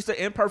like he's an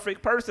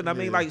imperfect person. I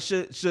mean, like,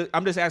 should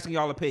I'm just asking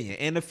y'all opinion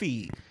and the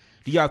feed.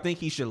 Do y'all think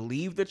he should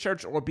leave the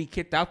church or be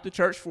kicked out the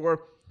church for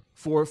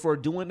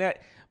doing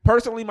that?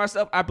 Personally,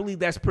 myself, I believe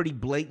that's pretty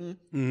blatant.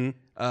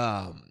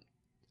 Mm-hmm.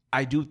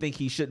 I do think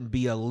he shouldn't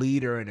be a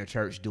leader in the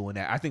church doing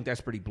that. I think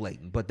that's pretty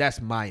blatant, but that's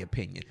my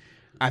opinion.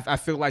 I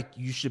feel like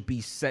you should be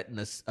setting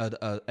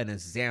an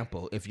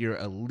example if you're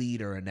a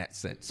leader in that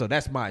sense. So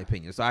that's my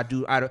opinion. So I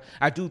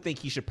do think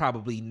he should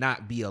probably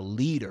not be a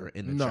leader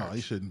in the church. No,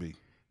 he shouldn't be.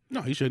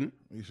 No, he shouldn't.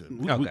 He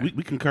shouldn't.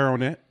 We concur on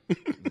that.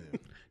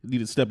 You need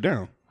to step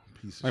down.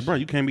 Like, bro,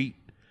 you can't be.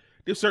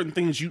 There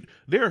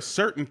are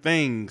certain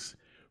things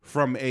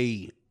from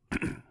a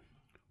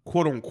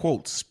quote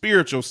unquote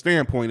spiritual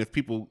standpoint, if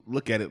people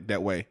look at it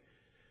that way,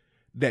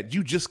 that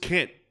you just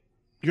can't.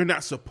 You're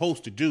not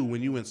supposed to do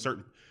when you in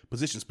certain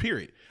positions,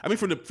 period. I mean,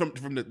 from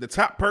the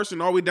top person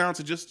all the way down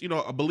to just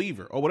a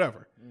believer or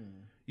whatever.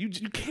 You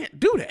can't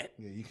do that.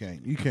 Yeah, you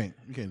can't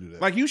do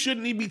that. Like, you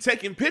shouldn't even be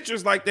taking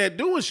pictures like that,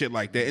 doing shit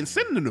like that, and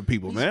sending them to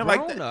people, man.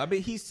 Like that. I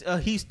mean, he's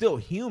still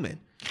human.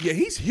 Yeah,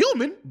 he's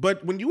human,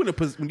 but when you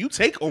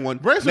take on,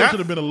 Branson should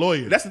have been a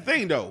lawyer. That's the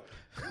thing, though.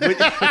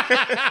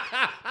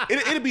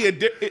 It'd be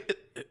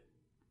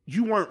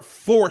you weren't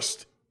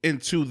forced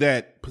into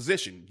that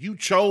position. You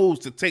chose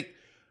to take.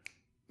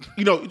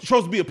 You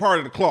chose to be a part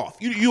of the cloth.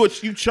 You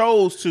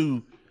chose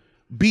to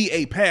be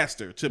a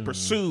pastor, to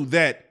pursue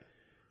that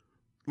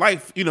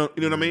life. You know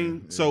what I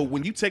mean? Yeah. So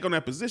when you take on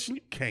that position,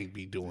 you can't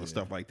be doing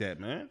stuff like that,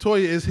 man. Toya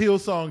is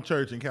Hillsong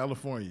Church in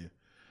California.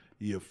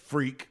 You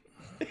freak.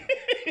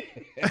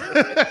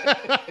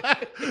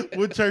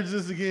 What church is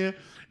this again?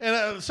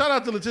 And shout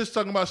out to Letitia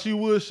talking about she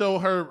would show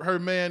her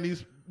man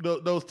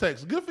those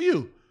texts. Good for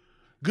you.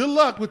 Good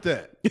luck with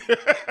that.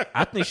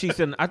 I think she's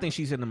in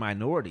the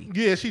minority.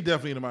 Yeah, she's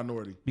definitely in the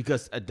minority.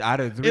 Because out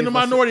of in the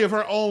minority of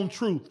her own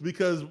truth.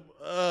 Because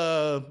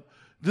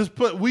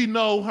we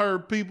know her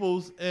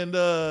peoples and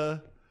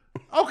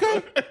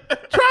okay,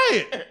 try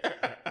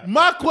it.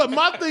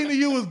 My thing to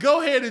you is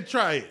go ahead and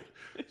try it.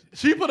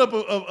 She put up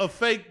a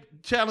fake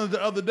challenge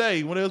the other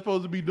day when they were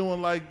supposed to be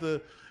doing like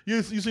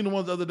you seen the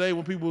ones the other day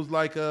when people was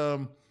like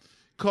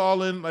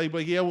calling like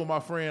yeah, with my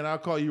friend, I'll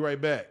call you right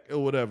back or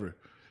whatever.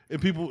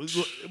 And people,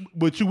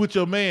 but you with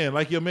your man,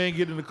 like your man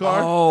get in the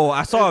car. Oh,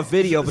 I saw a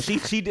video, but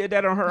she did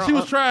that on her own. She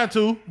was trying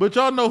to, but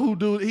y'all know who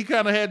do it. He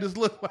kind of had this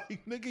look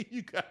like, nigga,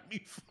 you got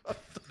me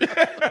fucked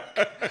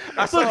up.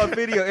 I saw a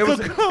video. It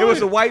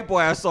was a white boy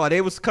I saw. They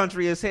was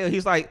country as hell.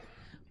 He's like,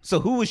 so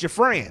who was your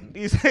friend?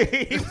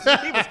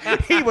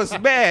 He was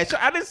mad.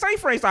 I didn't say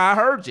friend, so I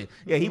heard you.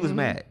 Yeah, he was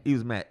mad. He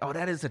was mad. Oh,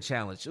 that is a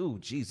challenge. Ooh,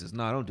 Jesus.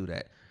 No, don't do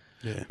that.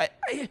 Yeah.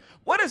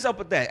 What is up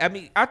with that? I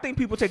mean, I think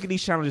people taking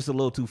these challenges a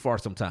little too far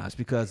sometimes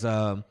because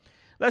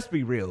let's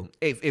be real.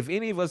 If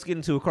any of us get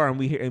into a car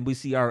and we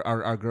see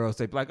our girls,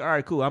 they be like, all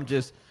right, cool.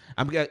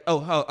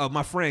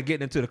 My friend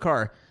getting into the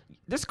car.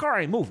 This car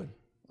ain't moving.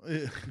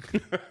 Yeah.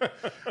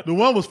 The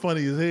one was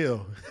funny as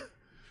hell.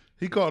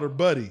 He called her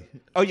buddy.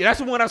 Oh yeah, that's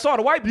the one I saw.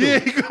 The white dude. Yeah,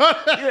 he called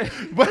her,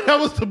 but that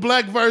was the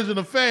black version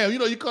of fam.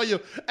 You call your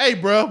hey,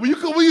 bro. When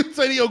you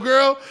say to your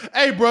girl,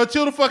 hey, bro,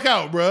 chill the fuck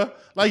out, bro.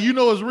 Like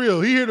it's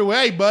real. He here to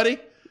hey, buddy.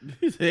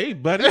 Hey,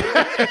 buddy.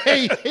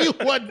 Hey, he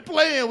wasn't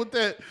playing with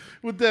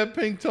that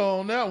pink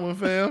toe on that one,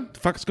 fam. What the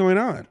fuck's going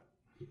on?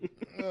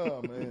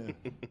 Oh man.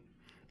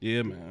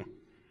 Yeah, man.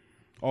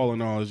 All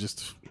in all, it's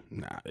just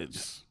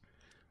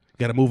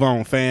Got to move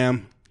on,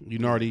 fam. You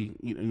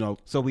know.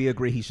 So we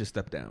agree he should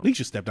step down. He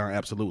should step down,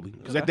 absolutely.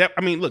 Because at that,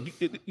 I mean, look,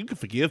 you can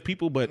forgive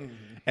people, but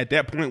at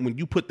that point, when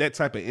you put that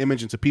type of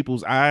image into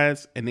people's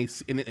eyes and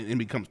it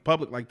becomes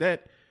public like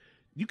that,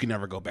 you can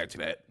never go back to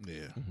that.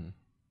 Yeah. Mm-hmm.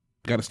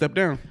 Got to step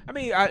down. I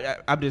mean,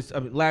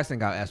 last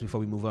thing I'll ask before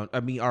we move on.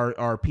 I mean,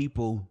 are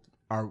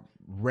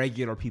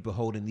regular people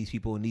holding these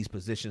people in these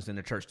positions in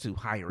the church to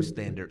higher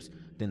standards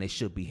than they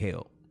should be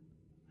held?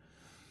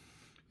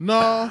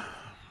 No,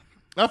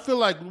 I feel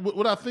like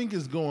what I think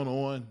is going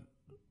on.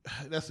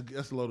 That's a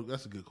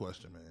good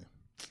question, man.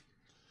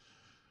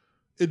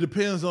 It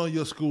depends on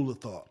your school of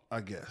thought,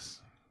 I guess.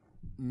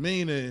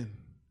 Meaning,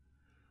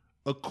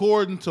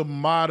 according to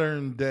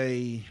modern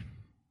day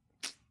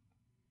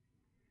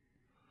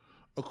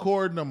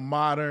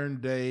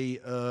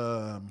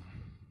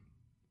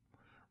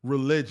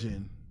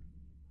religion,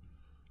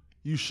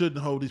 you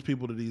shouldn't hold these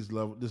people to this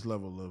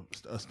level of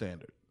a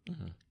standard.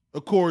 Mm-hmm.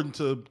 According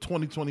to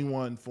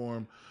 2021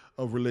 form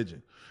of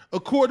religion.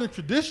 According to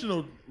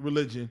traditional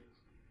religion,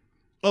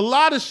 a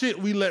lot of shit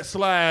we let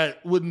slide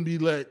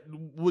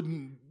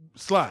wouldn't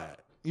slide.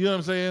 You know what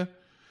I'm saying?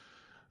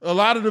 A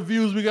lot of the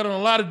views we got on a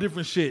lot of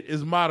different shit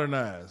is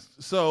modernized.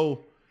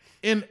 So,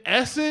 in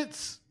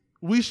essence,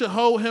 we should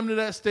hold him to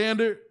that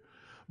standard.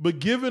 But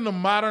given the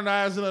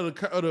modernizing of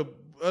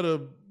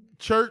the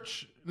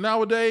church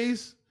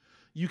nowadays,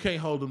 you can't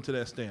hold them to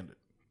that standard.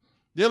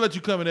 They'll let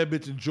you come in that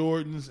bitch in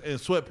Jordans and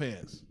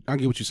sweatpants. I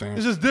get what you're saying.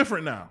 It's just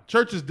different now.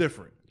 Church is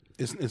different.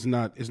 It's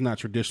not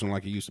traditional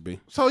like it used to be.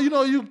 So,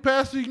 you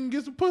pastor, you can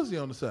get some pussy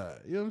on the side.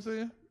 You know what I'm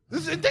saying? I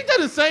think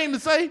that's insane to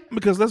say.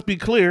 Because let's be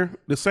clear,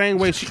 the same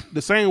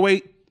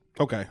way.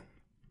 Okay.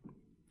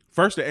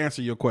 First, to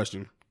answer your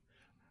question,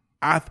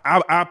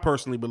 I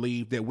personally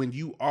believe that when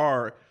you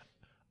are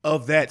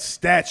of that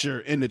stature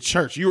in the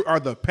church, you are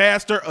the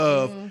pastor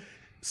of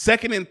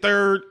Second and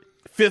Third,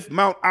 Fifth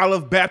Mount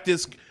Olive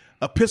Baptist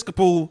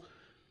Episcopal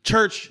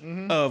Church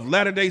of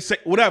Latter-day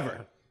Saints,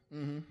 whatever.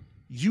 Mm-hmm.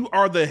 You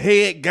are the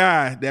head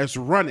guy that's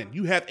running.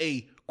 You have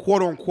a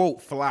quote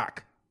unquote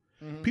flock.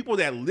 Mm-hmm. People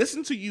that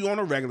listen to you on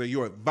a regular,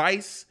 your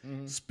advice,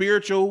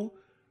 spiritual,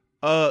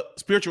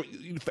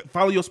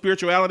 follow your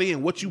spirituality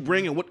and what you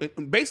bring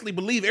and basically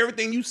believe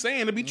everything you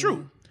saying to be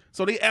true.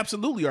 So they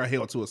absolutely are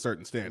held to a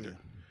certain standard.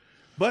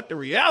 But the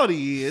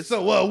reality is,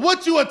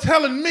 what you are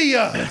telling me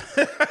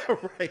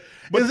right.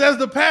 is as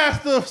the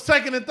pastor of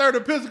Second and Third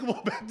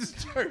Episcopal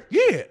Baptist Church.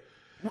 Yeah.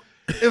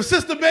 If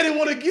Sister Betty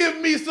want to give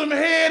me some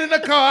head in the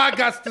car, I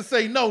got to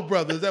say no,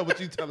 brother. Is that what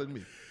you telling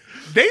me?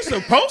 They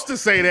supposed to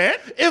say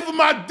that. If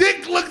my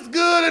dick looks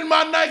good in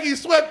my Nike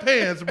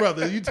sweatpants,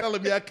 brother, you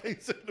telling me I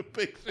can't send a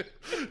picture?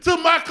 To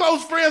my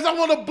close friends, I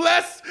want to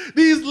bless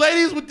these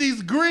ladies with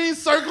these green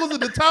circles at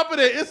the top of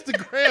their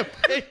Instagram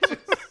pages.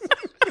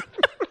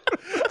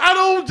 I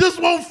don't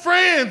just want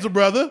friends,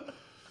 brother.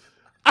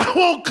 I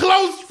want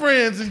close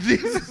friends in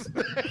Jesus'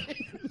 name.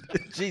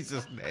 In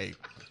Jesus' name.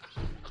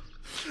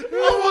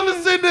 I want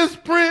to send this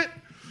print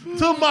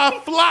to my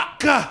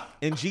flock.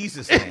 In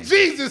Jesus' name. In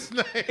Jesus'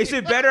 name. Is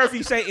it better if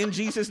you say in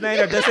Jesus' name,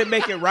 or does it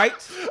make it right?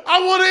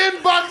 I want to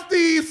inbox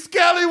these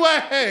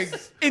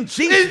scallywags. In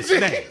Jesus'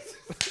 name.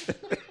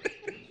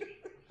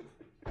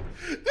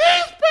 These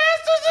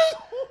bastards is...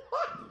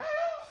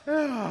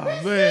 Oh,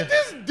 he man. sent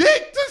this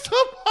dick to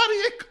somebody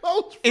in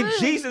close In friends.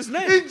 Jesus'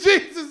 name. In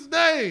Jesus'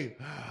 name.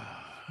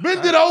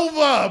 Bend it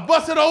over.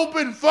 Bust it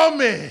open for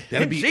me.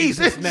 That'll In be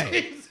Jesus' In name.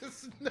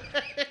 Jesus' name.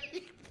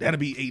 That'll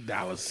be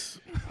 $8.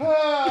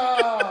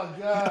 Oh,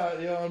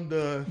 God. Yo, I'm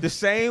done. The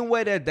same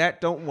way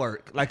that don't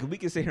work. Like, we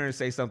can sit here and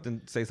say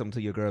something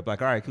to your girl,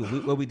 like, all right,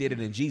 cool. We did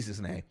it in Jesus'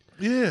 name.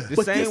 Yeah.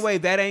 The same way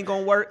that ain't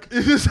gonna work.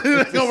 Is this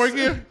ain't gonna work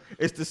here?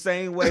 It's the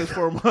same way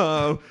for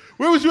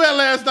Where was you at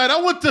last night? I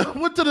went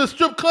to the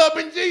strip club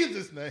in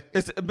Jesus' name.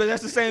 but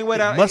that's the same way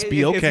that must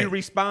be okay. If you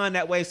respond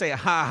that way, say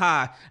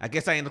ha, I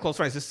guess I ain't the close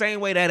friends. The same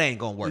way that ain't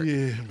gonna work.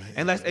 Yeah,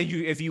 man.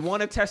 If you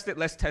want to test it,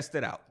 let's test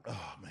it out.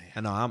 Oh man. I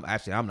know I'm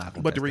not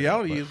gonna. But the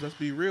reality is, let's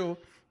be real.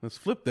 Let's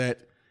flip that.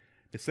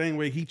 The same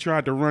way he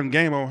tried to run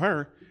game on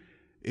her,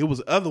 it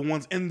was other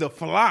ones in the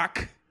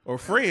flock or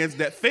friends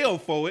that fell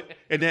for it,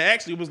 and that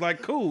actually was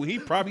like, cool. He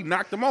probably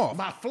knocked them off.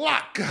 My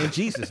flock. in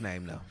Jesus'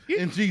 name, though.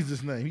 In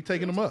Jesus' name. He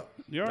taking them up.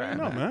 You already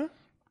know, man.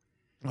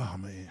 Oh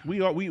man.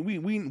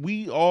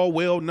 We all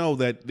well know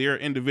that there are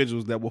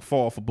individuals that will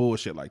fall for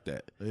bullshit like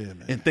that. Yeah,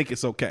 man. And think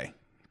it's okay.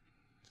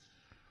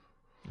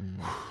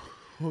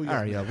 All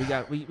right, yo,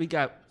 we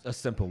got a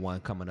simple one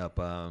coming up.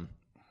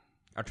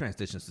 Our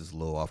transitions is a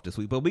little off this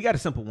week, but we got a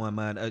simple one,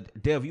 man.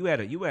 Dev, you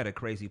had a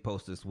crazy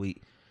post this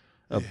week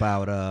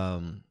about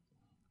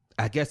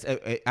I guess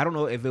I don't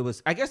know if it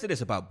was. I guess it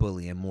is about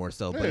bullying more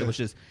so, but it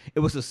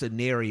was a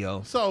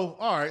scenario. So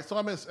all right, so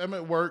I'm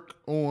at work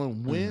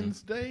on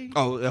Wednesday.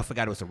 Oh, I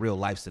forgot it was a real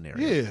life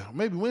scenario. Yeah,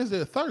 maybe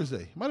Wednesday or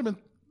Thursday. Might have been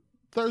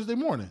Thursday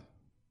morning.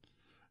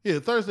 Yeah,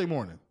 Thursday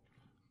morning.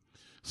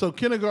 So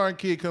kindergarten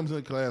kid comes in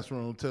the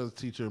classroom, tells the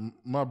teacher,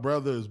 "My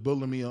brother is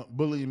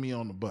bullying me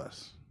on the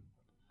bus."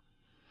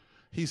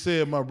 He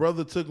said, "My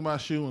brother took my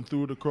shoe and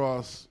threw it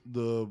across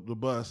the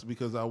bus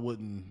because I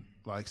wouldn't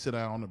like sit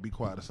down or be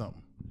quiet or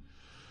something.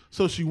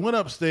 So she went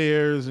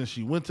upstairs and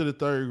she went to the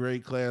 3rd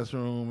grade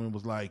classroom and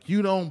was like,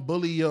 you don't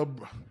bully your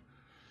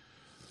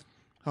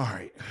All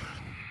right.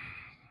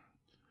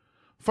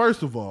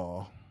 First of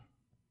all,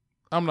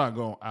 I'm not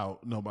going to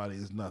out nobody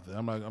is nothing.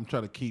 I'm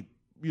trying to keep,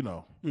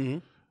 Mm-hmm.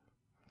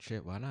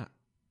 Shit, why not?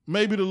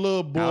 Maybe the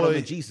little boy. Out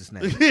in Jesus'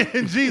 name.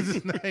 In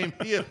Jesus' name.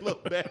 He a little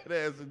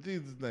badass in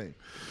Jesus' name.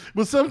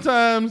 But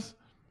sometimes,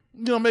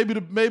 maybe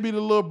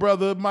the little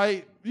brother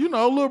might,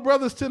 little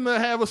brothers tend to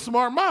have a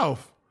smart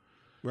mouth.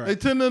 Right. They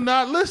tend to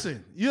not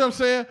listen. You know what I'm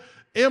saying?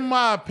 In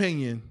my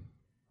opinion,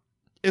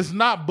 it's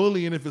not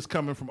bullying if it's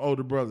coming from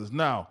older brothers.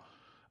 Now,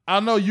 I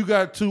know you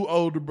got 2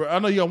 older brothers. I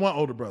know you got 1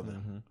 older brother.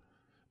 Mm-hmm.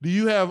 Do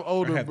you have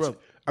older brothers?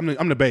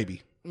 I'm the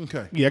baby.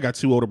 Okay. Yeah, I got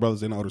 2 older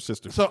brothers and an older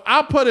sister. So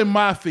I put in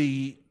my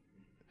feed,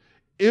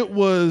 it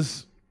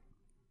was,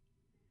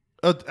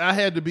 I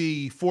had to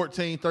be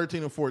 13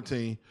 or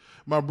 14.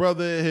 My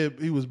brother,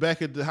 he was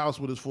back at the house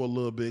with us for a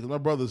little bit. My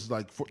brother's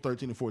like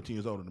 13 or 14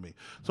 years older than me.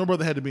 So my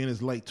brother had to be in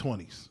his late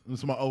 20s. This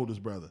is my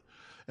oldest brother.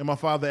 And my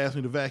father asked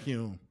me to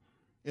vacuum.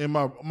 And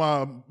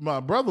my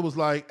brother was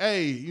like,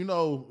 hey,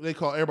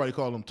 everybody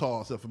called him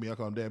Tall except for me. I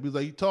call him Dad. He was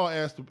like, Tall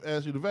asked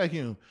you to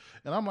vacuum.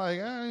 And I'm like,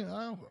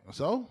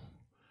 so?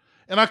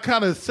 And I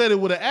kind of said it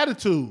with an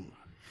attitude.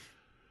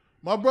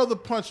 My brother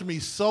punched me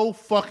so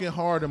fucking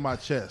hard in my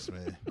chest,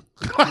 man.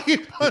 Like, he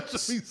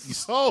punched me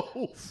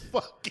so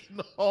fucking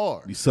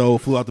hard. Your soul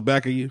flew out the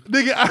back of you?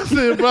 Nigga, I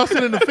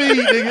said in the feed,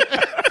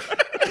 nigga.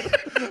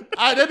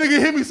 That nigga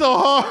hit me so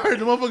hard,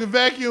 the motherfucking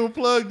vacuum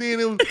plugged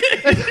in.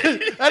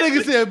 That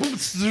nigga said,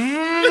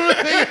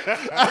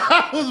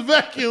 I was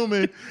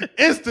vacuuming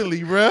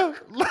instantly, bro.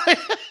 Like,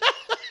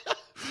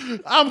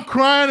 I'm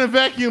crying and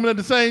vacuuming at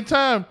the same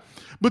time.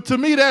 But to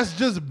me, that's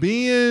just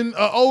being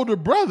an older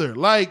brother.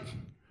 Like,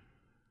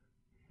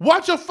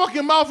 watch your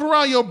fucking mouth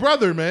around your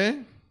brother,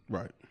 man.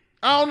 Right.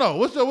 I don't know.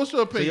 What's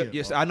your opinion? So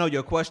yes, I know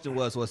your question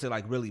was it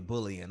like really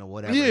bullying or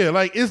whatever? Yeah,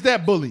 like, is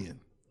that bullying?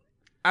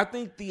 I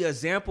think the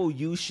example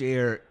you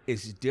share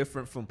is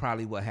different from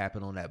probably what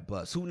happened on that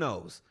bus. Who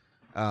knows?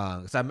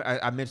 Because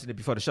I mentioned it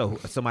before the show.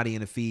 Somebody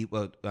in the feed,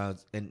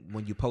 and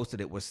when you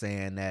posted it, was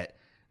saying that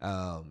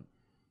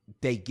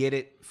they get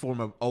it from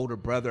an older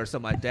brother or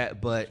something like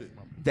that, but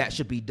that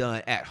should be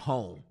done at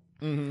home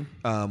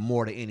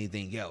more than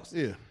anything else.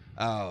 Yeah.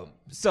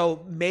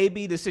 So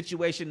maybe the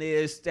situation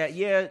is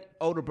that,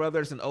 older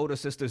brothers and older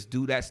sisters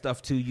do that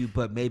stuff to you,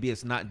 but maybe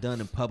it's not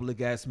done in public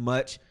as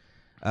much.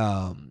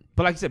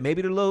 But like I said,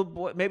 maybe the little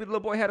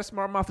boy had a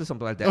smart mouth or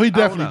something like that. Oh, he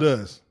definitely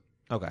does.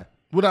 Okay.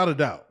 Without a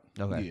doubt.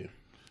 Okay. Yeah.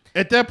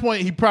 At that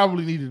point, he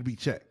probably needed to be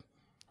checked.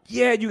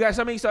 Yeah, you guys.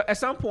 I mean, so at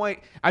some point,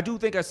 I do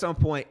think at some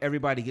point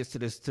everybody gets to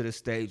this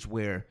stage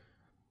where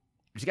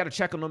you got to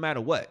check them no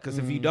matter what. Because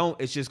if you don't,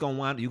 it's just gonna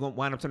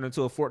wind up turning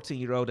into a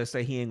 14-year-old that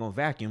say he ain't gonna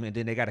vacuum, and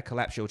then they got to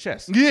collapse your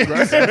chest. Yeah,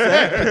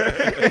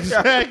 right?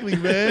 Exactly,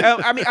 man.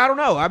 I mean, I don't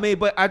know. I mean,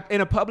 but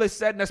in a public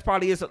setting, that's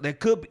probably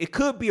it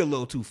could be a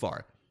little too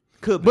far.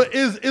 Could be. But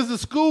is the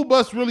school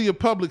bus really a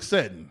public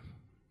setting?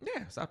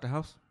 Yeah, it's out the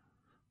house.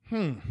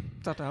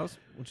 It's out the house.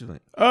 What you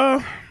think?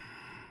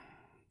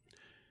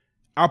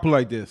 I'll put it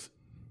like this.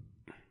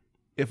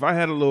 If I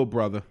had a little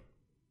brother,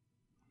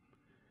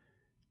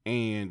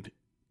 and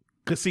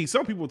cause see,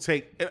 some people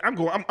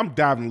I'm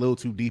diving a little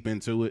too deep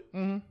into it.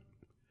 Mm-hmm.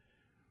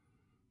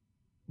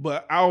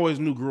 But I always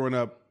knew growing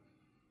up,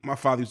 my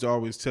father used to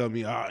always tell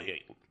me,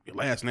 your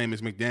last name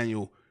is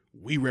McDaniel.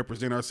 We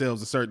represent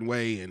ourselves a certain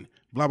way and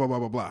blah, blah, blah,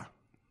 blah, blah.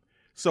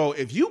 So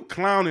if you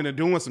clowning or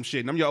doing some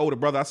shit and I'm your older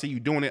brother, I see you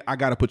doing it, I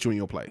got to put you in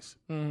your place.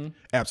 Mm-hmm.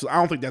 Absolutely. I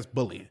don't think that's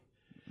bullying.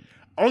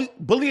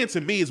 Bullying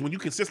to me is when you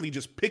consistently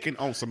just picking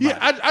on somebody.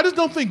 Yeah, I just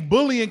don't think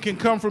bullying can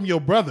come from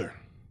your brother.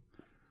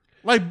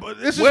 Like,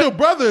 this is your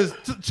brother.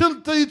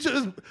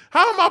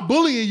 How am I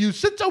bullying you?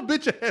 Sit your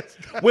bitch ass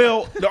down.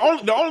 Well,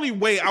 the only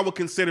way I would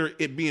consider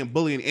it being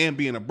bullying and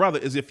being a brother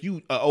is if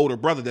you an older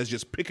brother that's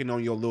just picking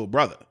on your little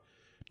brother.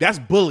 That's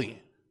bullying.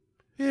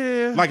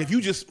 Yeah. Like if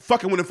you just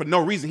fucking with him for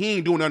no reason, he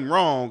ain't doing nothing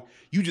wrong.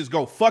 You just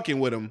go fucking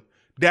with him.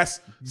 That's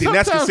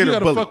considered you gotta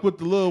bullying. Fuck with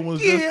the little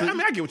ones. Yeah, I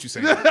mean, I get what you're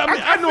saying.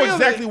 I know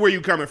exactly where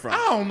you're coming from. I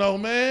don't know,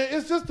 man.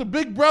 It's just the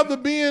big brother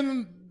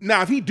being.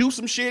 Now, if he do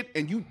some shit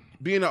and you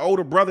being an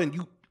older brother and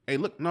you, hey,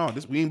 look, no,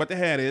 we ain't about to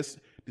have this.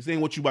 This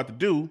ain't what you about to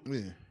do.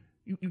 Yeah.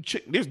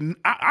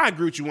 I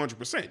agree with you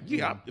 100%.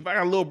 Yeah, if I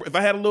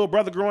had a little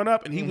brother growing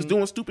up and he was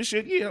doing stupid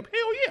shit, hell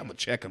yeah, I'm gonna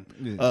check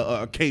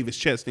him, cave his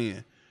chest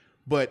in.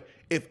 But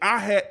if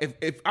I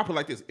put it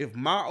like this, if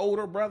my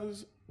older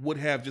brothers would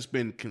have just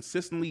been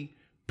consistently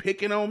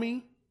picking on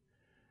me,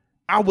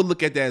 I would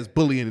look at that as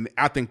bullying, and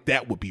I think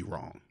that would be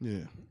wrong.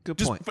 Yeah, good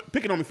point. Just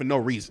picking on me for no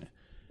reason.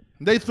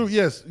 They threw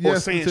or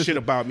saying shit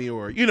about me,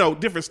 or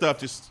different stuff.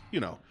 Just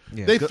Yeah,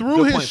 they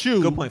threw his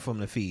shoe. Good point from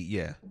the feed.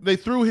 Yeah, they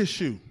threw his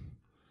shoe.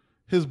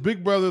 His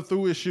big brother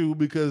threw his shoe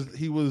because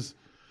he was,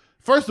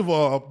 first of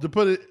all, to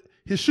put it,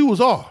 his shoe was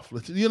off.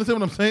 You understand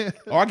what I'm saying?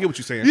 Oh, I get what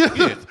you're saying. Yeah.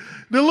 Yeah.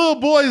 The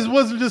little boys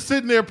wasn't just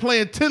sitting there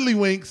playing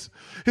tiddlywinks.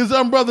 His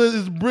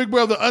big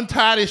brother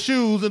untied his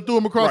shoes and threw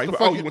him across the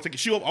fucking... Oh, you want to take your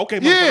shoe off? Okay,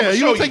 yeah,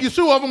 you want to take your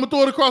shoe off and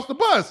throw it across the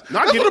bus. No,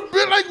 that's what a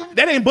bit like...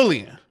 That ain't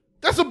bullying.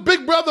 That's a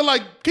big brother,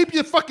 like, keep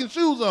your fucking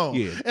shoes on.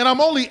 Yeah. And I'm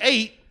only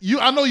 8.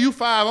 I know you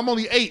 5. I'm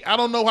only 8. I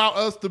don't know how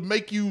else to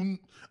make you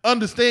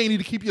understand you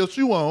need to keep your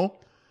shoe on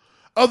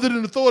other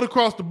than to throw it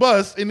across the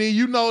bus, and then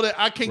you know that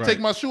I can't take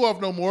my shoe off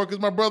no more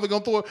because my brother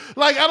going to throw it.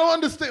 Like, I don't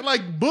understand.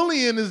 Like,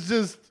 bullying is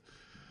just...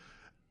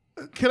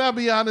 Can I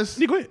be honest?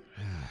 You go ahead.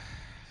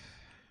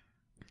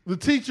 The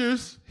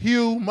teachers,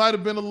 hue might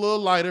have been a little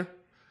lighter,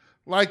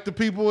 like the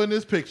people in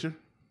this picture.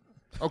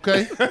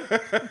 Okay?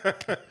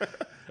 The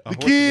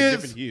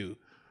kids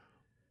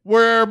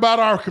were about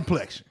our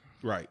complexion.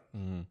 Right.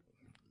 Mm-hmm.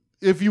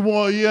 If you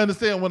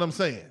understand what I'm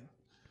saying.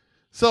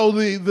 So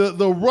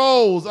the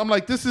roles, I'm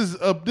like, this is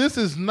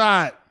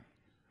not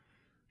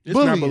it's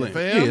bullying, not bullying,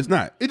 fam. Yeah, it's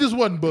not. It just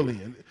wasn't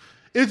bullying.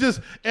 It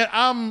just,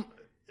 and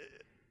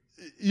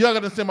y'all gotta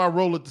understand my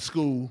role at the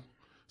school.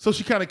 So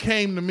she kind of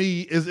came to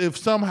me as if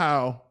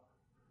somehow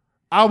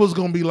I was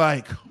gonna be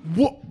like,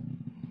 "What?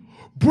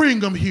 Bring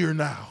them here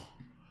now."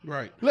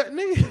 Right. Let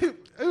nigga.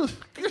 It was.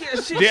 I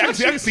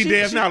can see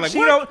Dev now. Like, she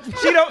don't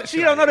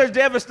know that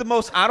Dev is the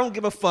most I don't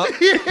give a fuck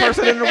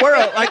person in the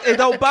world. Like, it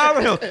don't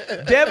bother him.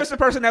 Dev is the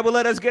person that would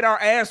let us get our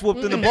ass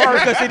whooped in the bar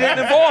because it didn't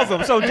involve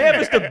him. So Dev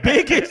is the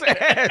biggest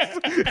ass.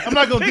 I'm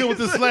not gonna deal with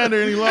this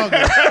slander any longer.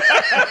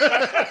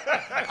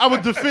 I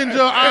would defend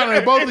your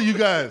honor, both of you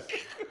guys.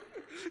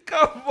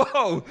 Come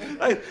on.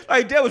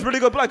 Like Dev was really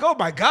gonna be like, oh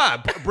my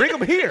God, bring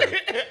him here.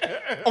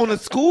 On a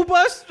school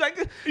bus? Like,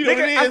 you know nigga,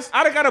 what it is?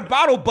 I done got a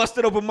bottle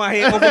busted over my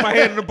head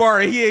in the bar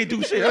and he ain't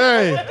do shit.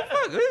 Hey, What the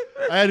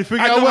fuck? I had to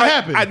figure out what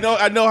happened.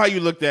 I know how you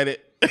looked at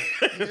it.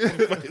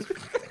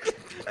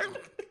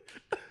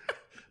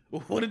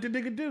 What did the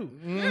nigga do?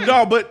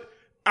 No, but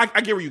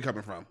I get where you're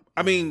coming from.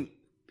 I mean,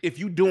 if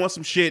you doing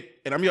some shit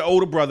and I'm your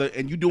older brother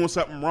and you doing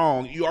something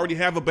wrong, you already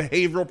have a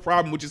behavioral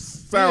problem, which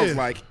sounds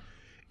like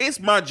it's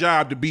my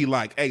job to be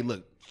like, hey,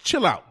 look,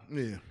 chill out.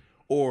 Yeah.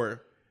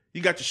 Or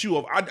you got your shoe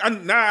off.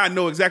 Now I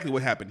know exactly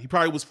what happened. He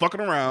probably was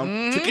fucking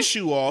around, took his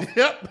shoe off,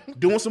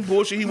 doing some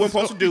bullshit he wasn't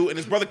supposed to do, and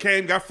his brother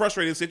came, got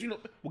frustrated, and said,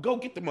 well, go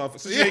get the motherfucker.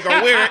 Since you ain't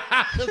gonna wear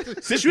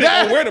it, since you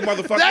ain't gonna wear the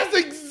motherfucker. That's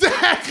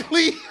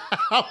exactly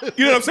how it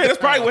You know what I'm saying? That's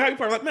probably what happened.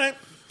 Probably like, man,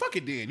 fuck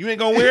it then. You ain't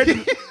gonna wear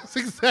it. That's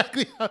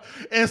exactly how.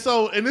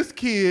 And this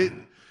kid,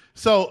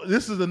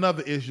 this is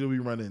another issue we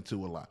run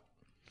into a lot.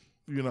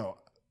 You know,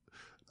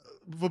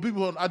 for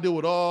people, I deal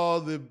with all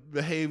the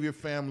behavior,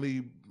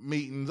 family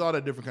meetings, all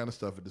that different kind of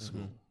stuff at the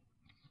school.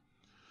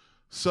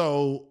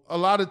 So a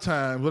lot of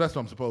times, that's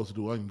what I'm supposed to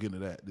do. I can get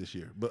into that this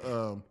year. But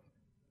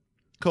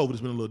COVID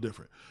has been a little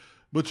different.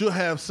 But you'll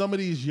have some of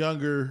these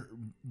younger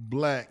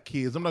black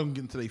kids. I'm not going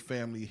to get into their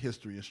family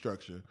history and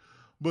structure.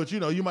 But,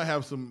 you might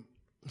have some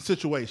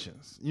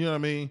situations, you know what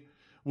I mean,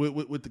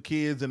 with the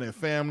kids and their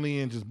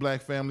family and just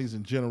black families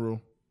in general.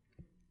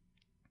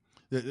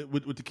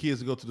 With the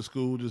kids that go to the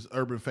school, just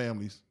urban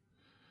families.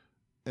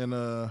 And,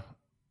 I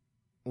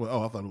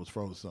thought it was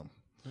frozen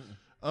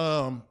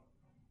something.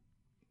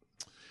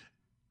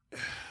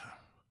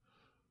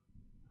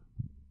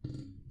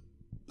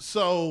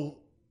 So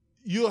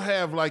you'll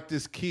have like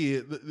this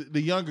kid,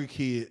 the younger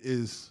kid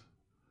is,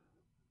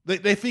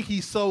 they think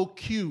he's so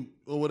cute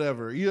or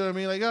whatever. You know what I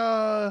mean? Like,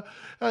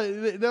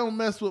 they don't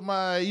mess with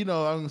my, I'm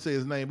going to say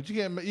his name, but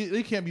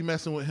they can't be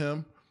messing with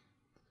him.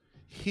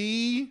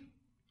 He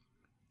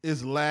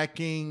is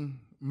lacking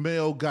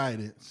male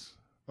guidance,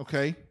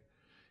 okay?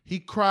 He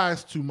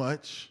cries too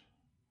much.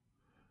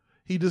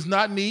 He does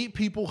not need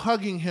people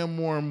hugging him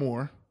more and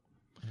more.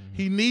 Mm-hmm.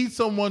 He needs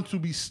someone to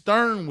be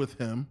stern with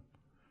him,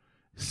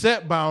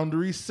 set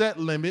boundaries, set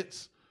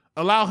limits,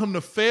 allow him to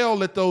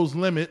fail at those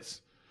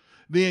limits,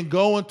 then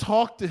go and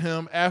talk to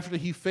him after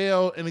he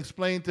failed and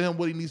explain to him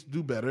what he needs to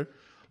do better.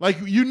 Like,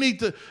 you need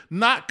to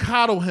not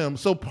coddle him.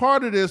 So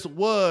part of this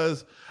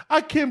was,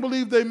 I can't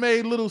believe they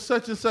made little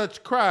such and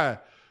such cry.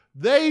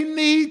 They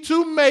need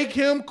to make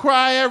him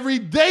cry every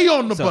day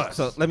on the bus.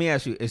 So let me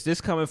ask you: is this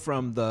coming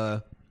from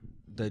the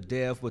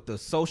Dev with the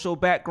social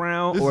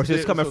background, or is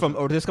this coming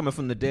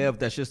from the Dev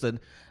that's just a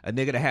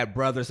nigga that had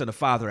brothers and a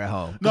father at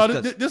home? No,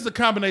 this is a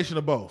combination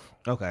of both.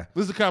 Okay,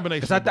 this is a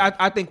combination.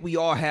 I think we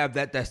all have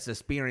that's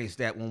experience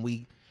that when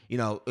we,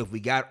 if we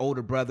got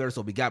older brothers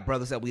or we got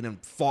brothers that we done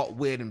fought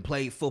with and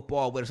played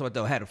football with, or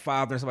something, had a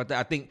father and stuff like that.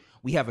 I think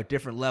we have a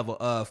different level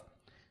of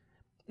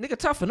nigga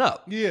toughen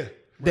up,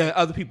 than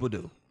other people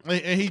do.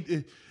 And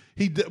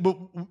he, but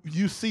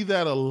you see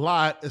that a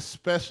lot,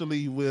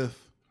 especially with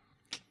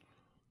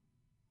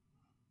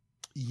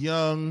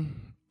young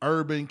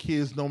urban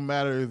kids, no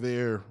matter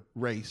their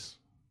race,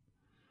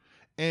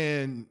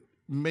 and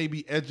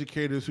maybe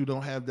educators who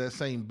don't have that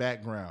same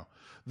background.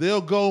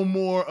 They'll go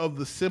more of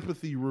the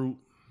sympathy route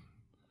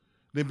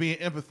than being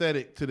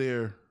empathetic to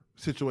their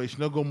situation.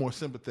 They'll go more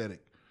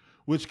sympathetic,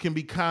 which can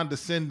be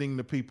condescending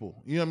to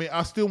people. You know what I mean?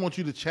 I still want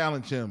you to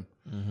challenge him.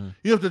 Mm-hmm.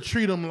 You have to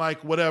treat him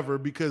like whatever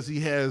because he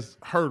has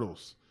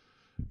hurdles.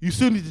 you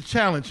still need to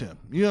challenge him.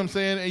 You know what I'm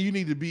saying? And you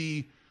need to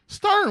be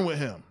stern with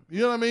him.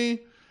 You know what I mean?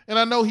 And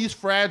I know he's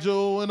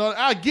fragile and all,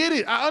 I get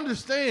it. I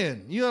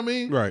understand. You know what I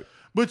mean? Right.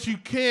 But you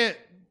can't.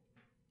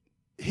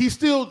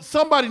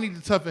 Somebody needs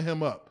to toughen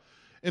him up.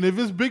 And if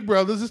his big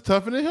brothers is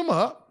toughening him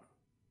up,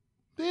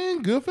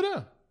 then good for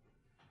them.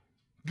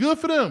 Good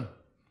for them.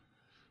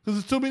 Because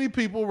there's too many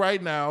people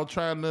right now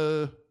trying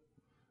to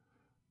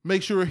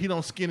make sure he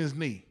don't skin his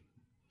knee.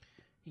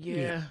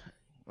 Yeah.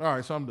 All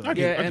right, so I'm done.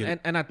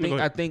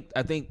 I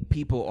think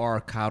people are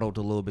coddled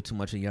a little bit too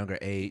much at a younger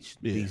age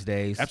these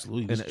days.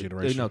 Absolutely, this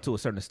generation. You know, to a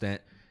certain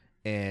extent,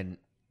 and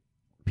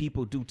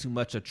people do too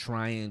much of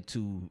trying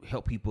to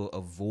help people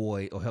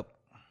avoid or help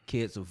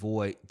kids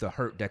avoid the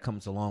hurt that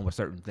comes along with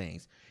certain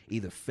things,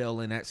 either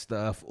failing at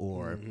stuff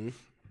or.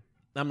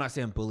 I'm not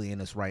saying bullying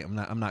is right.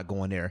 I'm not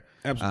going there.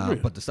 Absolutely.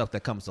 But the stuff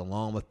that comes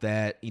along with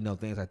that, you know,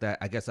 things like that.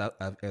 I guess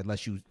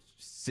unless you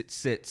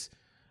sits,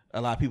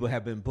 a lot of people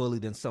have been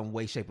bullied in some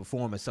way, shape, or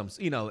form, and some,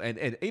 you know,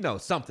 and you know,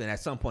 something at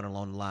some point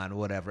along the line or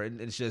whatever.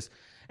 And it's just,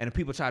 and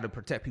people try to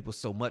protect people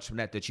so much from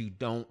that you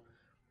don't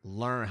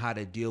learn how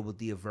to deal with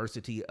the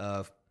adversity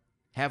of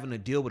having to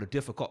deal with a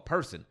difficult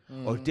person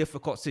or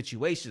difficult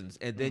situations,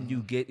 and then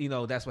you get, you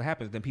know, that's what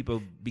happens. Then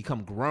people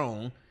become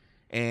grown.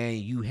 And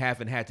you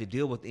haven't had to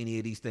deal with any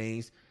of these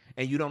things,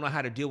 and you don't know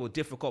how to deal with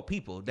difficult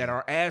people that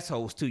are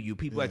assholes to you,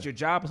 people at your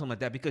job or something like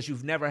that,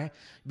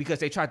 because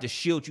they tried to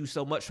shield you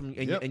so much from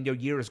in your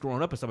years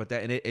growing up and stuff like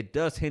that, and it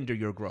does hinder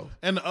your growth.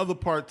 And the other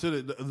part to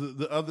it,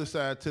 the other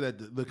side to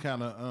that, the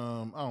kind of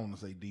I don't want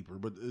to say deeper,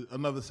 but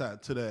another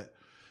side to that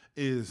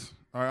is,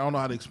 all right, I don't know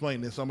how to explain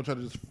this, so I'm gonna try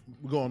to just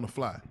go on the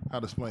fly how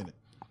to explain it.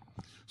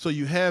 So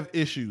you have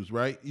issues,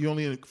 right? You're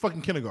only in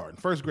fucking kindergarten,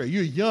 first grade.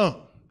 You're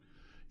young.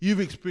 You've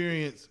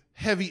experienced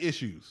heavy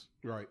issues.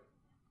 Right.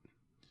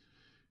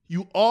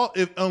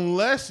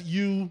 Unless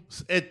you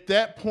at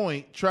that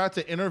point try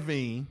to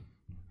intervene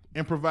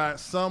and provide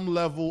some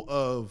level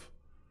of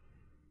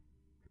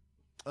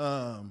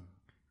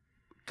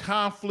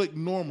conflict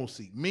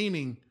normalcy,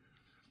 meaning,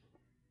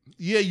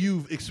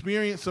 you've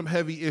experienced some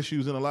heavy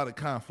issues and a lot of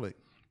conflict.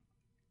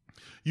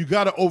 You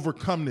got to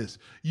overcome this.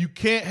 You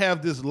can't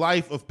have this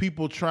life of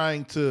people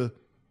trying to,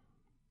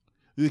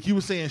 like you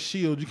were saying,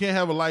 shield. You can't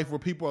have a life where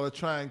people are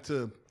trying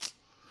to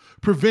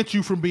prevent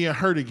you from being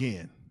hurt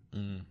again.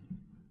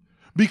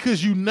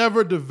 Because you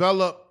never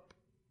develop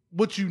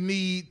what you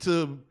need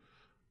to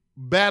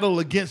battle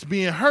against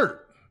being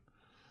hurt.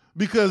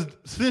 Because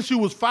since you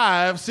was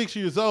 5, 6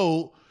 years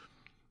old,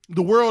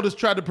 the world has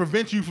tried to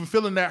prevent you from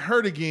feeling that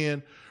hurt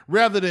again,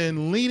 rather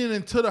than leaning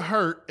into the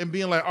hurt and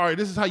being like, all right,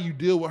 this is how you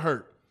deal with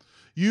hurt.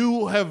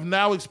 You have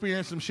now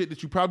experienced some shit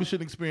that you probably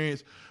shouldn't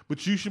experience,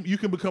 but you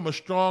can become a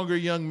stronger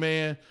young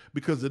man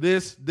because of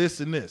this,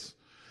 and this.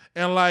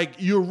 And like,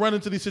 you'll run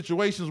into these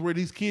situations where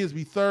these kids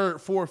be 3rd,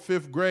 4th,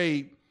 5th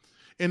grade,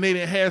 and they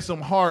didn't have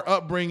some hard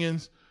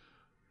upbringings,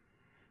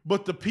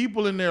 but the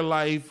people in their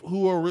life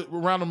who are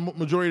around the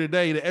majority of the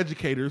day, the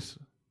educators,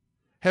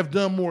 have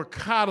done more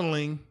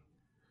coddling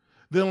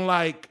than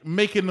like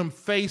making them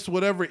face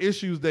whatever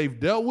issues they've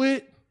dealt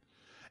with,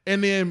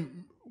 and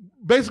then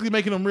basically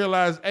making them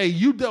realize, hey,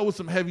 you dealt with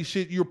some heavy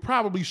shit. You're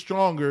probably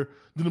stronger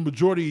than the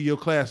majority of your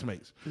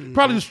classmates.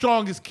 Probably the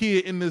strongest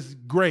kid in this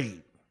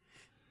grade.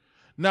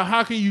 Now,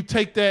 how can you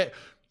take that?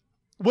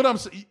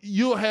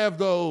 You'll have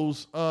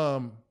those,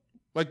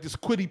 like this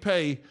Kwity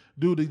Paye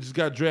dude that just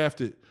got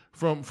drafted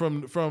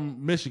from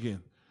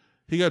Michigan.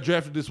 He got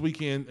drafted this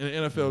weekend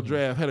in the NFL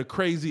draft, had a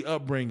crazy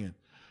upbringing,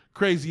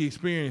 crazy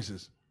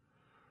experiences.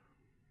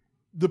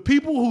 The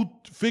people who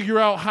figure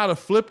out how to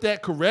flip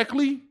that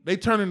correctly, they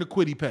turn into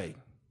Kwity Paye.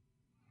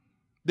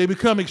 They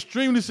become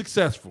extremely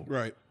successful.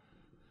 Right.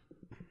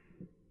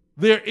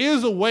 There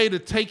is a way to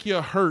take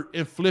your hurt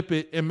and flip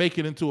it and make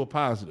it into a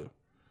positive.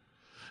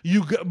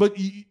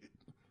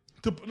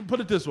 To put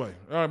it this way,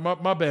 all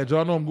right, my bad,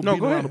 y'all. I know I'm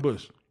beating around the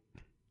bush.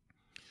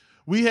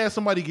 We had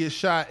somebody get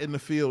shot in the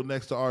field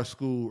next to our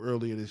school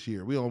earlier this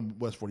year. We on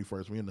West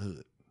 41st. We in the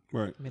hood.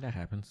 Right. I mean, that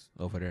happens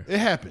over there. It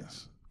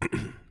happens.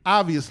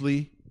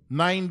 Obviously,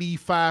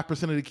 95%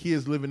 of the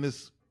kids live in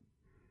this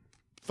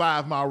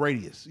 5-mile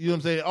radius. You know what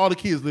I'm saying? All the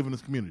kids live in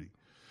this community.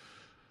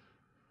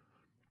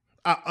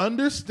 I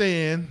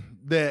understand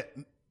that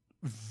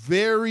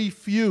very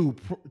few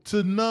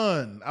to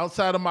none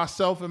outside of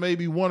myself and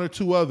maybe 1 or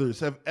 2 others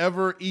have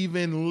ever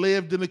even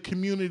lived in a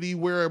community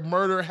where a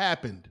murder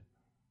happened.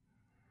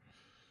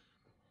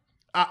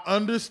 I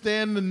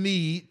understand the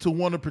need to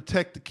want to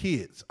protect the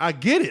kids. I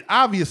get it.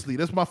 Obviously,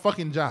 that's my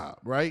fucking job,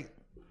 right?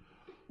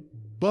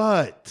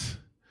 But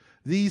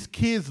these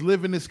kids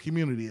live in this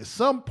community. At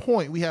some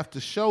point, we have to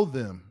show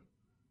them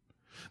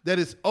that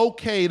it's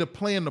okay to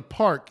play in the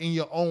park in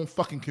your own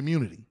fucking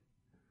community.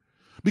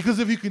 Because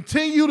if you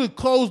continue to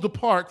close the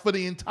park for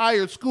the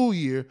entire school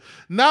year,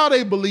 now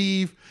they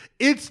believe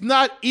it's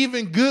not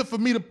even good for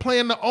me to play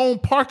in the own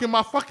park in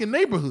my fucking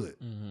neighborhood.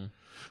 Mm-hmm.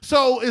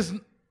 So does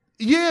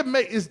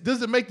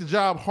it make the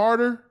job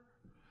harder?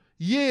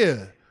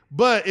 Yeah.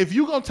 But if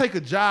you're going to take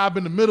a job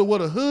in the middle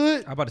of the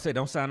hood. I'm about to say,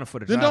 don't sign up for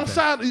the then job. Then don't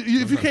sign.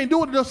 If you can't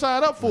do it, don't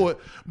sign up for it.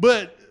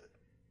 But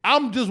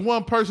I'm just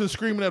one person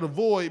screaming at a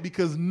void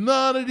because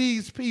none of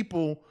these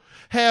people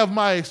have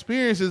my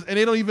experiences, and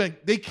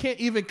they can't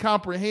even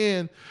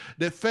comprehend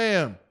that,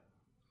 fam,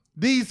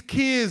 these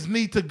kids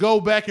need to go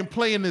back and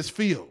play in this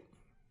field.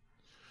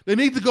 They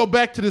need to go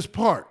back to this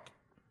park.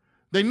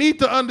 They need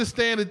to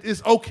understand that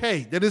it's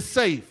okay, that it's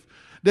safe,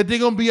 that they're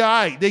going to be all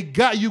right.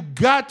 You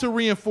got to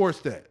reinforce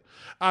that.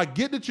 I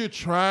get that you're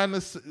trying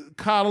to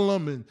coddle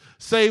them and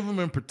save them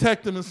and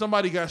protect them, and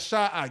somebody got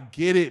shot. I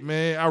get it,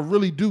 man. I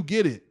really do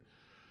get it.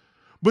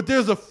 But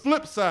there's a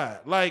flip side.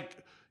 Like,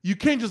 you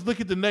can't just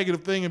look at the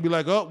negative thing and be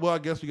like, oh, well, I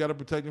guess we got to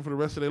protect them for the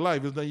rest of their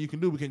life. There's nothing you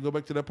can do. We can't go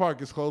back to that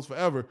park. It's closed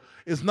forever.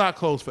 It's not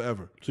closed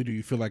forever. So do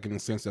you feel like, in a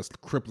sense, that's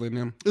crippling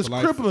them? It's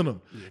crippling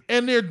them. Yeah.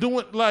 And they're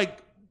doing,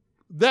 like,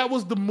 that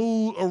was the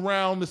mood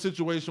around the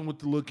situation with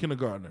the little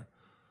kindergartner.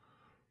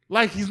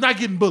 Like, he's not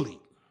getting bullied.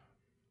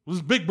 It was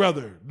his big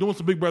brother doing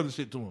some big brother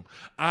shit to him.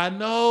 I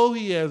know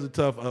he has a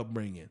tough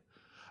upbringing.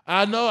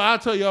 I know. I'll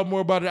tell y'all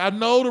more about it. I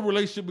know the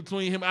relationship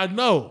between him. I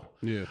know.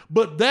 Yeah.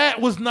 But that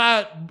was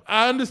not,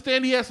 I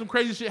understand he had some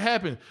crazy shit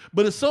happen.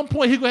 But at some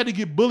point, he going to have to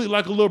get bullied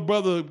like a little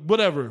brother,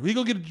 whatever. He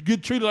going to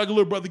get treated like a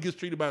little brother gets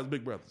treated by his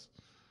big brothers.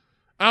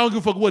 I don't give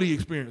a fuck what he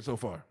experienced so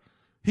far.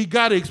 He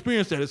got to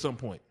experience that at some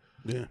point.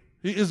 Yeah.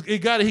 He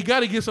got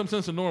to get some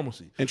sense of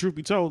normalcy. And truth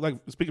be told, like,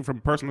 speaking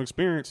from personal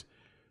experience,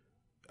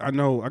 I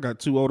know I got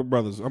two older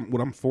brothers.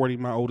 I'm 40.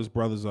 My oldest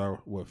brothers are,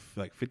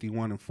 like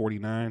 51 and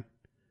 49,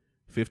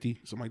 50,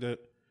 something like that.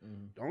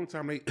 Mm-hmm.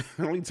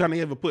 The only time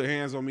they ever put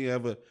hands on me,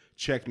 ever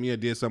checked me or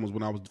did something was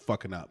when I was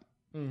fucking up.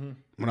 Mm-hmm.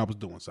 When I was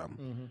doing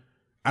something.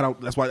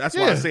 Mm-hmm. That's why I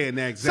say in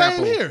that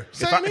example. Same here.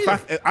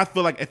 I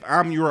feel like if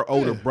I'm your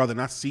older brother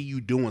and I see you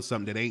doing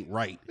something that ain't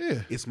right,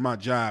 it's my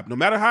job. No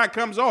matter how it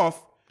comes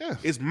off,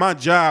 it's my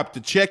job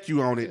to check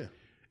you on it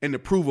and to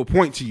prove a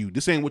point to you.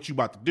 This ain't what you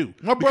about to do.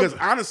 Because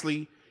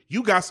honestly,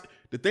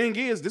 the thing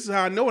is, this is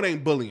how I know it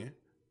ain't bullying.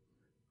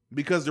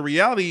 Because the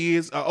reality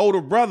is, an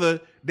older brother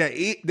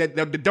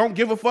that don't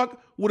give a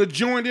fuck would have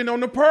joined in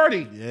on the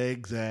party. Yeah,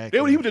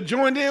 exactly. He would have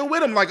joined in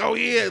with him, like, oh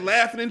yeah,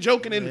 laughing and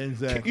joking and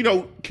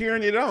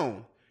carrying it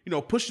on,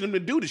 pushing them to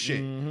do the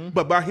shit. Mm-hmm.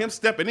 But by him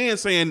stepping in,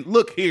 saying,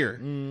 "Look here,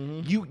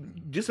 you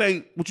just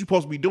ain't what you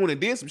supposed to be doing,"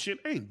 and did some shit,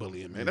 ain't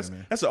bullying, man.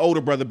 That's an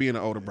older brother being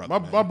an older brother.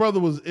 My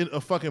brother was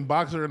a fucking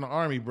boxer in the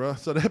army, bro.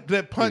 So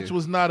that punch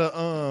was not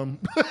a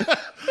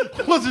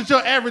wasn't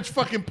your average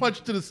fucking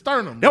punch to the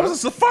sternum. That was a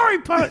safari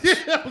punch. Yeah,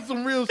 that was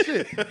some real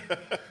shit.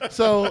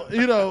 So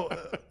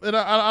and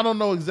I don't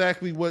know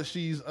exactly what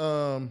she's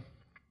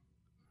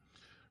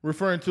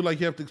referring to. Like,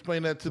 you have to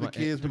explain that to the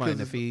kids because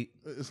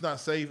it's not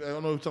safe. I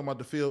don't know if you're talking about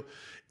the field.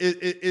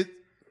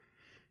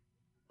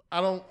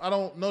 I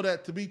don't know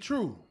that to be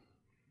true.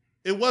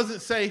 It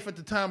wasn't safe at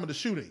the time of the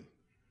shooting.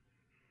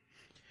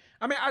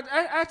 I mean,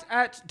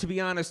 I to be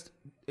honest,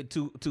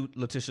 to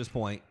Letitia's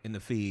point in the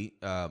feed,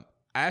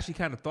 I actually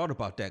kind of thought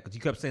about that because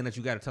you kept saying that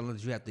you got to tell them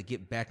that you have to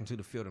get back into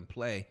the field and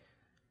play.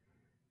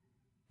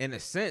 In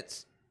a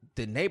sense,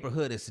 the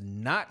neighborhood is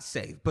not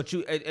safe, but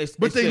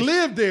they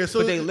live there.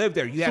 So they live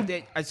there. You have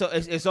to. So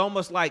it's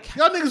almost like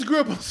y'all niggas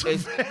grew up on some.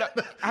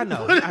 I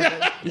know.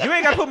 You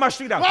ain't got to put my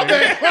street out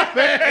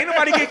there. Ain't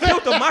nobody get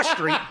killed on my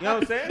street. You know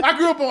what I'm saying? I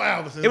grew up on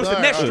Alverson. It was the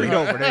next street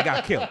over that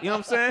got killed. You know what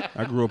I'm saying?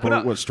 I grew up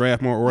on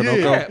Strathmore,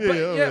 Orinoco.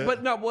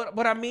 But no.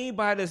 What I mean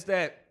by it is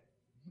that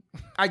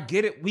I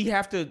get it. We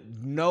have to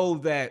know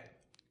that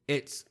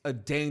it's a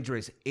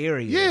dangerous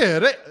area.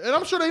 Yeah, and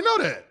I'm sure they know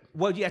that.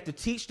 What you have to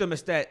teach them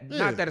is that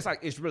not that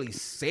it's really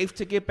safe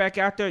to get back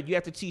out there. You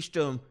have to teach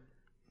them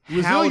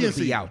how to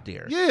be out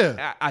there.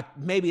 Yeah,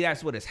 maybe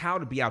that's what it's how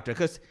to be out there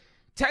because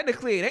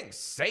technically it ain't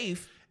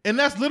safe. And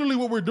that's literally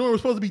what we're doing. We're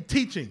supposed to be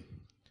teaching,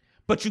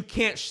 but you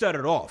can't shut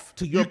it off.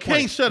 To your point,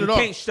 you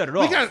can't shut it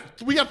off.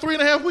 We got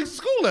 3.5 weeks of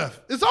school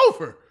left. It's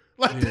over.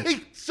 Like they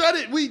shut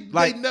it.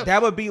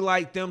 That would be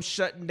like them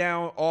shutting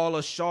down all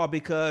of Shaw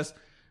because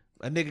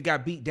a nigga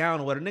got beat down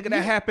or whatever. Nigga,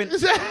 that happened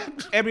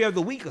every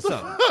other week or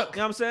something. You know what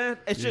I'm saying?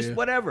 It's just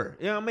whatever.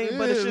 You know what I mean?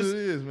 But it's just, it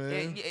is,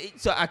 man.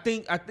 So I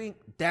think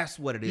that's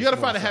what it is. You got to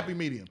find a happy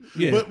medium.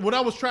 Yeah. But when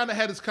I was trying to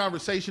have this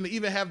conversation, to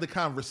even have the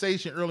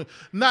conversation early,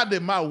 not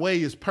that my way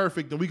is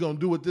perfect and we're going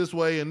to do it this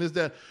way and this,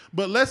 that,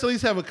 but let's at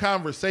least have a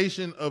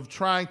conversation of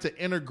trying to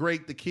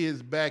integrate the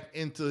kids back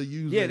into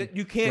using. Yeah,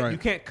 you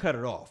can't cut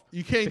it off.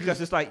 You can't because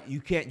it's like you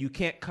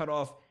can't cut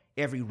off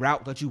every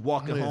route that you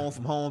walking home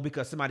from home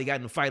because somebody got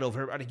in a fight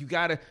over her. You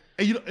gotta.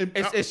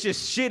 It's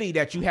just shitty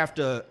that you have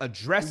to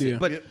address it.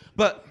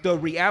 But the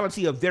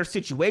reality of their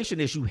situation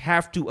is you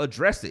have to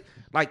address it.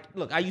 Like,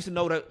 look, I used to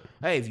know that.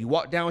 Hey, if you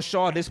walk down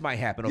Shaw, this might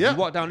happen. Or if you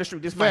walk down the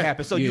street, this might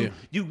happen. So you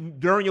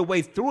learn your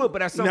way through it.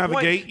 But at some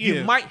point,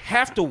 you might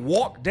have to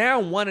walk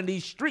down one of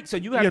these streets. So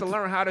you have to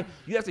learn how to.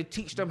 You have to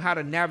teach them how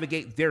to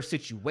navigate their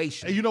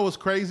situation. And you know what's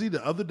crazy?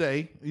 The other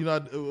day, I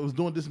was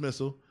doing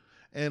dismissal.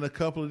 And a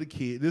couple of the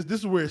kids,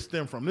 this is where it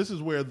stemmed from. This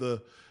is where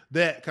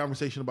that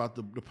conversation about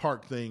the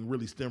park thing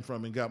really stemmed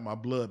from and got my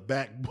blood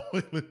back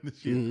boiling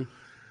this year.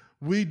 Mm-hmm.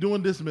 we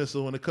doing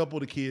dismissal, and a couple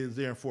of the kids,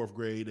 they're in 4th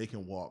grade, they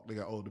can walk. They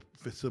got older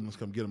siblings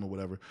come get them or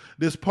whatever.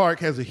 This park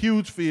has a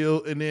huge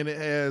field, and then it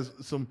has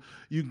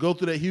you can go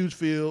through that huge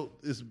field,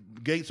 there's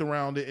gates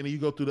around it, and then you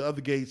go through the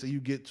other gates, and you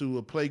get to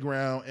a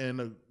playground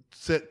and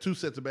 2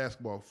 sets of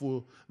basketball,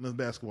 full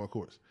basketball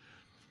courts.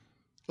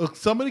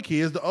 Some of the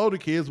kids, the older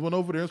kids, went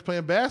over there and was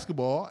playing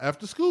basketball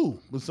after school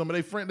with some of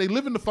their friends. They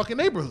live in the fucking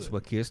neighborhood. That's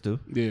what kids do.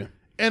 Yeah.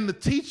 And the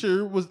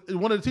teacher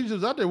one of the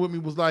teachers out there with me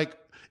was like,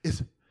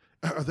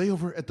 are they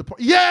over at the park?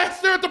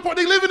 Yes, they're at the park.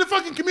 They live in the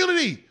fucking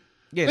community.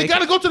 Yeah, they got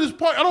to go to this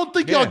park. I don't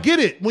think y'all get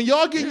it. When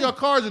y'all get in your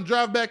cars and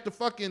drive back to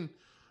fucking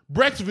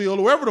Brecksville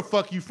or wherever the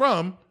fuck you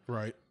from,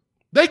 right?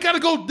 They got to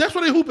go. That's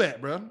where they hoop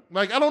at, bro.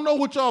 Like, I don't know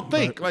what y'all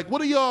think. Right. Like,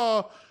 what do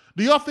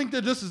y'all think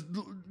they're just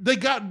they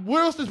got,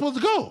 where else they supposed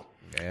to go?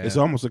 Yeah. It's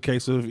almost a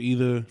case of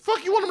either.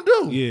 Fuck you want them to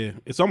do? Yeah.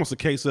 It's almost a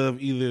case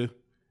of either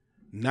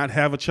not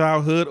have a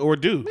childhood or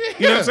do. Yeah.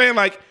 You know what I'm saying?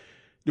 Like,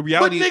 the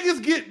reality. But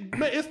niggas get,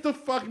 man, it's the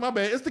fuck, my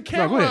bad. It's the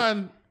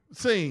Cameron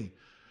scene.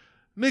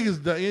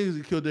 Niggas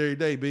get killed every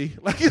day, B.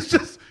 Like, it's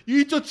just, you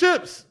eat your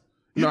chips.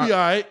 You be all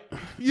right.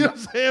 You know what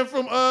I'm saying?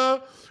 From,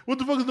 what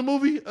the fuck is the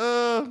movie?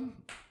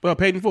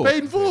 Paid in Full.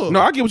 Paid in Full. No,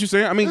 I get what you're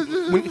saying. I mean,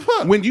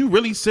 when you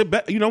really sit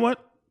back, you know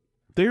what?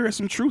 There is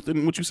some truth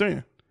in what you're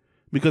saying.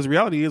 Because the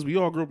reality is, we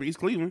all grew up in East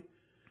Cleveland.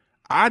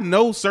 I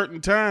know certain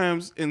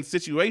times and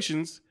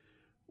situations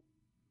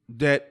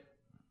that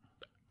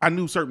I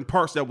knew certain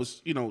parts that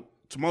was,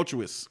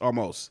 tumultuous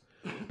almost.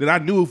 That I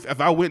knew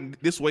if I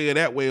went this way or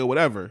that way or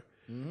whatever.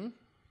 Mm-hmm.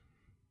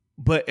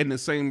 But in the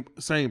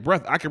same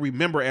breath, I can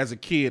remember as a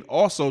kid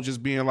also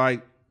just being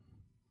like,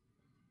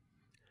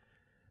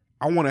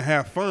 I want to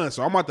have fun,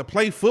 so I'm about to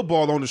play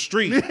football on the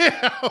street.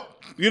 Yeah.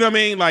 You know what I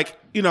mean? Like,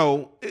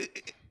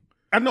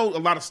 I know a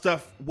lot of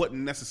stuff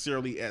wasn't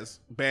necessarily as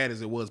bad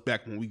as it was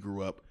back when we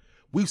grew up.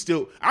 We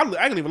still, I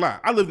ain't even lie.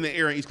 I lived in the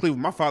area in East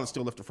Cleveland. My father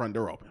still left the front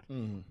door open.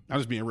 Mm-hmm. I'm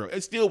just being real.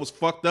 It still was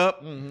fucked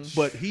up,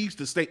 but he used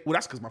to stay. Well,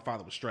 that's because my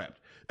father was strapped.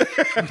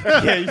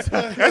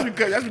 that's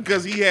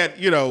because he had,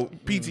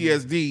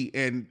 PTSD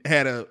and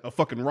had a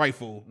fucking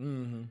rifle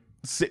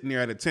sitting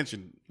there at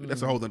attention.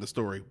 That's a whole other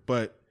story.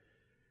 But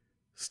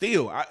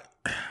still,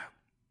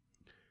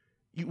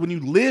 when you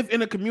live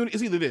in a community,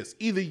 it's either this.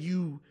 Either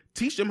you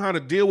teach them how to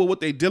deal with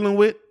what they're dealing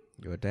with.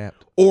 You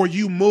adapt. Or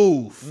you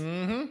move.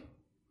 Mm-hmm.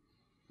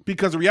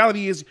 Because the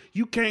reality is,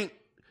 you can't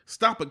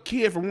stop a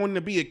kid from wanting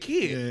to be a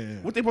kid. Yeah.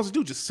 What they supposed to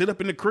do? Just sit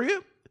up in the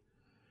crib?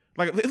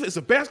 Like, if it's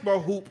a basketball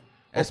hoop,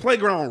 a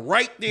playground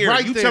right there.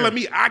 Right you there. Telling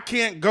me I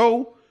can't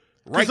go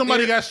right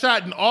somebody got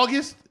shot in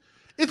August?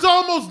 It's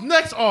almost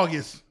next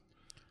August.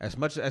 As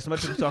much as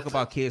we talk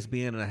about kids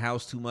being in the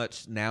house too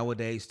much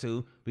nowadays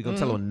too, we're gonna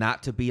tell them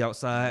not to be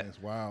outside.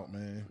 That's wild,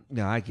 man.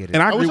 No, I get it.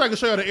 And I wish I could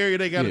show you the area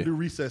they got to do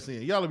recess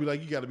in. Y'all will be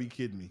like, you got to be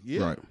kidding me.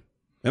 Yeah. Right.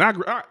 And I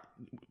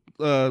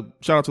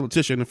shout out to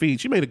Letitia in the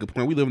feed. She made a good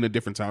point. We live in a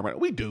different time, right?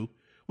 We do.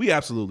 We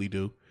absolutely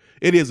do.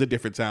 It is a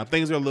different time.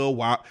 Things are a little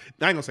wild.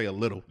 I ain't gonna say a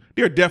little.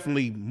 They're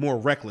definitely more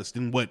reckless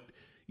than what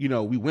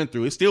we went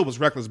through. It still was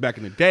reckless back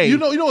in the day. You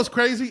know what's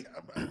crazy?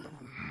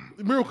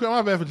 Real quick,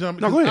 my bad for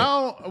jumping. No, go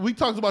ahead. We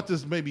talked about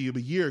this maybe a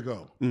year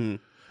ago.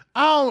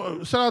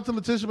 Mm-hmm. Shout out to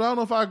Letitia, but I don't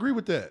know if I agree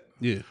with that.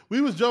 Yeah,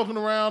 we was joking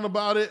around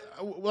about it.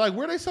 Like,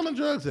 where they selling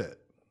drugs at?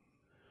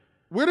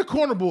 Where the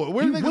corner boy?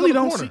 Where the niggas really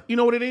don't corner? See, you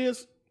know what it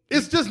is?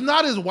 It's just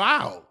not as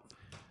wild.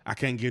 I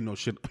can't get no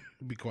shit.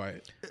 Be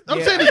quiet.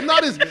 I'm saying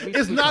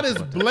it's not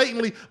as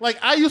blatantly. Like,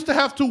 I used to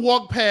have to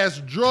walk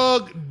past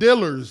drug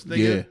dealers,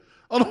 nigga,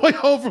 on the way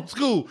home from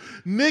school.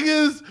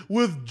 Niggas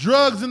with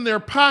drugs in their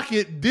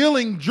pocket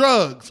dealing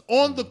drugs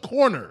on the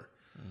corner.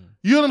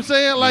 You know what I'm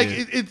saying? Like,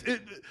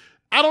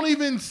 I don't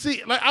even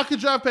see. Like, I could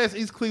drive past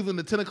East Cleveland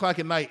at 10 o'clock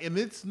at night, and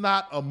it's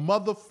not a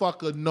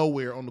motherfucker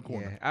nowhere on the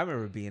corner. Yeah, I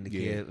remember being a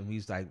kid and we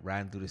was like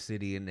riding through the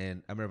city, and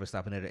then I remember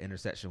stopping at an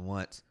intersection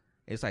once.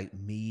 It's like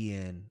me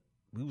and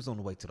we was on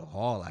the way to the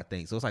hall, I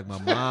think. So it's like my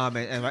mom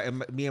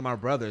and me and my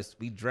brothers,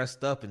 we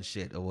dressed up and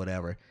shit or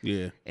whatever.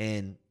 Yeah.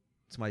 And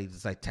somebody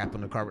just like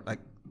tapping the carpet, like,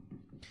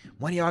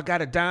 one of y'all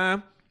got a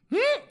dime?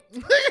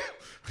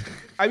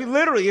 I mean,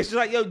 literally, it's just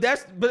like, yo,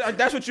 that's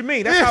what you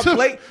mean.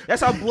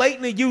 That's how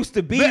blatant it used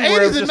to be. The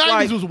 80s and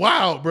 90s was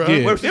wild, bro.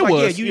 Yeah, where it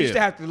was. You used to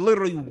have to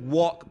literally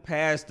walk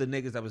past the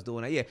niggas that was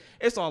doing that. Yeah,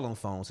 it's all on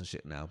phones and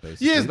shit now,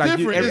 basically. Yeah, it's like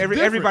different.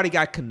 Everybody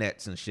got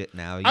connects and shit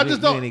now. I don't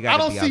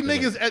see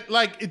niggas at,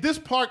 like, at this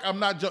park. I'm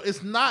not joking.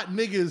 It's not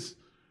niggas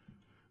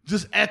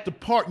just at the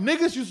park.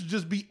 Niggas used to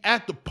just be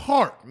at the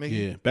park,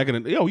 nigga. Yeah, back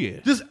in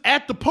the just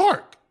at the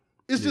park.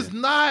 It's just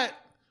not.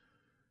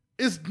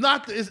 It's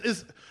not.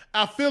 It's.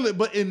 I feel it,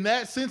 but in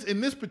that sense,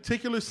 in this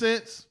particular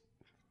sense,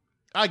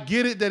 I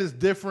get it that it's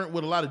different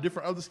with a lot of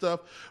different other stuff.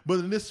 But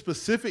in this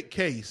specific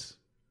case,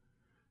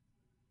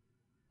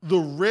 the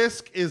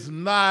risk is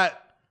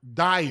not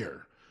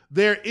dire.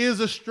 There is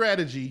a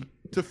strategy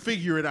to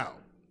figure it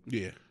out.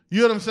 Yeah.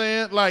 You know what I'm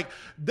saying? Like,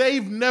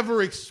 they've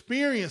never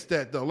experienced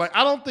that, though. Like,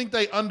 I don't think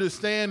they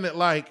understand that,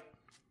 like,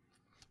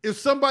 if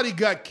somebody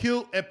got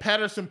killed at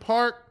Patterson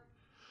Park,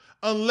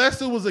 unless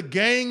it was a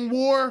gang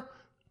war,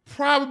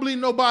 probably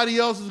nobody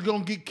else is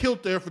going to get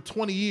killed there for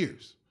 20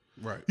 years.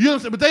 Right. You know what I'm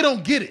saying? But they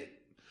don't get it.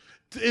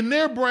 In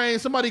their brain,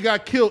 somebody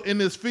got killed in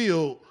this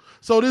field,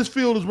 so this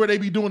field is where they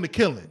be doing the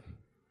killing.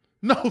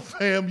 No,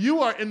 fam,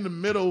 you are in the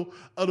middle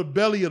of the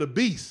belly of the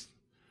beast.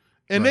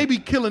 And they be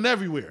killing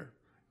everywhere.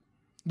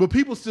 But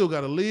people still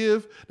got to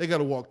live. They got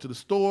to walk to the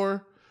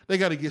store. They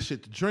got to get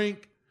shit to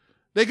drink.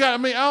 I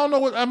don't know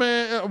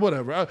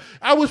whatever.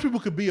 I wish people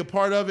could be a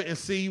part of it and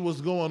see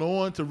what's going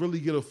on to really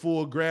get a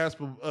full grasp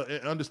of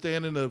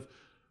understanding of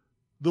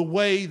the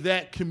way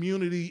that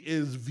community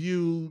is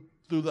viewed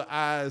through the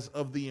eyes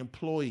of the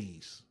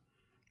employees.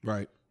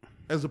 Right.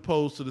 As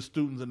opposed to the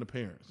students and the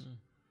parents.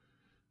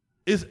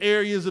 It's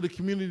areas of the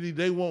community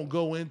they won't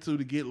go into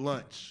to get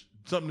lunch,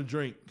 something to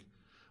drink,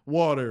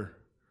 water,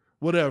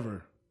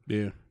 whatever.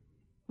 Yeah.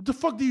 What the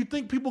fuck do you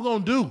think people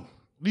gonna do?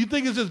 Do you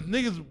think it's just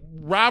niggas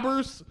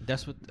robbers?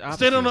 That's what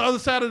stand on the other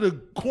side of the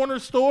corner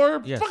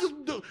store? Yes.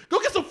 Go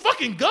get some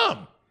fucking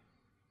gum.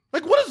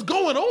 Like, what is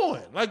going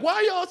on? Like, why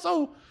are y'all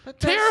so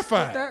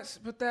terrified?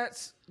 But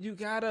that's you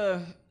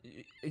gotta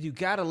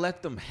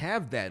let them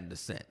have that in a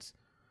sense.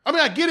 I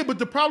mean, I get it, but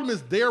the problem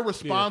is they're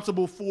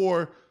responsible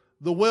for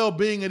the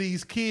well-being of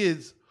these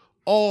kids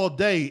all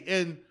day.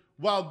 And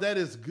while that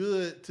is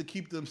good to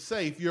keep them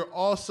safe, you're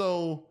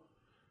also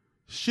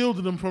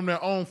shielding them from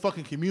their own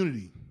fucking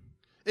community.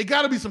 It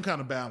got to be some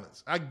kind of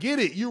balance. I get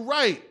it. You're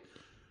right.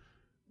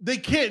 They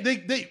can't.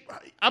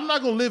 I'm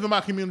not gonna live in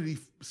my community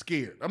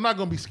scared. I'm not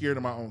gonna be scared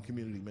of my own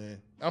community,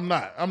 man. I'm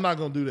not. I'm not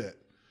gonna do that.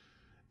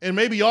 And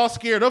maybe y'all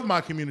scared of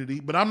my community,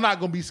 but I'm not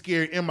gonna be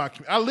scared in my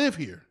community. I live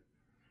here.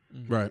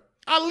 Right.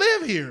 I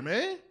live here,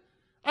 man.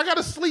 I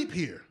gotta sleep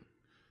here.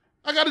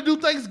 I gotta do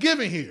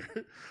Thanksgiving here.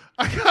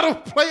 I gotta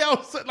play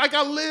outside. Like,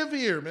 I live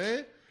here,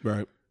 man.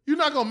 Right. You're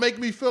not gonna make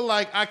me feel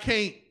like I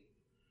can't.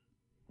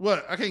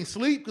 What? I can't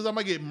sleep because I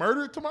might get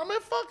murdered tomorrow.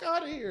 Man, fuck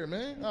out of here,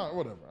 man. All right,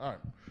 whatever. All right.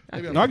 I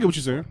get what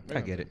you're saying.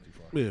 I get it.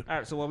 Yeah. All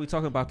right, so while we're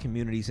talking about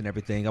communities and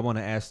everything, I want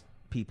to ask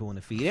people in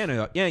the feed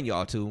and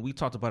y'all too. We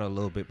talked about it a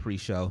little bit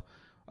pre-show.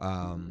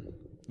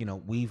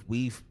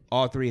 We've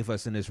all three of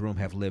us in this room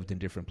have lived in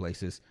different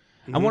places.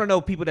 Mm-hmm. I want to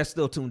know people that's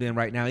still tuned in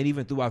right now, and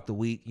even throughout the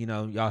week,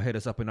 y'all hit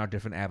us up in our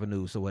different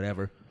avenues or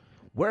whatever.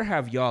 Where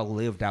have y'all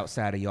lived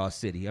outside of y'all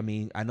city? I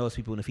mean, I know it's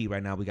people in the feed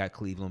right now. We got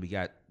Cleveland, we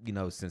got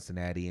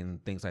Cincinnati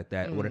and things like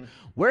that. Mm-hmm.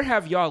 Where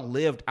have y'all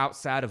lived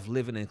outside of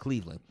living in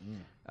Cleveland?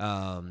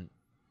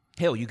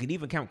 Hell, you can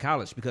even count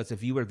college, because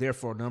if you were there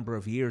for a number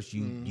of years,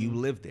 you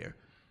lived there,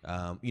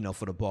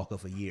 for the bulk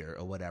of a year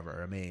or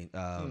whatever. I mean,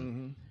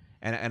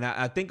 and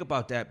I think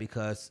about that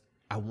because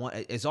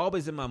it's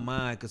always in my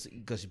mind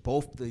because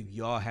both of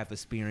y'all have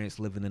experience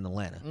living in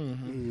Atlanta.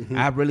 Mm-hmm.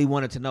 I really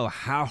wanted to know,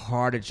 how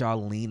hard did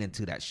y'all lean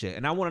into that shit?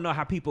 And I want to know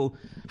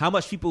how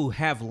much people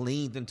have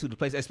leaned into the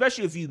place,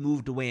 especially if you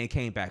moved away and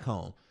came back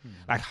home. Mm-hmm.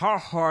 Like, how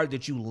hard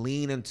did you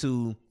lean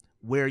into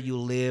where you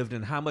lived,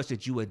 and how much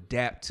did you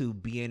adapt to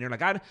being there?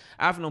 Like,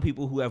 I've known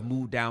people who have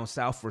moved down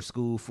south for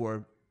school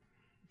for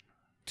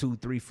 2,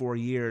 3, 4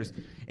 years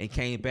and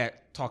came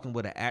back talking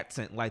with an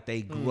accent like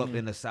they grew up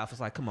in the South.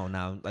 It's like, come on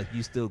now, like,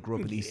 you still grew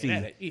up in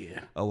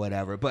DC or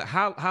whatever. But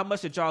how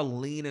much did y'all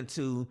lean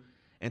into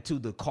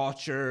the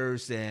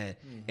cultures and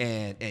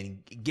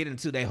get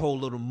into that whole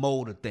little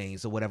mold of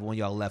things or whatever when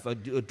y'all left? Or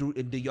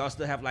do y'all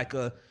still have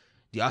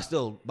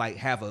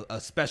have a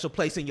special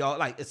place in y'all,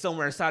 like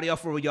somewhere inside of y'all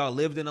for where y'all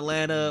lived in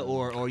Atlanta,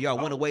 or y'all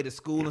went away to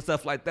school and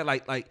stuff like that?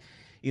 Like I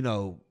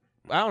don't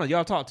know.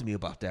 Y'all talk to me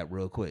about that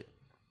real quick.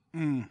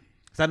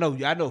 Cause I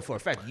know for a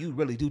fact you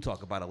really do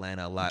talk about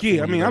Atlanta a lot.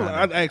 Yeah, I mean,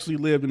 I actually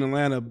lived in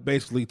Atlanta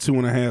basically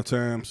 2.5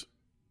 times.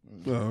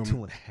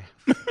 2.5.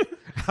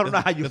 I don't know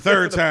how you. The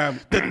third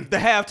time, the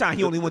halftime,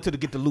 he only went to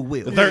get the Lou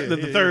Wills.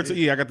 The third,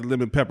 I got the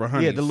lemon pepper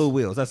honey. Yeah, the Lou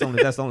Wills. That's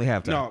only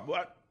halftime.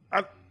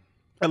 No,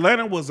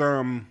 Atlanta was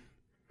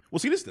Well,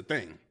 see, this is the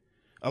thing.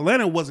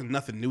 Atlanta wasn't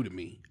nothing new to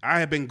me. I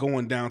had been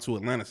going down to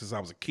Atlanta since I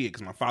was a kid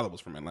because my father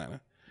was from Atlanta.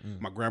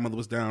 My grandmother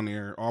was down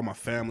there. All my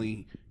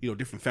family,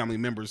 different family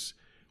members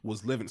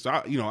was living. So,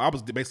 I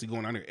was basically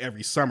going down there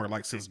every summer,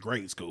 like since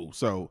grade school.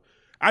 So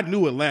I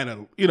knew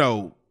Atlanta,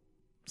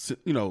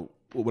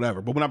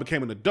 whatever. But when I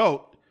became an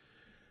adult,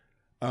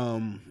 by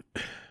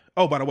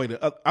the way,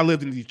 I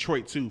lived in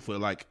Detroit too for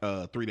like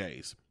 3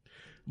 days.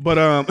 But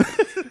I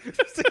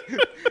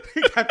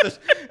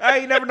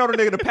ain't never known a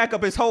nigga to pack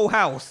up his whole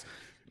house.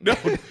 No,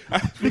 2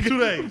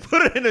 days.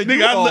 Put it in a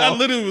U-Haul. I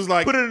literally was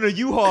like, put it in a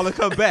U-Haul and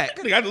come back.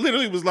 I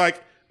literally was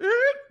like,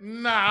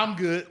 nah, I'm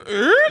good.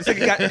 So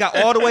he got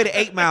all the way to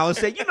 8 Mile and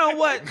said, you know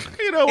what?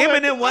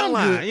 Eminem one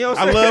line. You know what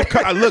I'm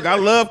saying? I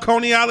love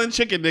Coney Island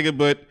chicken, nigga,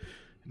 but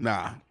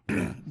nah.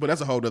 But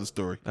that's a whole other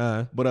story.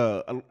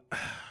 But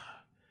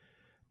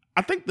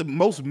I think the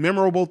most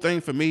memorable thing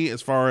for me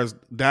as far as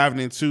diving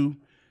into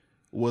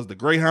was the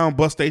Greyhound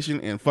bus station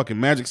and fucking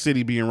Magic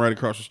City being right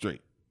across the street.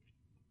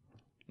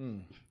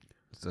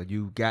 So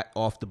you got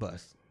off the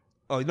bus.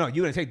 Oh no,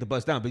 you didn't take the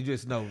bus down, but you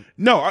just know.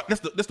 No,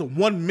 that's the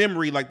one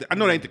memory. Like I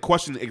know that ain't the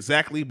question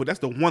exactly, but that's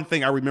the one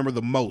thing I remember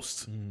the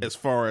most as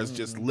far as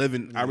just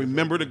living. I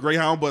remember the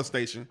Greyhound bus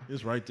station.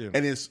 It's right there,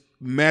 and it's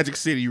Magic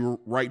City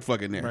right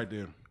fucking there. Right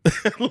there.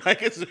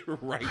 Like it's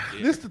right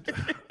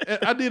there.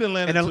 I did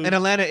Atlanta too. And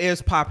Atlanta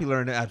is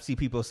popular, and I see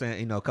people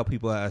saying, a couple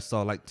people I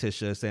saw like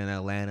Tisha saying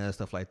Atlanta and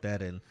stuff like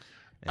that. And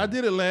I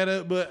did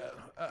Atlanta, but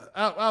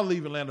I'll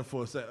leave Atlanta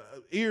for a second.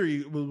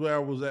 Erie was where I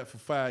was at for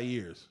 5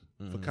 years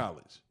for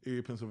college,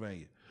 Erie,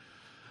 Pennsylvania.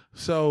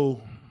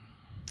 So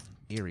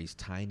Erie's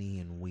tiny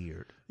and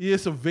weird. Yeah,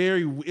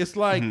 it's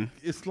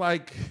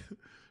like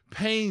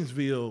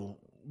Painesville,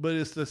 but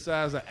it's the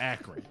size of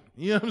Akron.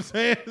 You know what I'm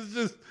saying? It's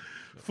just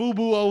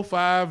FUBU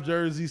 05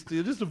 Jersey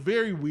still. Just a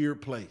very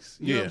weird place.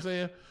 You know what I'm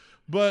saying?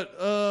 But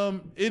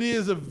it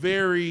is a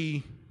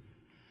very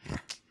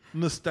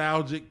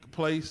nostalgic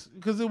place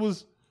because it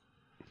was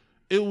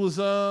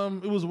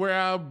where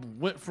I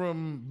went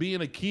from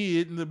being a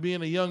kid into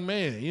being a young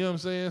man. You know what I'm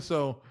saying?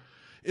 So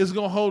it's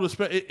gonna hold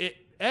a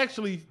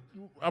actually,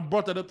 I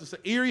brought that up to say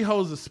Erie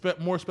holds a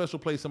more special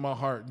place in my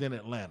heart than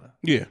Atlanta.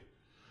 Yeah,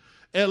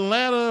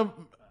 Atlanta.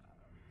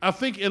 I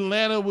think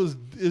Atlanta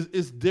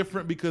is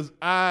different because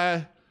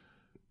I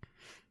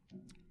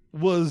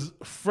was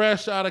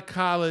fresh out of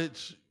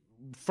college,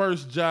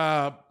 first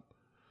job,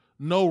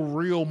 no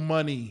real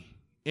money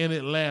in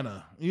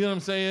Atlanta. You know what I'm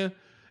saying?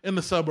 In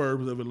the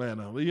suburbs of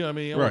Atlanta. You know what I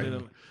mean?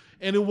 Right.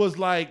 And it was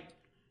like,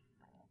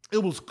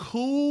 it was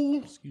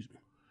cool. Excuse me.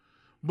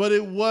 But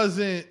it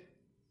wasn't,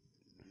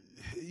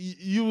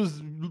 you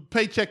was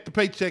paycheck to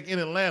paycheck in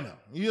Atlanta.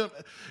 You know,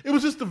 it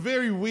was just a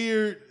very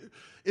weird,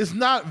 it's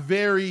not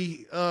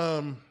very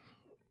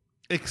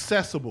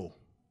accessible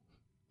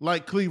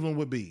like Cleveland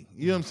would be.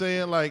 You know what I'm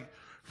saying? Like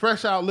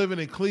fresh out living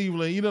in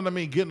Cleveland, you know what I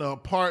mean? Getting an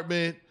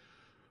apartment,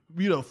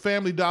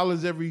 Family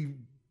Dollars every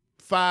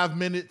 5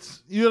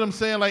 minutes. You know what I'm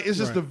saying? Like it's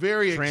just a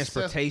very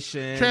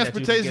transportation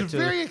is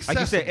very accessible. Like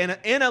you said,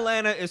 in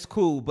Atlanta it's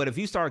cool, but if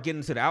you start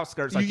getting to the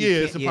outskirts, like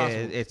it's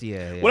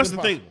impossible. Well,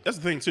 that's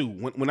the thing too.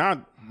 When I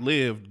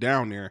lived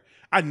down there,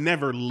 I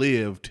never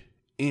lived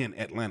in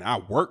Atlanta. I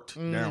worked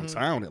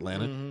downtown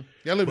Atlanta. Mm-hmm.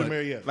 Yeah, I lived in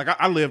Marietta. Like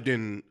I lived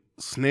in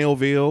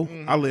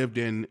Snellville. I lived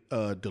in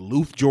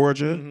Duluth,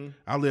 Georgia.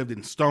 I lived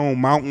in Stone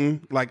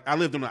Mountain. Like I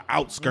lived on the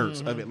outskirts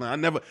of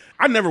Atlanta.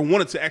 I never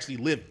wanted to actually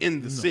live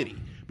in the city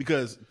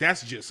because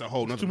that's just a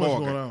whole nother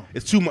ballgame.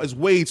 It's too much. It's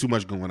way too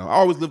much going on. I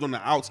always lived on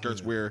the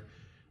outskirts where,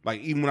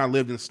 like, even when I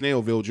lived in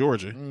Snellville,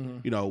 Georgia,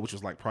 which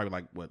was like probably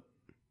like what,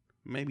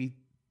 maybe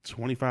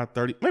 25,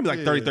 30, maybe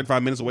like 30,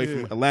 35 minutes away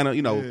from Atlanta.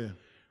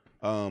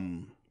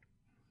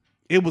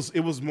 It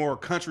was more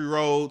country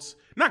roads.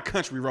 Not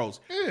country roads.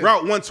 Yeah.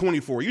 Route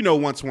 124. You know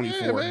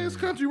 124. Yeah, man, it's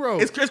country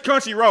road. It's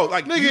country road.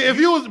 Like nigga, if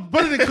you was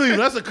put it in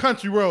Cleveland, that's a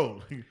country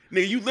road.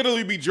 Nigga, you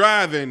literally be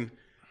driving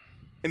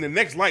and the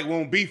next light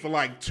won't be for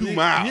like 2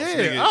 miles. Yeah,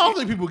 nigga. I don't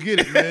think people get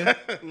it, man.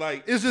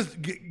 Like it's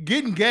just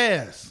getting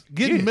gas,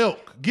 getting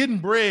milk, getting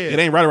bread. It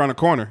ain't right around the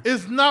corner.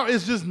 It's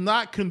just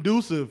not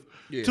conducive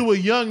to a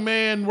young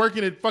man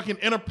working at fucking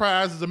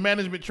Enterprise as a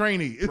management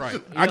trainee.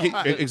 Right.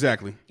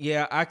 Exactly.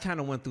 Yeah, I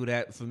kind of went through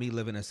that for me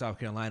living in South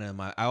Carolina.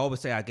 I always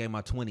say I gave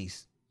my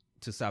 20s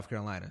to South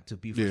Carolina, to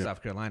be from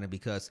South Carolina,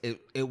 because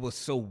it was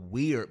so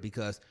weird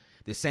because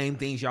the same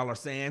things y'all are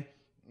saying,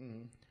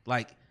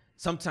 like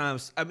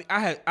sometimes, I mean,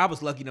 I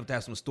was lucky enough to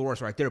have some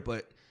stores right there,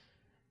 but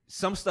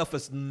some stuff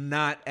is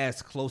not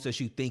as close as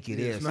you think it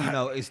is.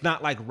 It's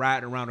not like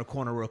riding around the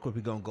corner real quick,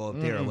 we're going to go up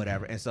there or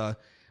whatever. And so,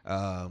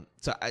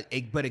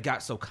 but it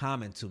got so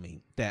common to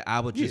me that I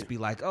would just be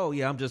like, oh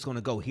yeah, I'm just going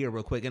to go here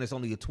real quick. And it's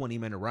only a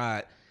 20-minute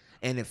ride.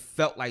 And it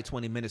felt like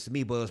 20 minutes to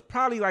me, but it was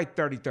probably like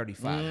 30,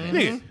 35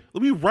 minutes. Nigga,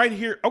 let me right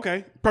here.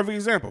 Okay, perfect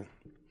example.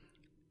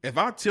 If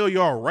I tell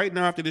y'all right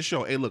now after this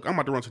show, hey, look, I'm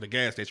about to run to the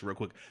gas station real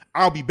quick.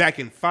 I'll be back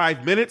in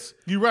 5 minutes.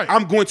 You're right.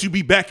 I'm going to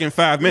be back in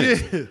 5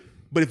 minutes. Yeah.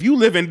 But if you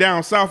living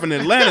down south in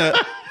Atlanta,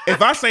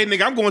 if I say,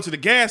 nigga, I'm going to the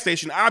gas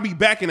station, I'll be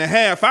back in a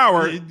half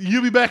hour.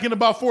 You'll be back in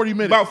about 40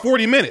 minutes. About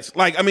 40 minutes.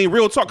 Like, I mean,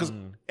 real talk, because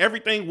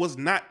everything was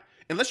not,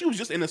 unless you was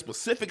just in a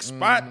specific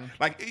spot,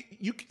 like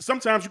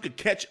sometimes you could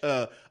catch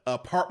a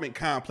apartment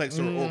complex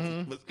or you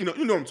know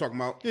what I'm talking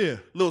about. Yeah.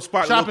 Little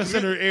spot. Shopping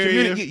center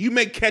area. You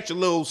may catch a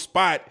little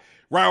spot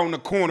right on the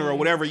corner or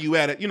whatever you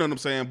at it. You know what I'm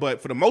saying?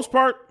 But for the most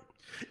part,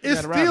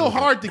 it's still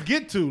hard to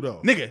get to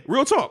though. Nigga,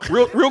 real talk.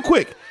 Real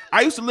quick.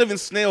 I used to live in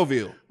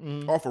Snellville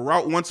off of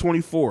Route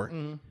 124.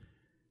 And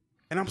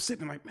I'm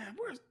sitting like, man,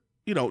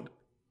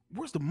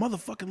 where's the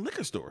motherfucking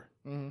liquor store?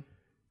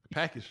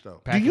 Package store.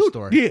 Package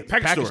store. Yeah,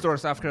 package store in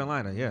South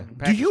Carolina, yeah.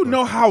 Do you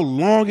know how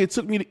long it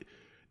took me to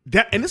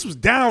and this was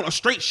down a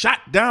straight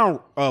shot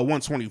down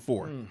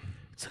 124. It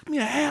took me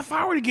a half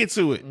hour to get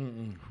to it.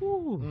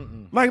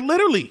 Like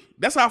literally,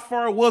 that's how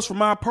far it was from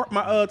my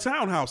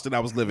townhouse that I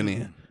was living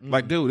in.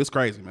 Like, dude, it's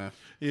crazy, man.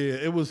 Yeah,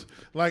 it was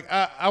like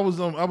I was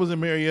in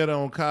Marietta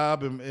on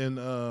Cobb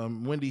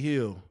and Windy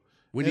Hill.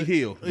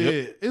 Hill. Yep.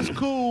 Yeah, it's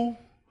cool.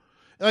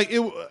 Like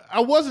I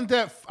wasn't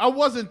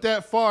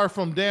that far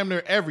from damn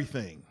near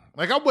everything.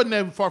 Like I wasn't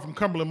that far from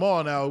Cumberland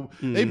Mall. Now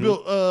they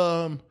built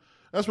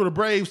That's where the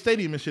Braves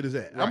Stadium and shit is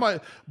at.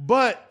 Right.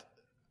 But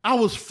I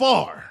was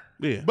far.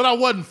 Yeah. But I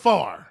wasn't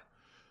far.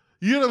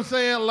 You know what I'm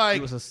saying? Like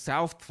it was a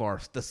South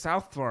Far. The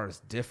South Far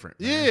is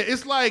different. Man. Yeah,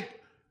 it's like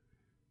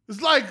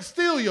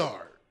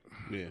Steelyard.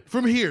 Yeah.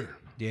 From here.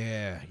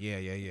 Yeah.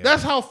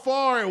 That's how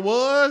far it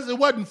was. It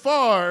wasn't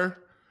far,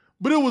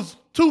 but it was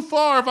too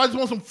far if I just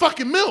want some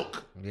fucking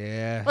milk.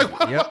 Yeah. Like,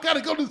 why do I gotta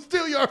go to the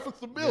Steelyard for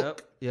some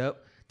milk?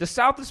 Yep. The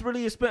South is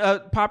really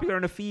popular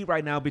in the feed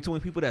right now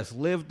between people that's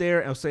lived there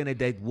and saying that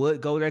they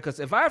would go there. Because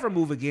if I ever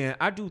move again,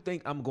 I do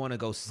think I'm going to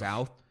go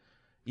south.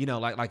 You know,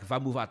 like if I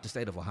move out the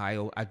state of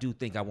Ohio, I do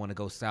think I want to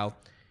go south.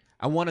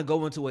 I want to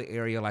go into an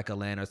area like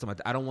Atlanta or something like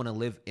that. I don't want to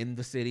live in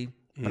the city,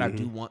 but I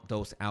do want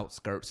those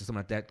outskirts or something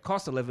like that.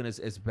 Cost of living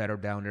is better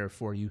down there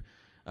for you.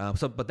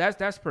 But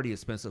that's pretty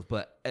expensive.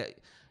 But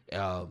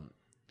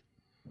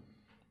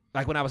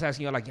like when I was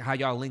asking y'all like how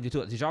y'all leaned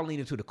into it, did y'all lean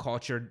into the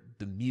culture,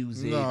 the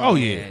music? No. Oh,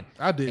 yeah.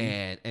 I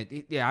didn't.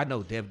 And yeah, I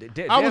know Dev.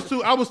 I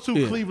was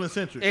too Cleveland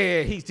centric.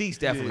 Yeah, he's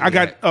definitely. I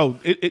got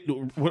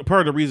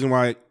part of the reason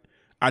why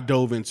I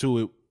dove into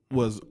it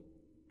was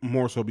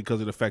more so because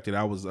of the fact that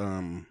I was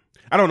I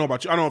don't know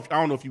about you. I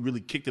don't know if you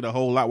really kicked it a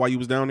whole lot while you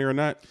was down there or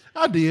not.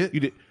 I did.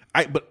 You did.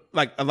 But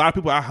like a lot of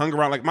people I hung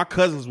around, like my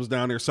cousins was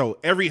down there, so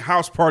every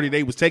house party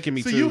they was taking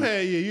me to. So you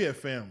had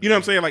family. You know what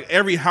I'm saying? Like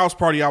every house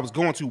party I was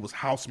going to was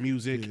house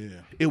music. Yeah.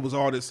 It was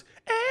all this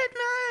at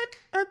night,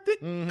 I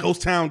think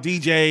Ghost Town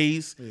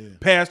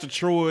DJs, Pastor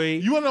Troy.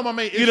 You want to know my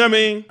main issue? You know what I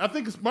mean? I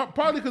think it's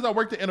probably because I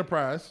worked at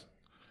Enterprise.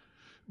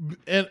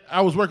 And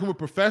I was working with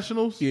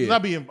professionals. Yeah.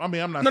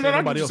 I'm not saying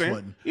nobody else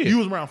wasn't. Yeah. You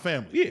was around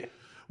family.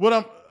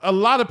 Yeah. A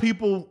lot of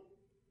people,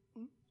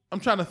 I'm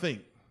trying to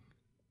think.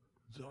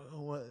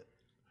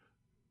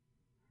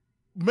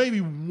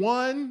 Maybe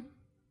one,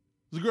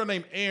 there's a girl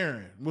named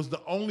Erin, was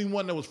the only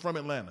one that was from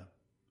Atlanta.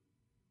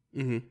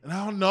 Mm-hmm. And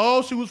I don't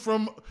know, she was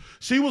from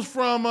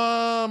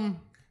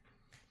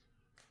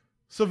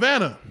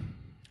Savannah.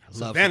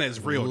 Savannah is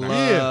real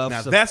nice. Yeah.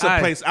 Now that's a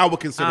place I would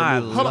consider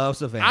moving. I love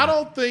Savannah. I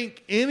don't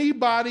think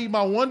anybody,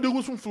 my one dude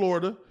was from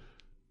Florida.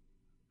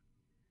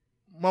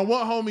 My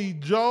one homie,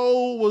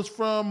 Joe, was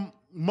from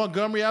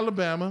Montgomery,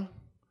 Alabama.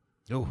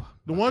 Ooh,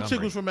 The one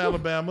chick was from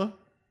Alabama.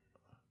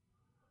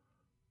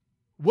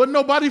 Wasn't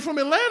nobody from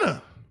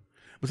Atlanta.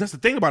 But that's the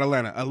thing about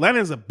Atlanta. Atlanta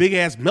is a big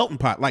ass melting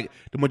pot. Like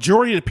the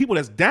majority of the people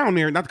that's down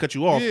there, not to cut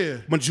you off,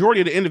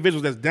 majority of the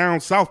individuals that's down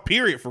south,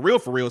 period, for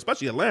real,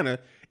 especially Atlanta,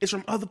 is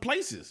from other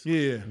places.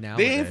 Yeah.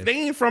 They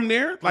ain't from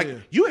there. Like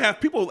you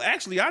have people,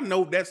 actually, I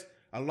know that's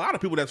a lot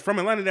of people that's from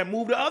Atlanta that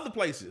move to other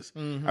places.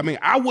 Mm-hmm. I mean,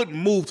 I wouldn't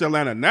move to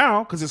Atlanta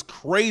now because it's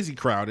crazy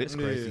crowded. It's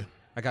crazy.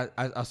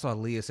 I saw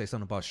Leah say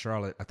something about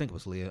Charlotte. I think it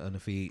was Leah on the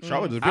feed.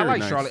 Charlotte is very I like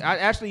nice. Charlotte. I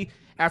actually,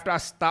 after I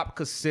stopped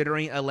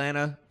considering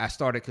Atlanta, I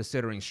started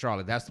considering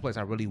Charlotte. That's the place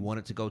I really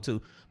wanted to go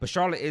to. But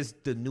Charlotte is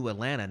the new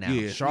Atlanta now.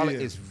 Yeah.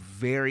 Charlotte is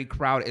very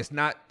crowded. It's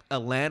not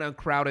Atlanta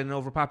crowded and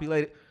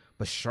overpopulated,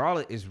 but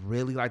Charlotte is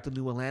really like the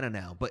new Atlanta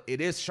now. But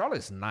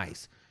Charlotte's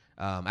nice.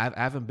 I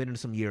haven't been in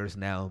some years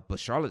now, but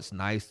Charlotte's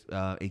nice.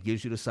 It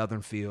gives you the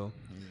southern feel.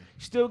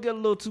 Still get a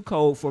little too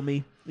cold for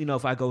me, you know,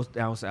 if I go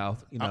down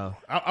south, you know.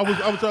 I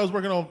was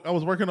working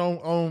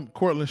on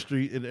Cortlandt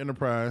Street at the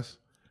Enterprise,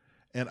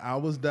 and I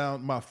was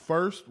down. My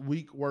first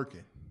week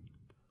working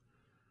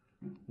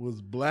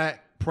was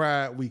Black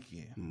Pride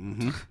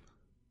weekend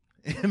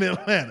in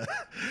Atlanta.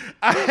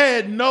 I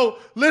had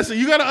listen.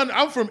 You gotta.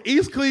 I'm from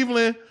East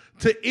Cleveland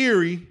to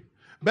Erie,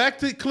 back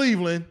to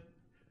Cleveland,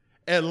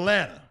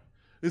 Atlanta.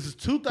 This is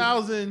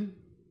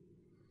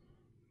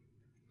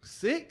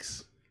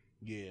 2006.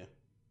 Yeah.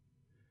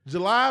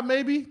 July,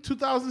 maybe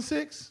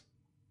 2006.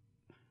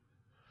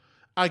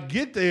 I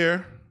get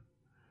there.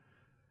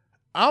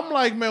 I'm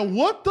like, man,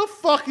 what the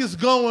fuck is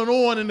going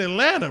on in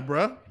Atlanta,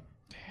 bruh?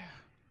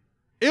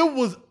 It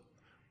was.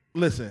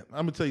 Listen,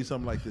 I'm gonna tell you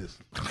something like this.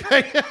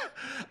 Okay,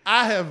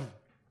 I have.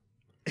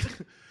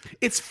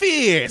 It's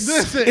fierce.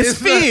 Listen,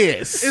 it's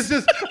fierce. It's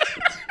just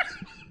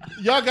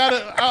y'all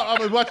gotta. I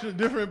was watching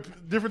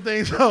different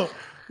things. So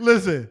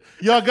listen,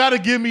 y'all gotta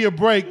give me a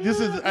break. This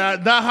is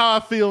not how I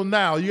feel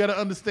now. You gotta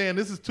understand.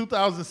 This is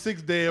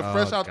 2006, Dad,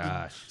 fresh out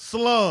the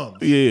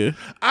slums. Yeah,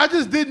 I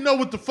just didn't know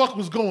what the fuck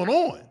was going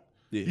on.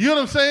 Yeah. You know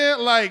what I'm saying?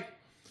 Like,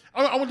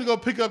 I went to go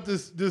pick up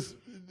this.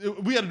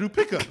 We had to do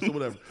pickups or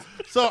whatever.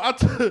 So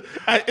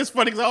it's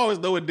funny because I always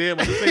know what damn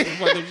I'm saying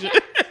fucking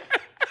shit.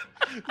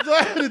 So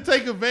I had to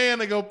take a van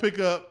to go pick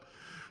up.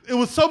 It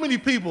was so many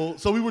people,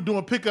 so we were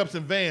doing pickups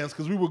in vans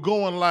because we were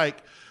going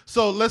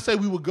so let's say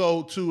we would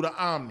go to the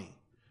Omni.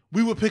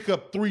 We would pick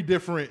up 3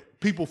 different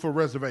people for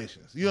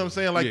reservations. You know what I'm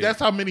saying? Like, that's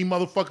how many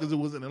motherfuckers it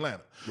was in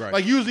Atlanta. Right.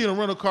 Like, usually in a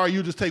rental car,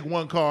 you just take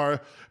one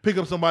car, pick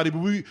up somebody.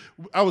 But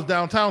I was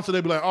downtown, so they'd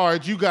be like, all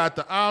right, you got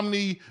the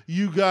Omni,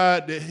 you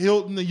got the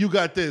Hilton, and you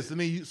got this. And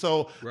then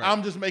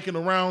I'm just making the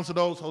rounds to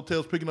those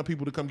hotels, picking up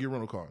people to come get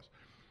rental cars.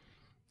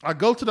 I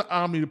go to the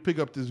Omni to pick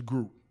up this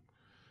group.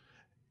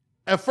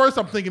 At first,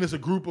 I'm thinking it's a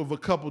group of a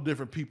couple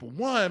different people.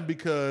 One,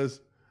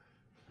 because,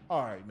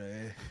 all right,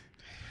 man.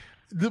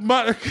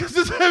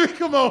 Just have me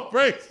come on,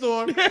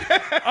 brainstorm. All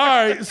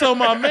right, so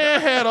my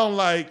man had on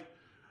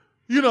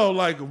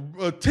like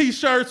a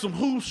t-shirt, some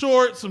hoop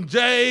shorts, some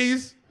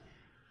J's.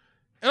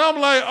 And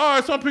I'm like, all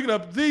right, so I'm picking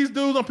up these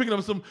dudes. I'm picking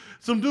up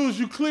some dudes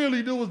you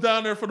clearly knew was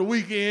down there for the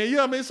weekend. You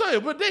know what I mean? So,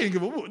 but they didn't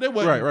give a they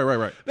wasn't,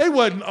 Right. They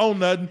wasn't on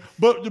nothing.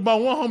 But my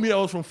one homie that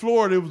was from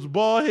Florida, it was a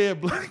bald head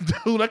black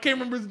dude. I can't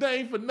remember his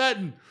name for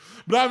nothing.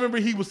 But I remember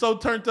he was so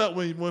turned up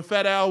when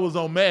Fat Al was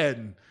on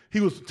Madden. He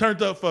was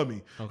turned up for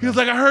me. Okay. He was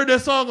like, I heard that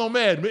song on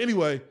Madden. But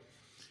anyway,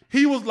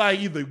 he was like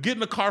either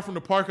getting the car from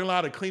the parking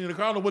lot or cleaning the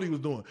car. I don't know what he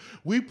was doing.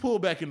 We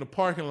pulled back in the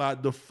parking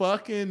lot. The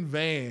fucking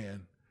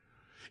van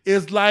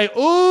is like,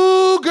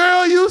 ooh,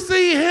 girl, you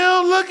see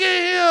him? Look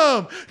at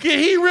him. Can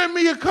he rent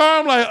me a car?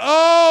 I'm like,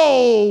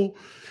 oh,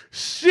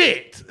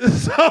 shit.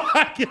 So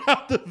I get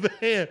out the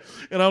van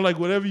and I'm like,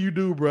 whatever you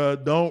do, bro,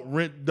 don't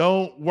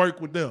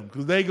work with them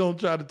because they going to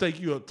try to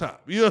take you up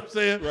top. You know what I'm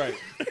saying? Right.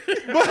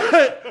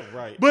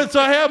 But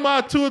so I had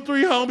my 2 or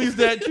 3 homies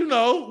that,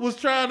 was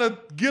trying to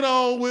get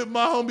on with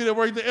my homie that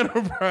worked at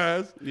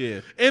Enterprise.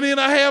 Yeah. And then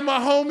I had my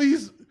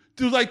homies,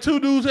 there was like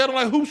 2 dudes had on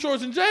like hoop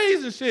shorts and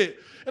J's and shit.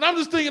 And I'm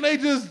just thinking I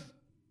get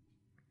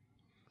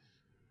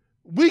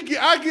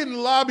in the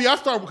lobby. I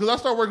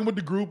start working with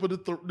the group of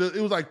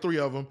it was like 3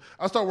 of them.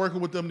 I start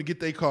working with them to get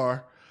their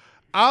car.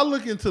 I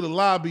look into the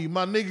lobby,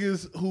 my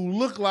niggas who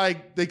look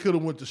like they could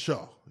have went to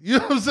Shaw. You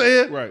know what I'm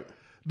saying? Right.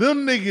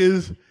 Them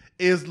niggas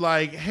is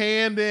like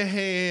hand in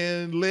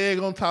hand, leg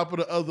on top of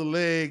the other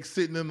leg,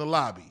 sitting in the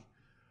lobby.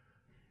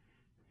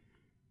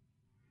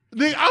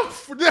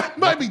 That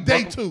might be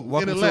day 2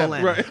 in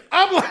Atlanta. Right.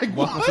 I'm like,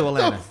 what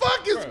the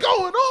fuck is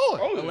going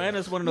on?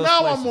 Atlanta's one of those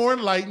Now places. I'm more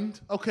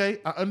enlightened. Okay,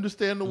 I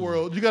understand the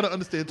world. You got to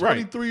understand.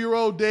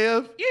 23-year-old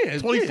Dev, Yeah,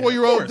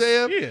 24-year-old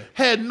Dev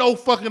had no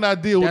fucking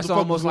idea what That's the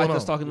fuck was almost like going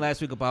us on. talking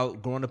last week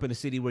about growing up in a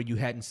city where you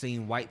hadn't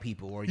seen white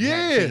people or you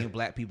hadn't seen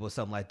black people or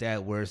something like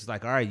that, where it's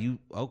like, all right,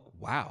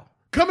 wow.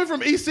 Coming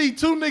from EC,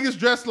 2 niggas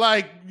dressed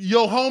like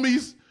your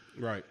homies.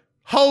 Right.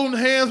 Holding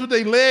hands with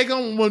their leg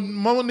on when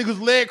my nigga's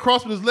leg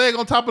crossed with his leg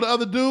on top of the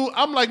other dude.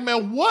 I'm like,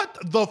 man, what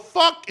the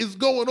fuck is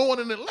going on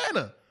in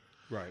Atlanta?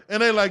 Right.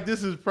 And they like,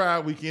 this is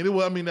Pride Weekend.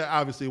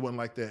 Obviously it wasn't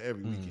like that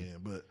every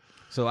weekend, but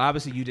So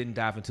obviously you didn't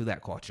dive into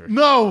that culture.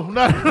 no,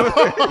 not at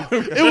all.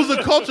 It was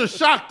a culture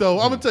shock though.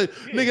 I'm gonna tell you,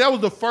 nigga, that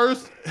was the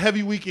first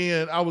heavy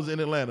weekend I was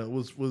in Atlanta.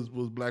 Was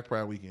Black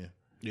Pride Weekend.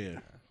 Yeah.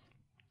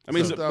 I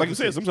mean, like you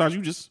said, sometimes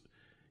you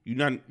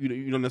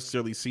don't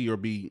necessarily see or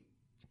be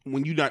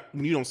when you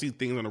don't see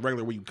things on the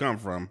regular where you come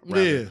from.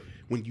 Yeah.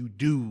 When you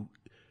do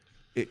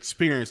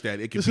experience that,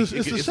 it can It's be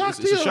a shock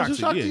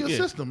to your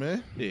system,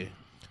 man. Yeah.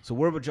 So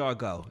where would y'all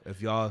go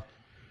if y'all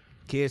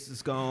kids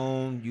is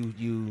gone?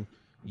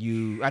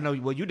 I know.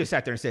 Well, you just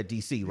sat there and said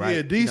DC, right?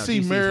 Yeah,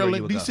 DC,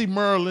 Maryland, DC,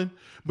 Maryland,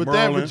 but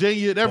Maryland,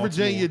 that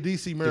Virginia,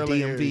 DC, Maryland,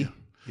 the DMV. area.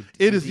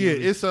 It is. Yeah,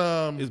 it's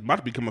It's about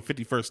to become a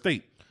 51st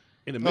state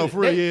in a minute. Oh, for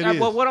real, yeah, it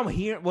is. Well, what I'm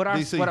hearing, what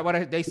they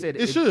said,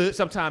 It should.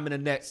 sometime in the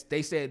next.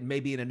 They said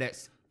maybe in the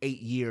next 8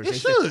 years. It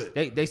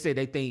should. They said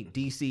they think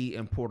DC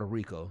and Puerto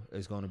Rico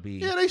is going to be.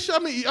 Yeah, they should. I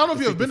mean, I don't know if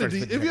you've ever been to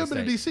DC. 51st If you've ever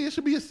been to DC, it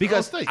should be a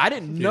because state. I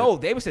didn't know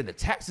they were saying the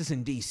taxes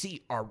in DC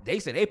are. They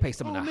said they pay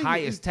some of the nigga,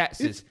 highest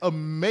taxes. It's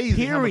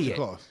amazing how much it Period.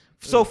 costs.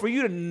 So for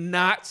you to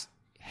not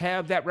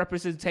have that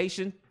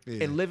representation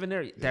and live in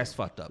there, that's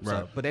fucked up.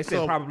 Right. So, but they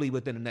said probably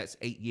within the next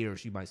 8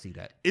 years you might see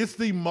that. It's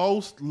the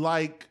most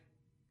like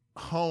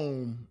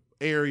home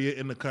area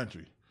in the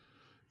country.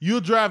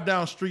 You'll drive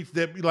down streets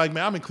that be like,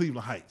 man, I'm in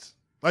Cleveland Heights.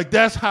 Like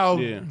that's how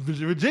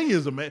Virginia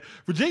is.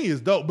 Virginia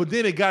is dope. But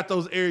then it got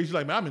those areas.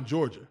 You're like, man, I'm in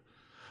Georgia.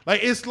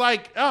 Like it's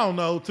like I don't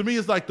know. To me,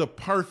 it's like the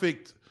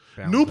perfect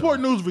Newport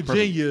News,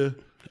 Virginia.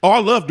 Oh, I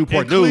love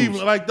Newport News.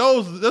 Cleveland, like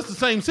those. That's the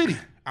same city.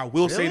 I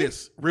will say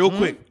this real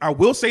quick. I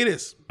will say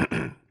this.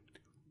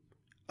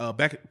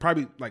 Back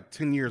probably like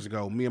 10 years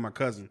ago, me and my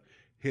cousin,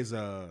 his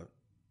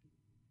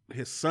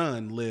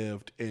son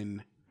lived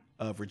in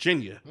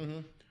Virginia,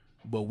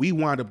 but we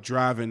wound up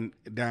driving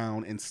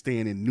down and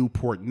staying in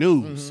Newport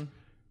News.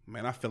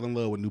 Man, I fell in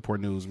love with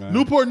Newport News, man.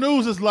 Newport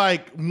News is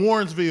like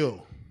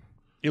Warrensville.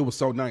 It was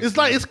so nice. It's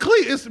like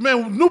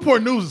man.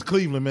 Newport News is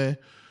Cleveland, man.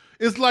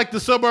 It's like the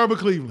suburb of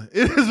Cleveland.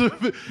 It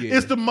is.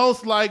 It's the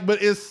most like,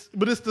 but it's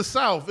the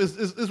South.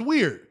 It's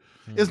weird.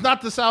 It's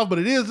not the South, but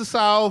it is the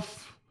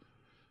South.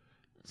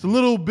 It's a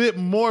little bit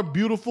more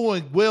beautiful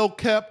and well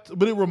kept,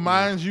 but it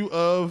reminds you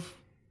of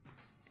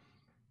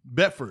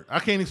Bedford. I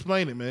can't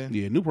explain it, man.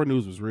 Yeah, Newport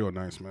News was real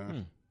nice,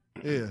 man.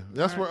 Yeah,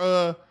 that's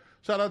where.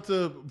 Shout out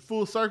to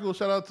Full Circle.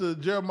 Shout out to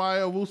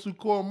Jeremiah Owusu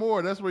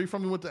Moore. That's where he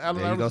from. He went to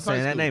Allen There you go, Iverson High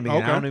saying that School. name again.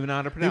 Okay. I don't even know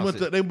how to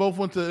pronounce it. They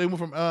went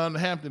from the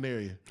Hampton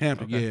area.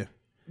 Hampton, yeah.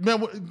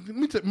 Man, let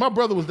me tell you, my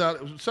brother was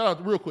down. Shout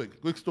out real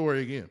quick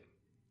story again.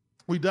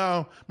 We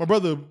down. My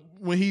brother,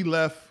 when he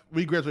left,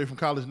 we graduated from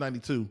college in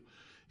 '92.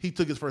 He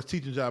took his first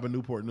teaching job in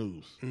Newport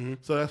News.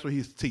 So that's where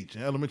he's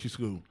teaching, elementary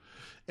school.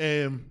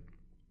 And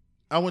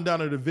I went down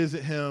there to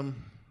visit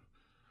him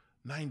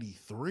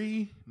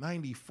 93,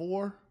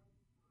 94.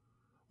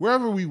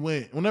 Wherever we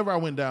went, whenever I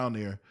went down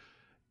there,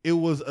 it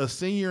was a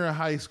senior in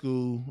high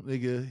school,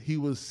 nigga. He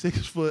was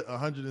 6 foot,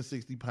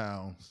 160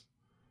 pounds.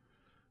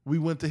 We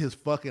went to his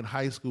fucking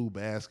high school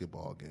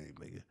basketball game,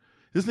 nigga.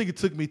 This nigga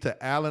took me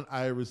to Allen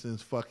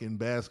Iverson's fucking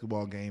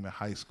basketball game in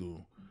high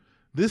school.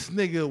 This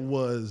nigga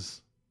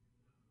was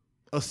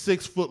a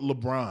 6-foot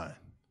LeBron.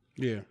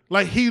 Yeah.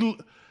 Like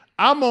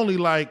I'm only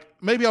like,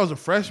 maybe I was a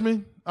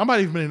freshman. I might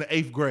have even been in the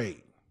 8th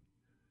grade.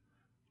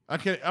 I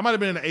might have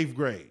been in the 8th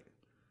grade.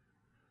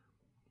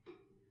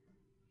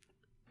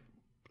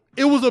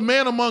 It was a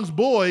man amongst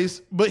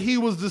boys, but he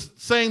was the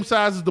same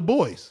size as the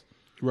boys.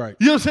 Right.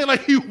 You know what I'm saying?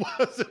 Like, he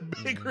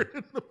wasn't bigger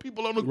than the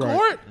people on the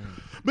court,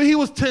 but he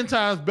was 10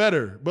 times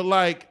better. But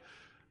like,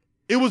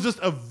 it was just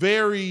a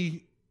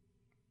very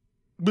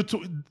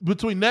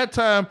between that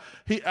time.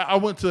 I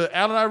went to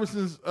Allen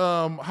Iverson's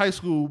high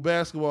school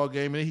basketball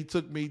game, and he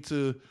took me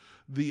to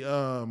the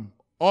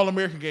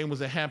All-American game.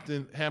 Was at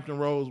Hampton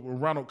Roads with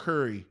Ronald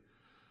Curry.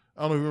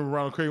 I don't know if you remember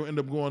Ronald Curry ended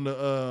up going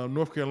to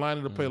North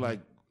Carolina to play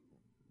like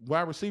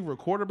wide receiver, or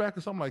quarterback,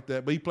 or something like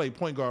that. But he played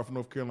point guard for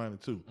North Carolina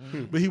too.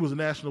 But he was a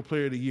National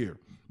Player of the Year.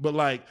 But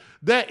like,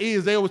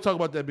 they always talk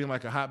about that being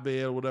like a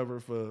hotbed or whatever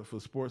for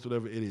sports,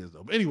 whatever it is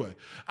though. But anyway,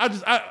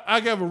 I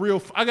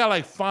got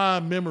like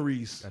fond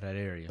memories Of that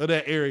area. Of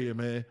that area,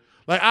 man.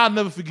 Like, I'll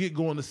never forget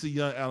going to see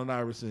young Allen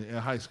Iverson in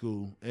high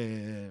school,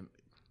 and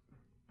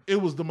it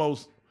was the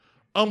most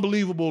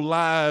unbelievable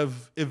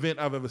live event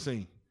I've ever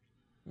seen.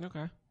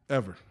 Okay.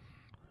 Ever.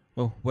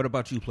 Well, what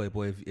about you,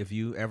 Playboy? If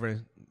you ever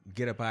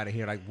get up out of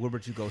here, like, where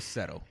would you go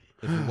settle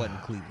if it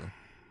wasn't Cleveland?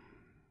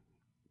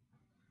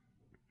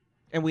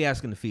 And we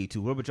asking the feed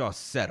too. Where would y'all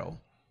settle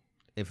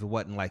if it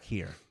wasn't like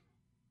here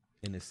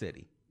in the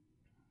city?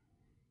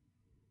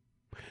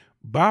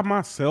 By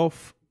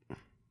myself.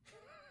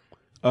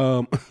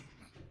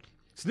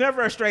 It's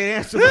never a straight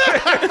answer.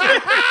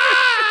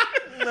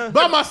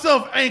 By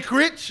myself,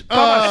 Anchorage. By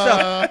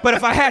myself. But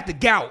if I had to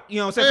gout, you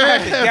know what I'm saying? If I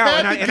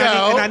had to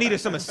gout and I needed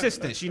some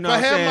assistance, you know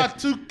if what I'm saying? I had my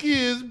 2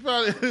 kids,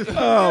 probably.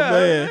 Oh,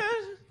 man.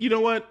 You know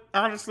what?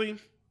 Honestly,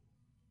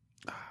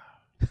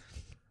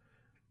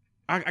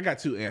 I got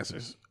 2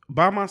 answers.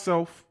 By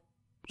myself,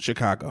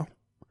 Chicago.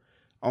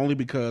 Only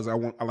because I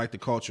like the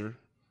culture.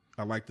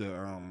 I like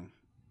the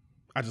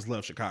I just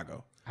love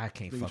Chicago. I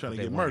can't You fuck trying with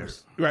to their get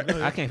winners. murdered.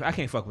 Right. I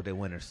can't fuck with their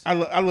winners. I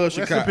love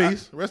Chicago.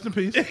 Rest in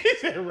peace. In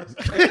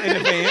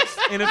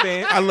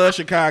advance. I love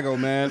Chicago,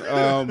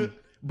 man.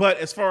 But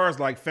as far as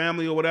like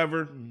family or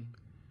whatever, I'm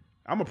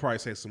gonna probably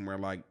say somewhere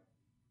like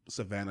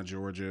Savannah,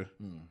 Georgia,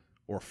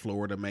 or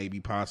Florida,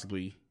 maybe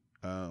possibly,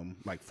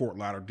 like Fort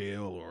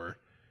Lauderdale or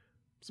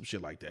some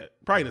shit like that.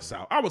 Probably the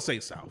South. I would say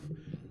South.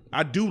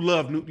 I do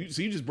love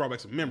so you just brought back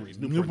some memories.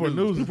 Newport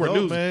News, Newport dope,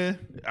 News, man.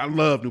 I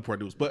love Newport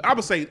News, but I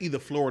would say either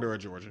Florida or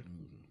Georgia.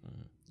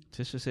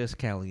 Tisha says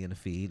Cali in the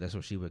feed. That's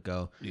where she would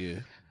go. Yeah.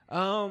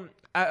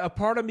 A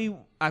part of me,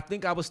 I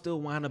think I would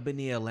still wind up in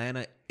the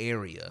Atlanta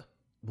area,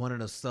 one of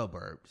the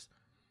suburbs,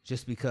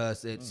 just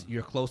because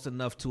you're close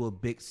enough to a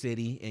big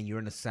city and you're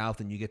in the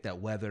South and you get that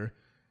weather.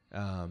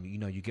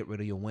 You get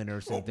rid of your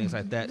winters and things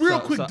like that. Real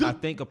quick, I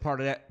think a part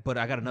of that, but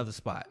I got another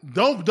spot.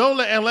 Don't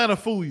let Atlanta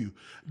fool you.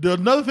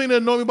 Another thing that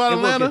annoys me about It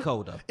will Atlanta, get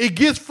cold, though. it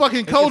gets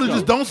fucking cold. It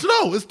just don't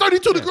snow. It's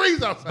 32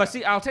 degrees outside. But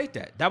see, I'll take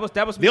that. That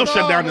was me. They'll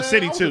shut down the man,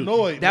 city I was too.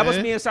 annoyed, That was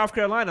man. me in South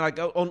Carolina. Like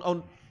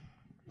on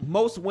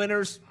most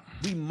winters,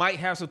 we might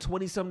have some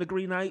 20-some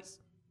degree nights,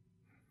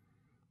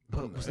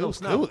 but it was no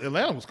snow.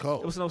 Atlanta was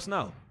cold. It was no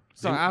snow.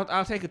 So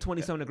I'll take a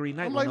 20-some degree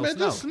night. I'm with like, no man,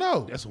 snow. just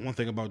snow. That's the one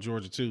thing about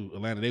Georgia too.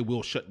 Atlanta, they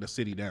will shut the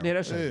city down. Yeah,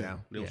 they'll shut it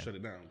down. They'll Yeah. shut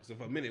it down. Because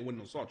for a minute, it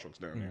wasn't no salt trucks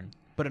down there.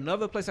 But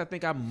another place I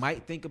think I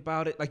might think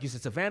about it, like you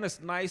said,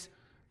 Savannah's nice.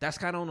 That's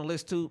kind of on the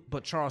list too.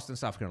 But Charleston,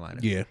 South Carolina.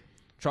 Yeah.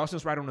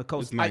 Charleston's right on the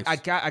coast. It's nice. I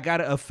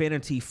got an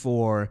affinity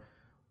for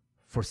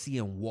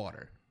seeing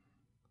water.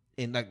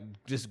 And like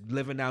just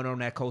living down on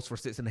that coast for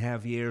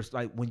 6.5 years,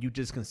 like when you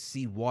just can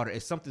see water,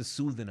 it's something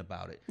soothing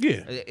about it.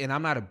 Yeah. And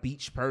I'm not a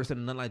beach person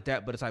and nothing like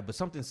that, but it's like, but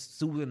something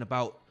soothing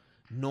about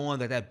knowing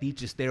that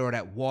beach is there or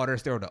that water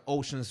is there or the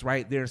ocean's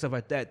right there and stuff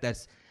like that.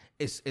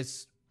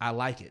 It's I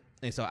like it.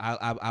 And so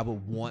I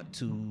would want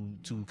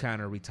to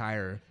kind of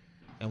retire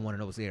in one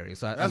of those areas.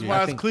 So That's I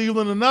why think it's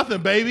Cleveland or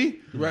nothing,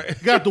 baby. Right.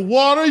 You got the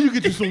water. You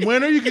get you some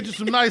winter. You get you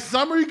some nice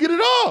summer. You get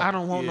it all. I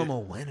don't want no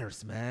more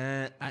winters,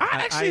 man. I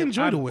actually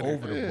enjoy the winter.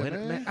 Over the winter,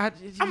 man. I'm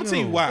gonna tell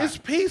you why. It's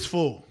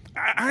peaceful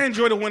I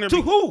enjoy the winter.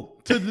 To who?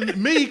 to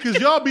me because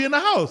y'all be in the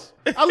house.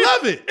 I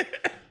love it.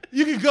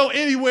 You can go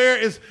anywhere.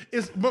 It's.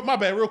 But my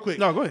bad. Real quick.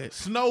 No, go ahead.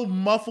 Snow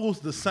muffles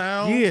the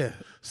sound. Yeah.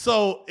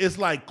 So it's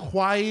like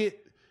quiet.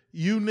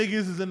 You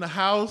niggas is in the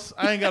house.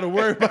 I ain't got to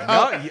worry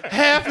about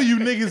half of you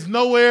niggas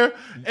nowhere.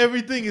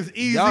 Everything is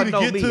easy Y'all to know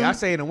get me. to. I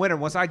say in the winter,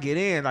 once I get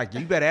in, like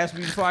you better ask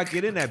me before I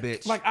get in that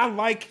bitch. Like I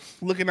like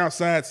looking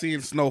outside,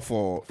 seeing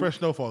snowfall. Fresh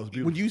snowfall is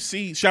beautiful. When you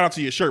see, shout out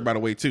to your shirt by the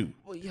way too.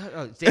 Well,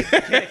 yeah,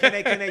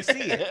 can they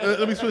see it?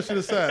 Let me switch to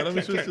the side. Let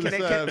me switch to the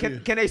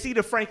side. Can they see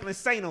the Franklin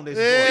Saint on this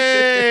boy?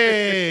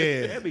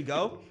 Hey. There we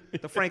go.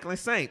 The Franklin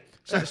Saint.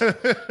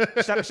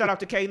 Shout out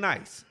to K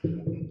Nice.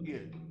 Yeah,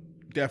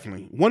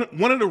 definitely.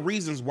 One of the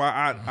reasons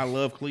why I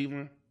love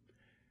Cleveland.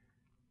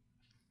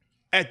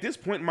 At this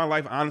point in my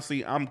life,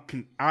 honestly, I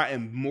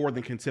am more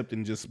than content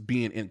in just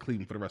being in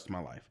Cleveland for the rest of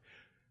my life.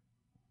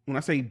 when I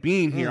say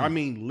being here, I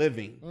mean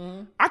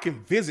living. I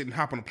can visit and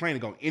hop on a plane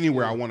and go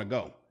anywhere I want to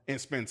go and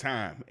spend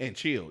time and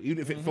chill, even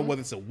if for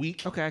whether it's a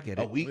week. Okay, I get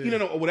it. A week,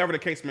 or whatever the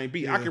case may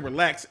be. I can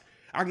relax.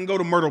 I can go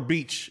to Myrtle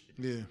Beach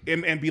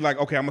and be like,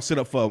 okay, I'm gonna sit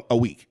up for a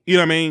week. You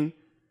know what I mean?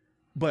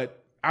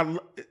 But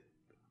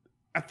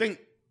I think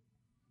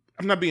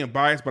I'm not being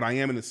biased, but I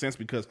am in a sense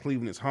because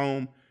Cleveland is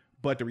home.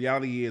 But the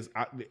reality is,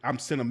 I'm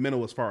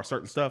sentimental as far as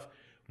certain stuff.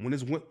 When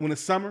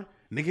it's summer,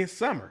 nigga, it's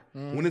summer.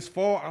 When it's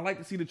fall, I like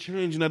to see the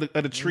changing of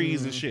the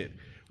trees and shit.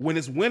 When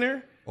it's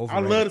winter,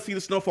 Overrated. I love to see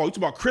the snowfall. You talk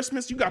about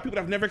Christmas, you got people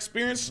that have never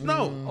experienced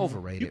snow.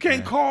 Overrated. You can't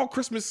man. call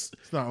Christmas.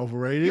 It's not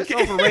overrated. It's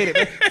overrated,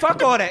 man.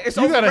 Fuck all that. It's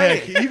You gotta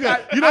overrated.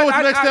 have. You know what's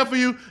the next step for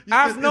you?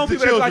 I've known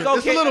people that be like, okay,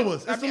 it's the little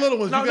ones. It's the little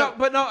ones. I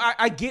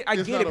get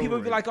It's it. not People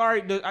be overrated. like, all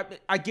right,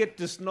 I get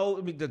the snow,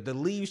 I mean, the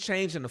leaves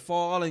change in the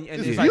fall, and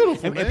It's it's like,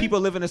 beautiful, and man. people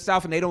live in the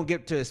South and they don't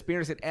get to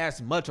experience it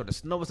as much, or the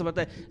snow and stuff like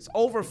that. It's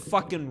over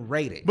fucking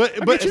rated. But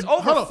it's hold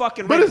over on.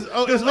 fucking But rated.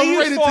 it's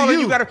overrated to falling,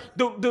 you. gotta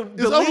the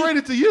It's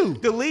overrated to you.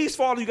 The leaves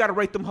falling, you gotta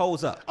rate them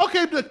hoes up.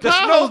 Okay, the The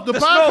pine snow, cones the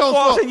fall. snow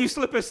falls and you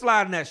slip and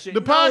slide in that shit.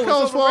 The pine No, it's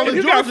cones fall overrated.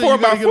 in You got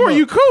Georgia, 4x4, you gotta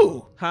you get 'em up.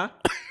 cool. Huh?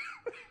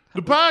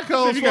 The pine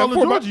cones You got fall in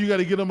 4 by- Georgia, you got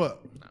to get them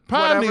up.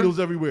 Pine Whatever. needles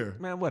everywhere.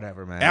 Man,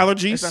 whatever, man.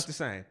 Allergies? It's not the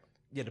same.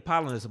 Yeah, the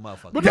pollen is a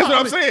motherfucker. That's what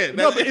I'm saying.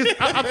 No, but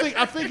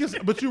I think it's.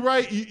 But you're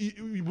right.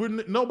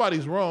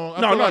 Nobody's wrong.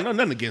 I No, feel no, like- no,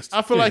 nothing against.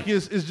 I feel like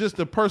it's just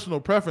a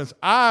personal preference.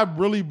 I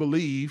really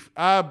believe.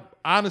 I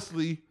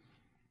honestly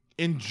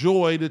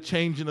enjoy the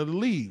changing of the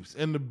leaves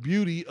and the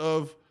beauty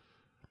of.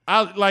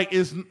 I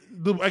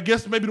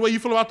guess maybe the way you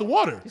feel about the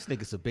water. This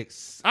nigga's a big.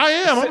 I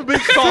am. I'm a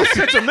big Soft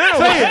sentimental.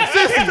 Say it,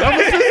 sissy. I'm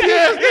a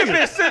sissy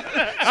ass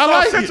nigga. I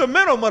like it.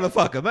 Sentimental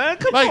motherfucker, man.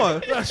 Come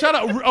on. Like, shout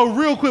out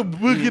real quick.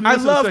 We'll get into I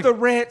this in a love the second.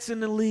 reds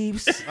and the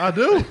leaves. I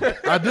do.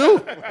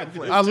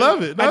 I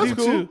love it. That's do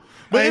cool. too.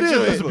 But I it is.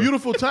 enjoy It's it. a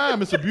beautiful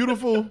time. It's a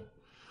beautiful.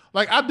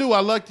 Like I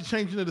like the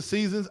changing of the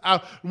seasons.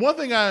 One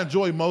thing I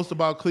enjoy most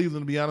about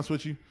Cleveland, to be honest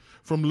with you,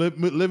 from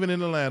living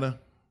in Atlanta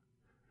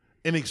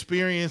and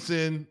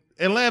experiencing.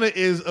 Atlanta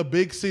is a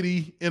big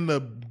city in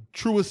the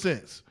truest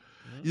sense.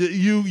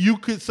 You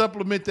could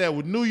supplement that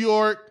with New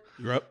York,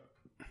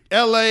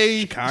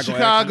 L.A.,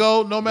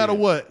 Chicago, no matter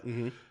what.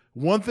 Mm-hmm.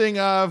 One thing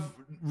I've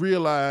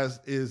realized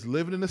is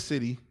living in a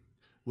city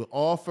with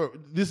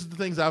this is the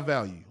things I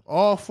value.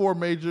 All 4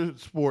 major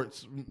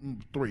sports,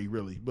 3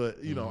 really, but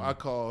I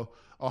call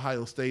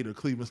Ohio State or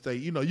Cleveland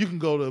State. You can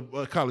go to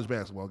a college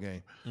basketball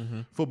game,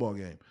 football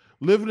game.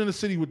 Living in a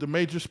city with the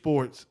major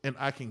sports, and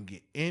I can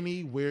get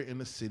anywhere in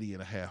the city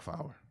in a half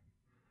hour.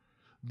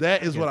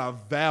 That is what I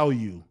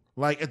value,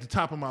 like at the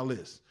top of my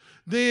list.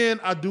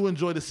 Then I do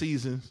enjoy the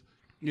seasons.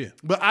 Yeah.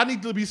 But I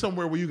need to be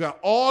somewhere where you got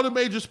all the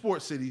major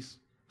sports,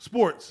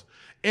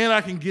 and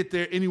I can get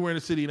there anywhere in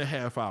the city in a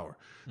half hour.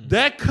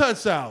 That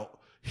cuts out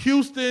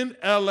Houston,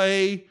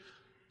 LA,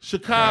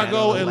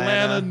 Chicago,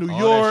 Atlanta, New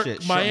York,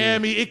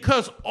 Miami. It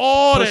cuts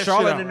all that shit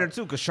Charlotte out. in there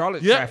too, because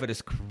Charlotte traffic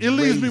is crazy. It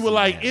leaves me with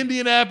like man.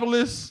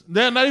 Indianapolis.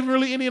 They're not even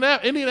really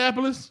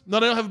Indianapolis. No,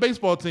 they don't have a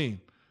baseball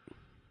team.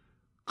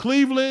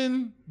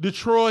 Cleveland,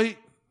 Detroit.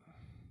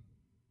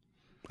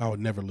 I would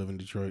never live in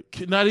Detroit.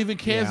 Not even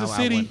Kansas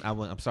City.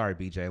 I'm sorry,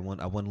 BJ.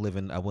 I wouldn't live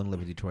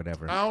in Detroit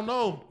ever. I don't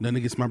know. Nothing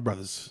against my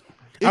brothers.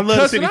 It I love the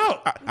cuts city. it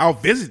out. I'll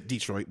visit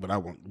Detroit, but I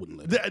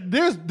wouldn't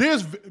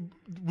live.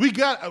 We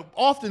got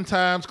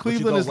oftentimes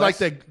Cleveland go is like west?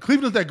 that.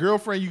 Cleveland's that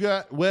girlfriend you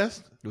got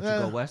west. Would you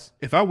go west?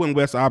 If I went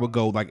west, I would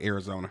go like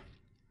Arizona.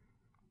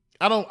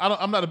 I'm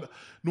not.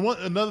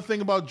 Another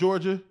thing about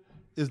Georgia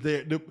is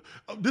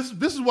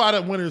this is why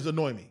that winters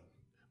annoy me,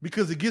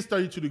 because it gets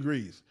 32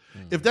 degrees.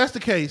 If that's the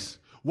case,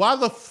 why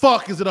the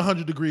fuck is it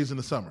 100 degrees in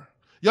the summer?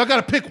 Y'all got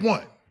to pick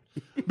one.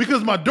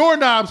 Because my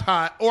doorknob's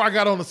hot or I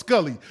got on a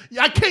Scully.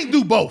 I can't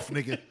do both,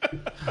 nigga.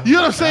 You know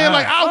what I'm saying?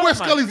 Like, I'll wear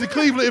Scullies in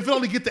Cleveland if it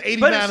only get to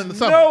 89 in the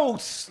summer. No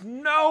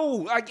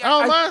snow. I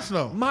don't mind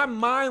snow. My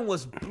mind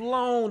was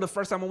blown the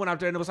first time I went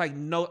out there, and it was like,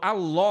 no, I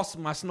lost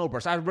my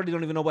snowburst. I really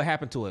don't even know what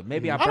happened to it.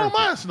 Maybe I don't burnt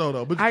mind it. snow,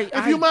 though. But I-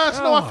 if you mind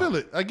snow, I oh. feel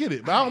it. I get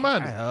it. But I don't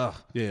mind it.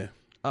 Yeah.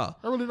 I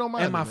really don't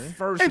mind And my it, man.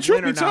 first And truth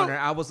winter be down told- there,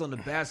 I was on the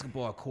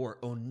basketball court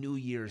on New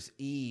Year's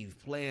Eve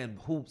playing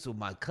hoops with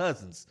my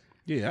cousins.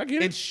 Yeah, I get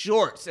In it.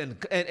 shorts and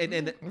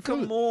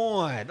come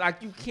on,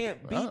 like you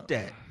can't beat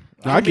that.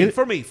 I get it.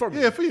 For me.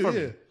 Yeah, for you,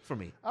 yeah. For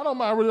me.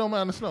 I really don't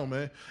mind the snow,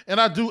 man. And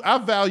I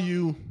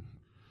value,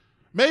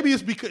 maybe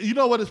it's because, you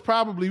know what, it's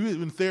probably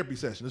in therapy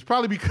session. It's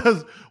probably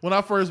because when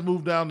I first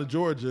moved down to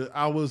Georgia,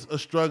 I was a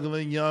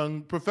struggling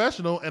young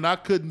professional and I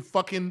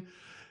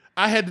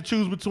had to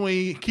choose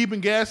between keeping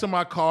gas in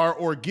my car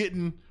or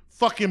getting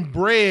fucking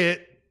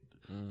bread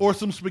or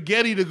some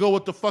spaghetti to go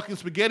with the fucking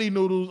spaghetti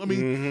noodles. I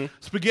mean,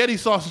 spaghetti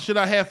sauce and shit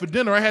I had for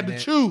dinner. I had to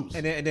choose.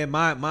 And then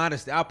mine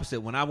is the opposite.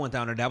 When I went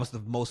down there, that was the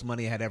most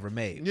money I had ever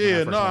made.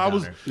 Yeah, no, I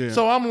was. Yeah.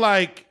 So I'm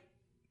like,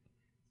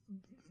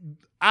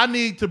 I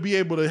need to be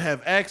able to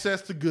have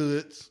access to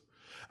goods.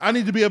 I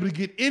need to be able to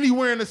get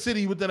anywhere in the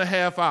city within a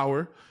half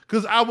hour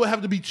because I would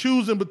have to be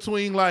choosing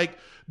between like,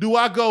 do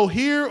I go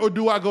here or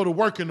do I go to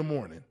work in the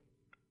morning?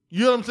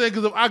 You know what I'm saying?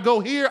 Because if I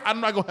go here,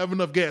 I'm not gonna have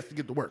enough gas to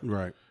get to work.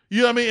 Right. You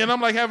know what I mean? And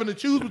I'm like having to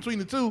choose between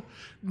the two.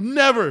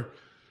 Never.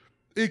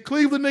 In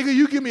Cleveland, nigga,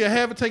 you give me a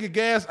half a tank of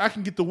gas, I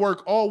can get to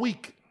work all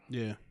week.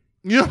 Yeah.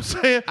 You know what I'm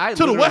saying?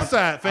 To the west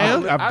side,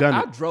 fam. I've done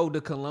I it. drove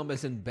to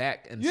Columbus and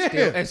back and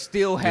Yeah.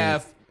 still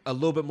have a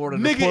little bit more than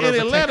Nigga, a quarter in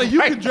of a Atlanta, tank you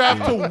right can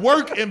drive to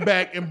work and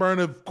back and burn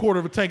a quarter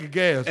of a tank of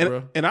gas,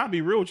 bro. And I'll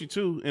be real with you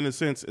too, in a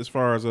sense, as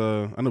far as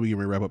I know we can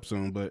wrap up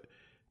soon, but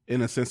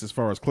in a sense, as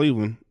far as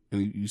Cleveland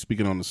and you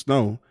speaking on the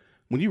snow,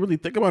 when you really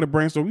think about it,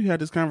 Brainstorm, we had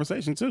this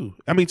conversation too.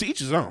 I mean, to each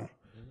his own.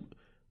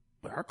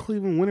 But our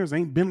Cleveland winters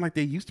ain't been like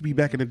they used to be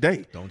back in the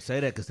day. Don't say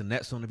that because the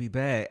Nets going to be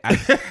bad.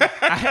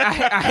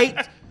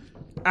 I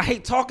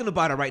hate talking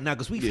about it right now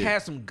because we've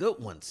had some good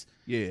ones.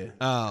 Yeah.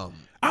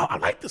 I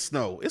like the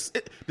snow. It's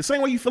the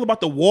same way you feel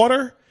about the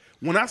water.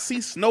 When I see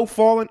snow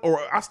falling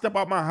or I step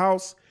out my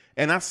house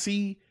and I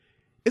see,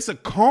 it's a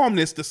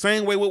calmness the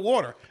same way with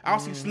water. I'll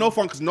see snow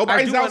falling because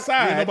nobody's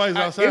outside. Yeah, nobody's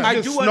outside. It's I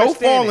just do snow understand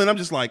falling. it. I'm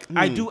just like,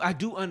 I do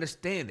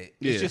understand it.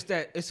 Yeah. It's just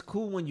that it's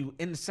cool when you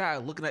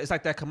inside looking at. It's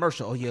like that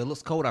commercial. Oh yeah, it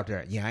looks cold out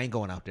there. Yeah, I ain't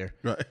going out there.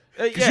 right.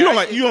 Yeah, Because you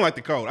don't like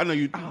the cold. I know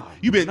you've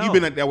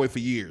been that way for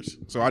years,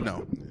 so I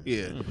know.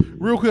 Yeah.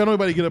 Real quick, I know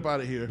everybody get up out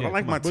of here. I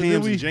like my But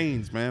Timbs then and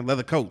Janes, man.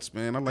 Leather coats,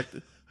 man. I like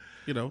the,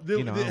 I don't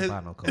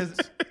buy no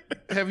coats.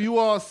 Have you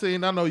all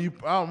seen? I know you.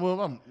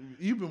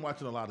 You've been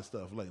watching a lot of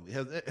stuff lately.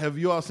 Have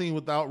you all seen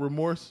Without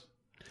Remorse?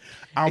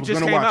 I It was just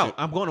gonna came watch out. it.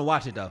 I'm going to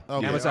watch it though.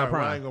 Okay, Amazon all right,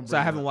 well, I Prime. ain't gonna So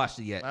I bring haven't it up. watched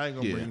it yet. I ain't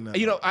gonna bring that.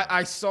 You know, up.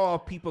 I saw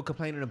people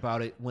complaining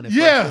about it when it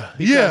Yeah, first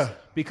came,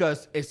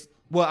 because it's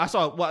I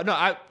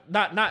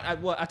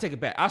take it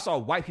back. I saw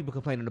white people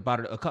complaining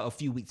about it a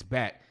few weeks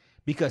back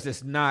because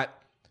it's not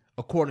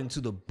according to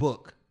the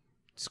book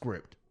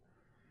script,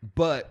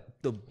 but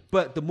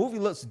the movie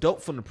looks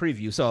dope from the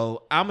preview.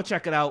 So I'm gonna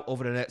check it out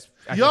over the next.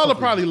 Y'all will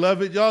probably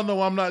love it. Y'all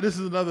know I'm not. This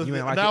is another thing.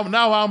 ain't like Now it?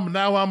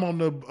 I'm on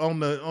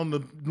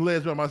the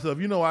ledge by myself.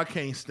 You know I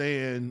can't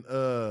stand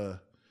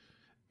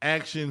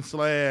action /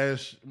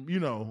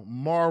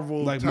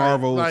 Marvel Like type.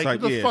 Marvel like type,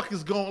 what the yeah. fuck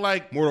is going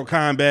like Mortal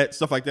Kombat,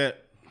 stuff like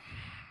that.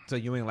 So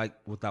you ain't like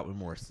Without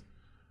Remorse.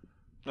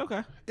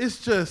 Okay.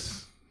 it's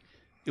just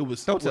It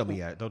was Don't tell me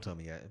yet.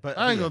 But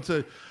I ain't gonna tell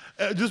you.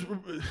 Just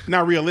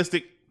not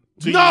realistic.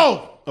 to you?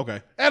 no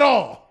Okay. at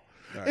all.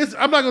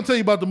 I'm not gonna tell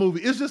you about the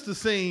movie. It's just a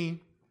scene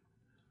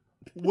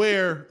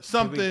where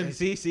something.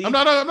 See? I'm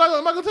not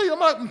gonna tell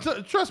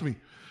you. Trust me.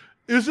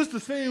 It's just a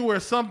scene where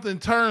something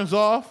turns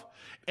off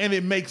and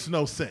it makes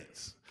no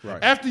sense.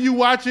 Right. After you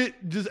watch it,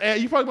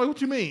 you probably like,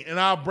 what you mean? And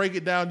I'll break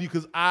it down to you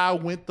because I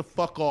went the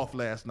fuck off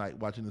last night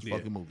watching this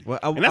fucking movie. Well,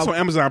 And that's on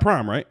Amazon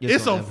Prime, right?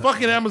 It's on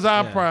fucking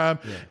Amazon Prime,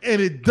 and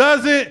it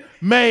doesn't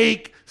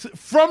make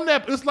from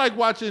that. It's like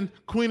watching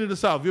Queen of the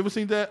South. You ever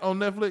seen that on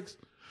Netflix?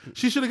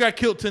 She should have got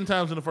killed 10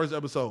 times in the first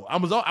episode. I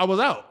was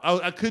out.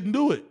 I couldn't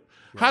do it.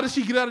 Right. How did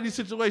she get out of these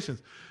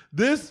situations?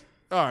 All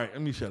right.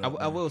 Let me shut up.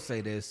 I will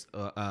say this: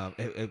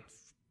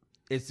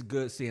 it's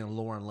good seeing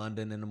Lauren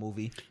London in the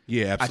movie.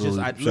 Yeah, absolutely.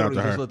 I literally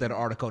just looked at an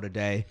article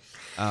today,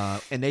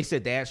 and they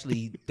said they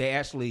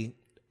actually.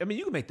 I mean,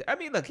 you can make that. I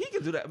mean, look, he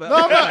can do that. But No,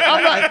 I'm not.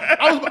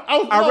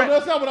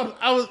 That's not what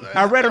I was.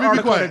 I read an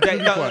article quiet.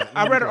 today.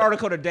 I read an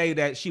article today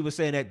that she was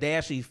saying that they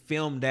actually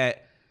filmed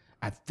that.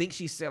 I think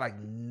she said like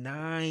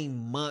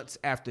 9 months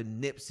after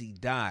Nipsey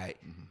died,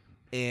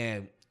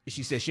 and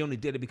she said she only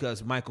did it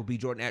because Michael B.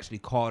 Jordan actually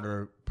called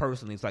her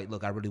personally. It's like,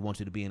 look, I really want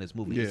you to be in this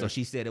movie. Yeah. So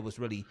she said it was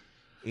really,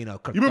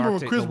 cathartic. You remember when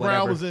Chris or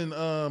Brown whatever. was in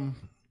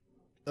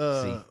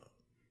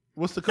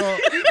what's it called?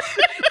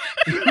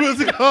 What's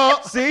it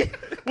called? See?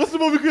 What's the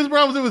movie Chris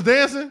Brown was in? Was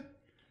dancing?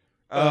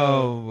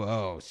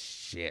 Oh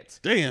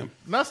shit! Damn.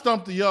 Not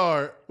Stump the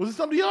Yard. Was it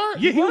Stump the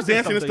Yard? Yeah, he was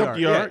dancing in Stump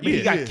the Yard. But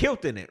he got Yeah.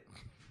 killed in it.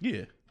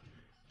 Yeah.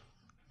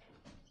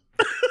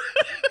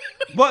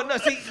 But no,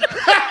 see,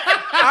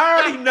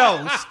 I already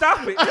know.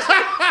 Stop it.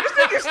 This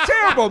nigga's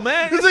terrible,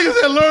 man. This nigga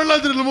said Lauren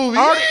London in the movie.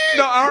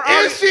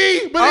 Is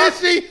she? But is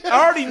she?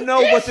 I already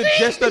know what the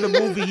gist of the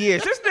movie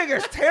is. This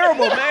nigga's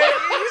terrible, man.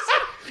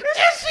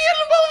 Is she in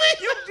the movie?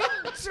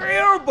 You're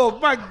terrible.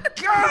 My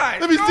God.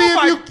 Let me see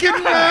if you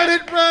can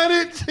run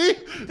it. See?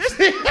 This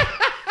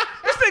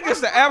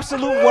nigga's the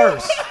absolute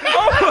worst.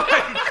 Oh my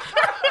God.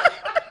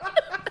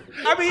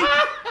 I mean,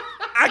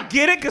 I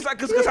get it because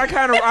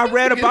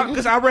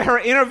I read her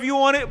interview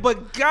on it,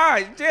 but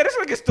God, yeah, this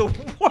nigga's the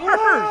worst.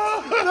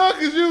 No,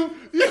 because you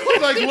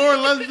was like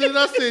Lauren London, and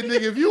I said,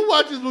 nigga, if you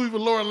watch this movie for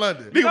Lauren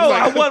London, Nigga was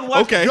like, I wasn't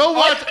watching. okay. go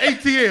watch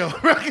ATL.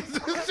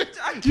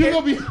 You're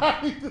gonna be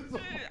high.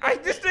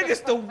 This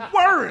nigga's the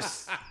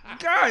worst.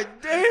 God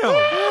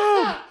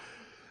damn.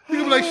 You're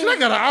gonna be like, shit, I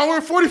got an hour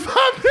and 45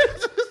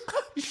 minutes.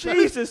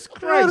 Jesus Oh,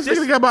 Christ. this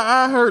nigga got my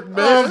eye hurt,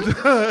 man.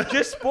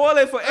 Just spoil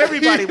it for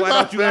everybody. Why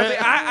don't you?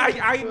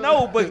 I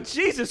know, but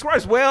Jesus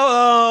Christ.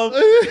 Well,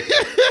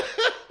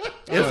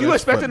 if you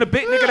expecting a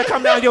big nigga to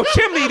come down your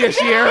chimney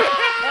this year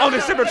on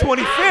December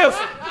 25th,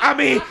 I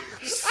mean,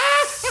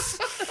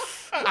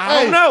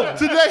 I don't know.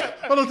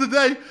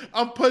 Today,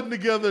 I'm putting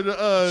together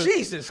the.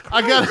 Jesus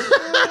Christ.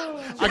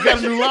 I got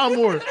a new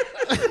lawnmower.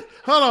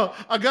 Hold on.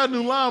 I got a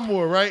new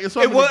lawnmower, right?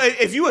 So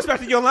if you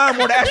expected your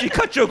lawnmower to actually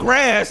cut your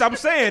grass, I'm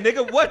saying,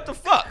 nigga, what the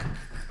fuck?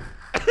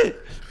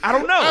 I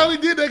don't know. I only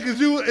did that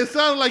because it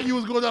sounded like you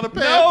was going down the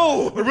path.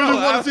 No, I really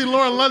want to see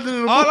Lauren London in the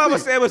movie. All I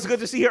was saying was good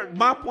to see her.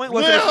 My point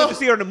was it was good to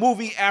see her in the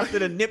movie after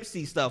the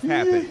Nipsey stuff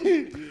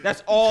happened.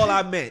 That's all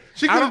I meant.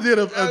 She could have did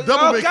a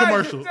double make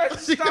commercial.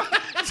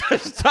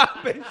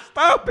 Stop it.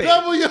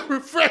 Double your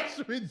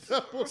refreshment.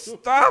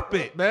 Stop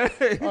it, man.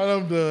 All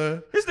I'm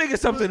done. This nigga's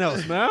something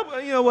else, man.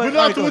 You know what?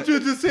 But no, what you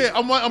just said,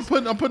 I'm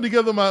putting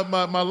together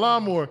my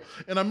lawnmower,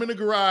 and I'm in the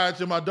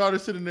garage, and my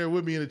daughter's sitting there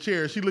with me in a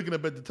chair. She looking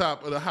up at the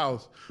top of the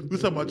house. We were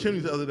talking about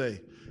chimneys the other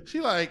day. She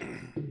like,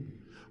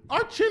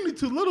 our chimney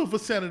too little for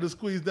Santa to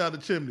squeeze down the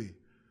chimney.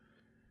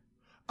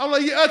 I'm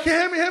like, yeah, okay,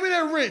 hand me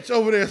that wrench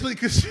over there,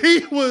 because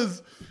she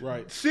was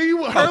right.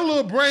 Her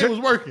little brain was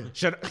working.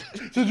 Should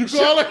you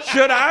call her?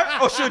 Should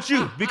I or should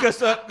you?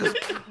 Because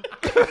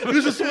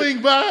you should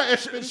swing by.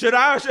 Should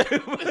I?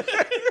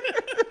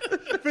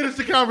 Finish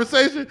the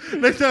conversation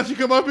next time she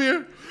come up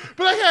here.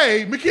 But like,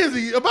 hey,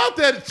 Mackenzie, about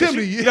that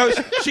chimney.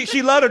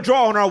 She loved to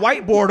draw on our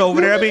whiteboard over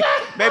there. I mean,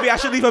 maybe I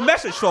should leave a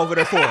message over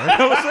there for her. You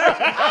know what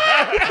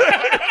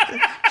I'm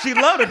saying? She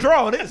loved to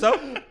draw on it, so.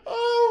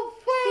 Oh,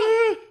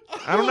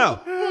 fuck. I don't know.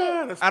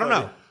 I don't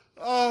know.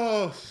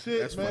 Oh,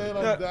 shit, that's man.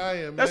 I'm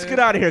dying, man. Let's get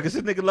out of here because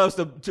this nigga loves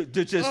to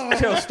just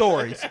tell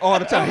stories all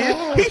the time.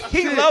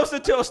 He loves to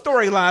tell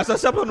storylines.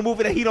 That's something in the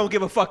movie that he don't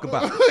give a fuck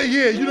about.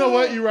 Yeah, you know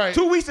what? You're right.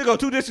 2 weeks ago,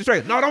 2 discs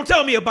straight. No, don't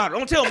tell me about it.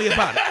 Don't tell me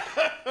about it.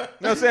 You know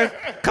what I'm saying?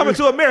 Coming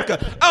to America.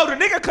 Oh, the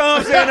nigga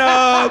comes and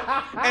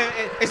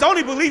it's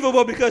only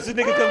believable because the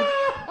nigga comes.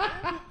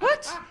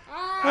 What?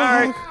 All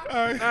right.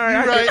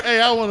 You're right.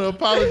 Hey, I want to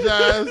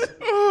apologize.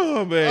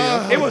 Oh,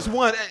 man. It was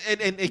one,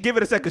 and give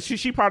it a second.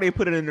 She probably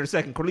put it in there a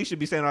second. Corliss should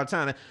be saying all the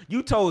time.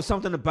 You told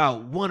something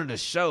about one of the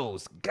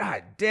shows.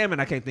 God damn it,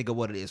 I can't think of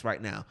what it is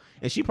right now.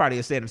 And she probably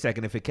will say in a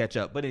second if it catch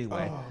up. But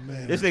anyway,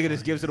 this nigga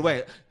just gives it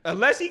away.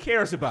 Unless he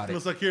cares about it.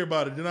 Unless I care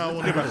about it, then I don't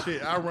want to hear about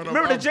shit. I run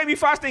Remember the Jamie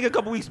Foxx thing a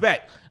couple weeks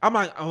back? I'm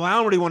like, I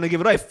don't really want to give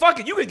it away. Fuck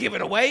it, you can give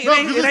it away. No,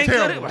 it ain't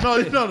terrible.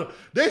 good. No.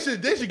 They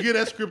should give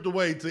that script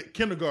away to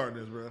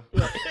kindergartners, bro.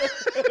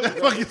 That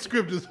fucking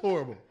script is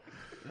horrible.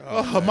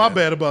 Oh, my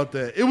bad about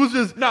that. It was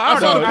just I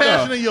saw the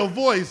passion in your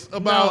voice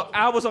about.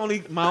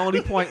 No, my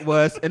only point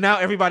was, and now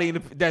everybody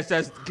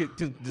that's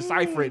can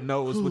decipher it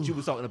knows what you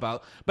was talking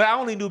about. But I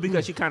only knew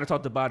because she kind of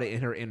talked about it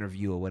in her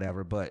interview or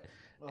whatever. But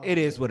it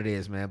is what it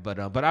is, man. But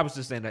I was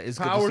just saying that it's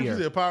power. Good to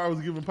see her. Power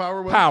was giving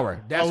power.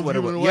 Power. That's what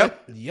it was.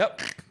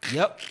 Yep.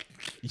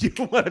 You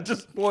want to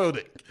just spoiled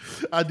it.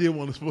 I did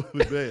want to spoil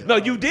it bad. No,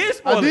 you did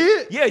spoil it. I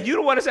did. Yeah, you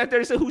the one that sat there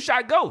and said who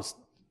shot Ghost.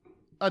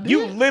 I did.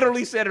 You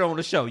literally said it on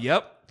the show.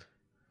 Yep.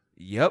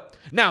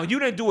 Now, you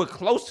didn't do it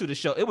close to the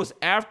show. It was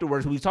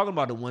afterwards. We were talking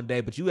about it one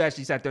day, but you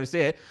actually sat there and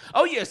said,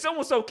 oh, yeah,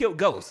 so-and-so killed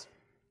Ghost.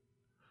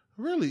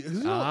 Really?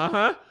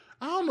 Uh-huh.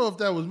 I don't know if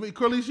that was me.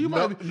 Corliss, you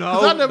might be.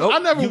 No, I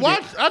never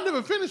watched. I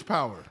never finished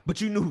Power.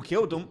 But you knew who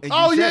killed him.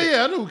 Oh,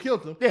 yeah. I knew who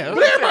killed him. Yeah,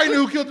 but everybody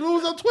knew who killed him. It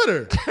was on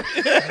Twitter.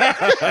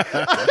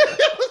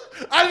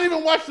 I didn't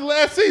even watch the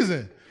last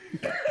season.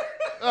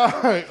 All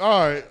right.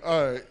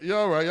 You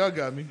all right? Y'all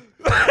got me.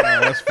 Oh,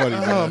 that's funny.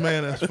 Oh,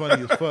 man, that's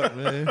funny as fuck,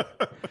 man.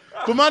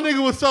 But my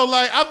nigga was so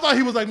like, I thought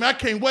he was like, man, I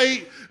can't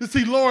wait to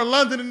see Lauren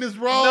London in this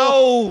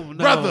role. No,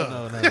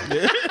 brother.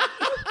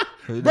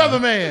 No. Brother,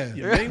 man.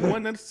 You ain't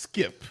one to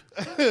skip.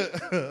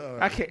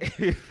 I can't.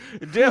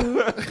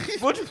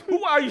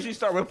 Who are you? She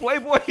start with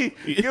Playboy.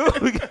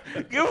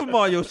 Give him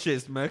all your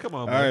shits, man. Come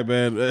on, man. All right,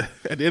 man.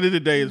 At the end of the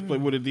day, it's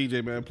Playboy the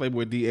DJ, man.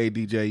 Playboy DA.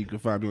 You can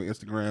find me on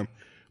Instagram.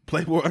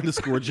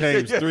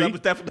 Playboy_James3. That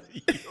was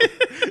definitely you.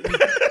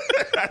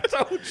 I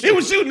told you. It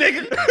was you,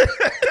 nigga.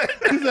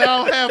 He said, I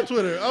don't have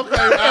Twitter. Okay,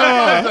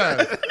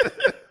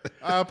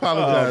 I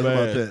apologize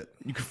about that.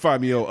 You can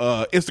find me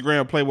on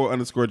Instagram,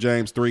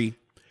 Playboy_James3.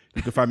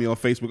 You can find me on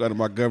Facebook under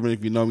my government.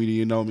 If you know me, then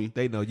you know me.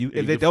 They know you.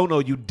 If they don't know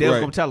you, they'll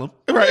come tell them.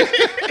 Right.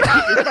 You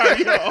can find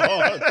me on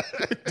all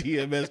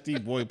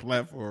DMST boy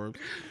platforms.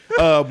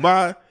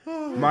 My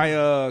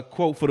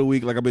quote for the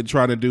week, like I've been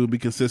trying to do, be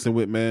consistent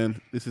with,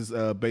 man. This is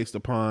based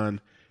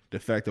upon the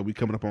fact that we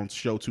coming up on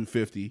show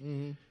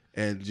 250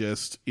 and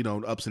just,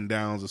 ups and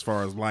downs as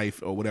far as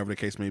life or whatever the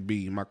case may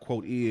be. My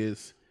quote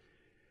is,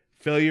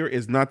 failure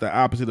is not the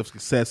opposite of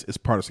success, it's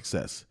part of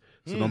success.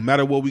 So no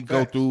matter what we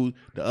go through,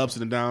 the ups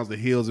and the downs, the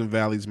hills and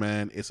valleys,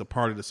 man, it's a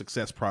part of the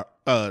success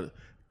that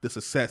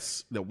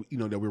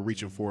that we're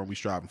reaching for and we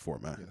striving for,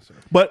 man. Yes, sir.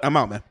 But I'm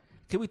out, man.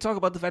 Can we talk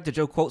about the fact that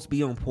your quotes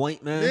be on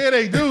point, man? Yeah,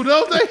 they do,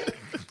 don't they?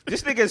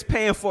 This nigga is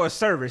paying for a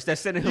service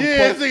that's sending him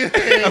a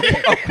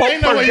quote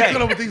ain't no way you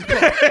come up with these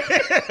quotes.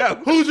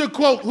 Who's your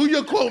quote? Who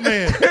your quote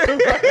man?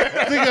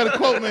 They got a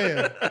quote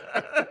man.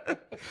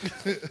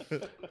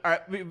 All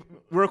right,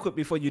 real quick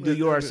before you do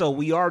yours. So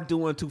we are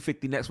doing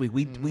 250 next week.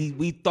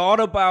 We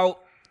thought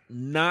about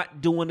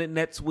not doing it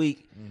next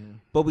week,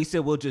 But we said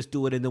we'll just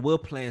do it, and then we'll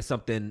plan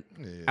something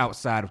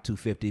outside of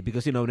 250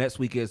 because, next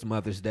week is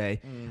Mother's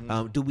Day.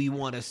 Mm-hmm. Do we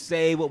want to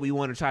say what we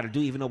want to try to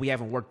do, even though we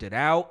haven't worked it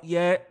out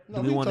yet?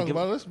 No, we want to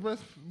about it. Let's bring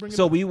it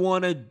so up. we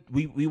want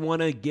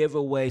to give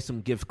away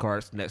some gift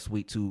cards next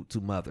week to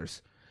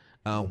mothers.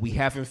 We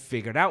haven't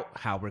figured out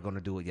how we're going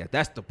to do it yet.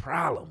 That's the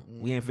problem.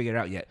 Mm-hmm. We ain't figured it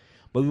out yet.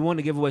 But we want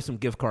to give away some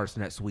gift cards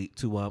next week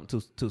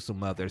to some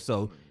mothers.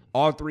 So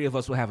all three of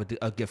us will have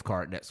a gift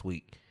card next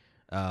week.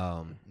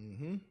 So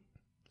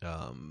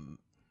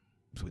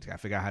we gotta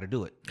figure out how to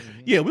do it.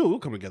 Mm-hmm. Yeah, we'll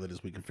come together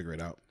this week and figure it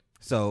out.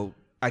 So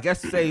I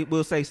guess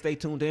we'll say stay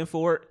tuned in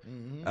for it.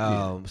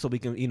 Mm-hmm. So we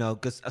can,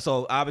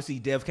 so obviously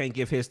Dev can't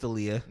give his to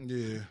Leah.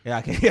 Yeah,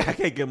 I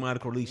can't give mine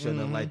to Corlicia or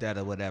nothing like that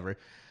or whatever.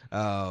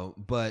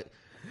 But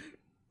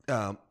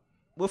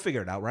we'll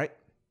figure it out, right?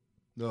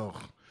 No,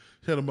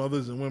 had the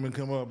mothers and women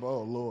come up.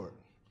 Oh Lord.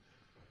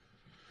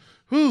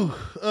 Whew.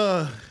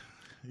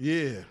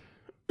 Yeah.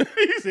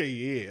 He said,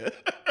 "Yeah."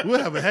 We'll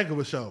have a heck of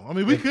a show. I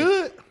mean, we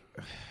could.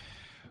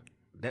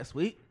 Next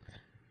week.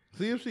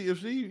 See if she, I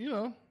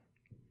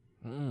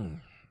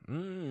mean,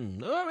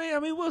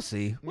 we'll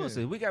see. We'll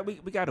see. We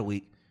got a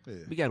week. Yeah.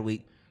 We got a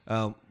week.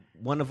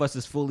 One of us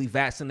is fully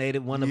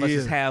vaccinated. One of us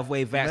is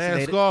halfway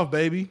vaccinated. Mask off,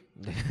 baby.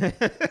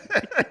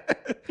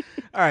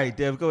 All right,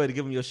 Dev, go ahead and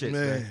give him your shit,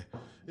 man.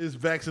 It's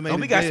vaccinated.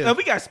 We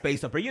got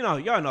space up here.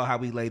 Y'all know how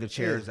we lay the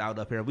chairs out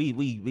up here.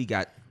 We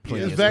got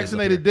plenty. It's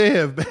vaccinated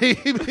Dev, baby.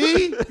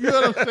 You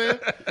know what I'm saying?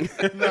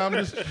 No, I'm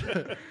just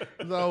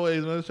as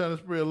always, man, just trying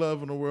to spread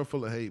love in a world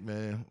full of hate,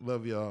 man.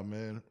 Love y'all,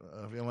 man.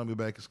 If you don't let me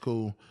back, it's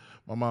cool.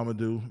 My mama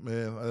do,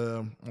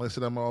 man. Like I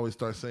said, I'm always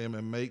start saying,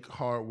 man, make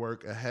hard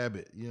work a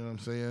habit. You know what I'm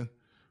saying?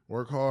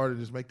 Work hard and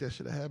just make that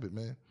shit a habit,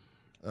 man.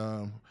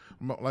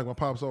 Like my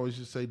pops always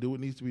used to say, do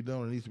what needs to be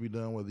done. It needs to be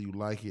done whether you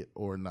like it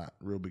or not.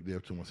 Real Big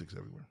Dev 216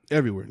 everywhere.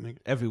 Everywhere, nigga.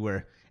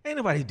 Everywhere. Ain't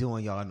nobody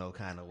doing y'all no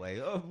kind of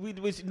way. We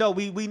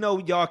know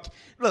y'all.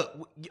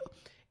 Look,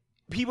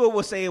 people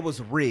will say it was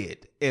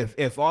rigged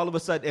if all of a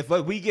sudden if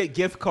we get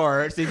gift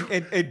cards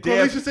and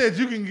Alicia said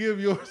you can give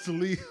yours to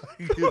Lee. I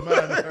can give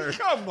mine to her.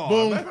 Come on,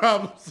 boom, man.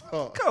 problem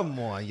solved. Come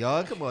on,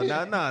 y'all. Come on,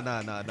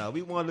 no.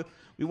 We want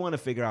to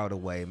figure out a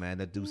way, man,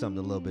 to do something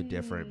a little bit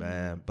different,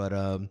 man. But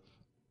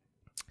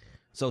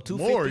so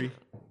 250.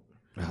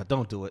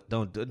 Don't do it.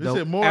 Don't do it.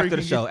 No. After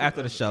the show.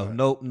 After the show.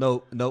 Nope.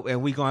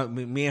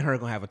 And me and her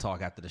gonna have a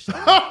talk after the show.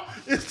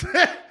 Is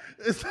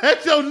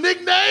that your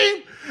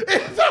nickname?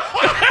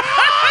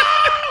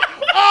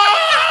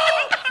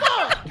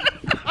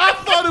 I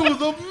thought it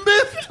was a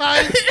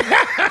mistype.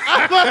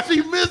 I thought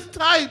she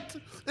mistyped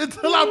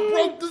until I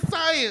broke the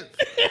science.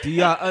 Do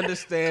y'all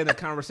understand the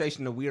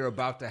conversation that we are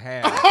about to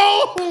have?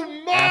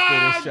 Oh my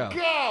after the show?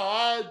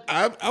 God!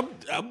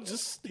 I'm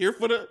just here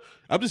for the.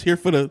 I'm just here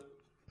for the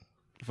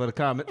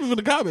comments. For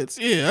the comments,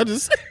 yeah. I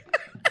just.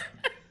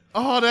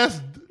 Oh,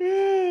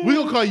 we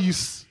gonna call you.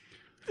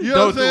 You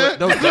know what I'm saying?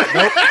 Don't do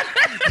it.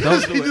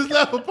 Don't do he it. just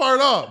left a part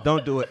off.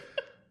 Don't do it.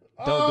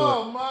 Don't do it.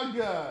 Oh my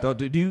God! Don't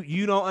do.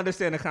 You don't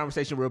understand the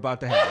conversation we're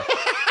about to have.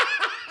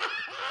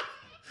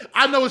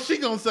 I know what she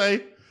gonna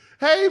say.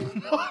 Hey,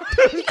 don't.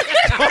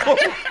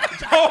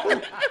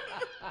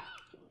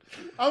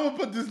 I'm gonna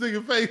put this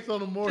nigga face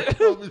on the more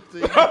comment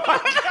thing.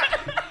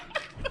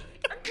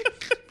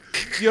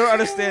 You don't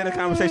understand the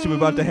conversation we're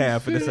about to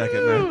have in a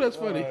second, man. That's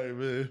funny. All right,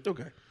 man.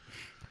 Okay.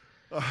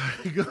 All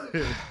right, go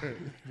ahead.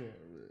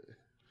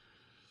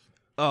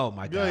 Oh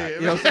my God!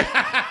 Ahead, you know what I'm saying?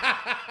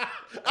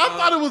 I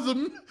thought it was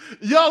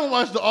y'all don't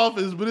watch The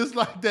Office, but it's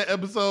like that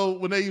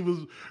episode when they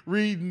was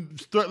reading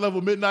Start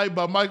Level Midnight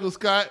by Michael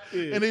Scott,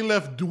 and they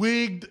left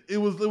Dwigged. It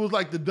was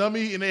like the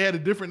dummy, and they had a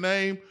different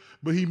name,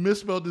 but he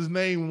misspelled his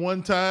name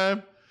one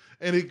time.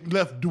 And it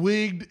left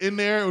Dwigged in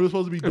there. It was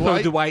supposed to be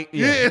Dwight. Dwight.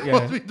 Yeah, it was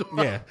supposed to be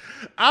Dwight. Yeah.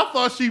 I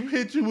thought she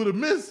hit you with a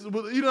miss. You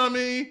know what I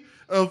mean?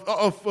 Of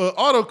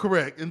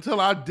autocorrect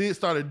until I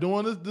started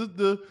doing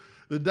the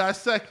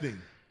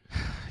dissecting.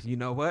 You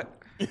know what?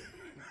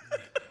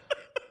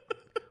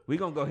 We're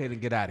going to go ahead and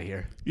get out of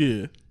here.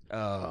 Yeah.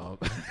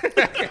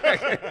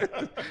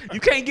 You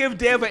can't give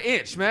Dev an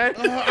inch, man.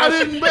 I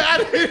didn't know.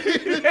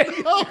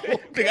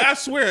 Nigga, I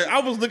swear, I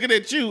was looking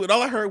at you and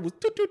all I heard was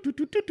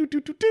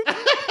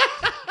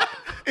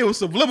it was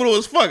subliminal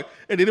as fuck.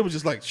 And then it was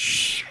just like,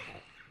 shh.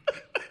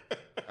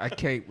 I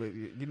can't.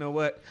 You know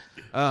what?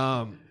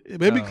 It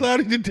may be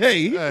cloudy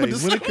today. Hey,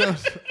 when it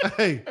comes,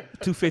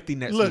 250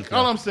 next week. Look,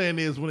 all I'm saying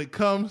is when it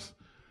comes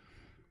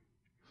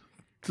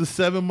to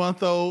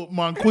 7-month-old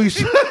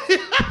Monquisha,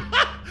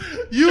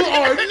 you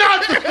are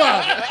not the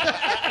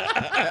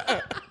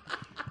father.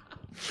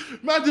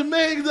 My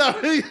demands are.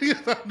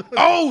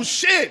 Oh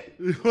shit!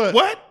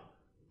 What?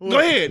 Go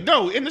ahead.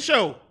 No, in the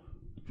show.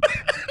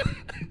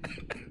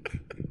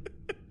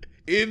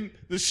 In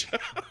the show.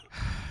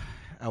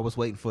 I was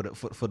waiting for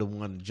the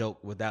one joke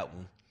with that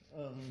one.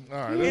 All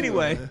right.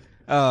 Anyway,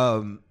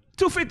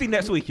 250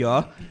 next week,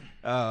 y'all.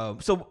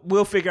 So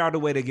we'll figure out a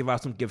way to give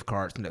out some gift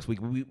cards next week.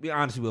 We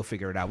honestly will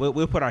figure it out.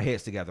 We'll put our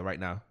heads together right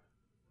now.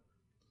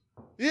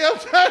 Yeah, I'm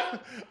trying.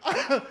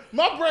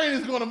 My brain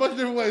is going a bunch of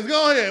different ways.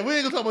 Go ahead. We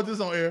ain't gonna talk about this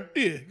on air.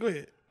 Yeah, go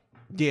ahead.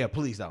 Yeah,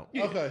 please don't.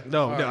 Okay.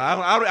 No, All no,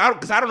 right. I don't,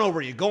 because I don't know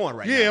where you're going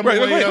right Yeah, now. but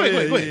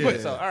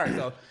wait. So, all right,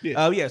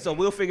 so so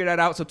we'll figure that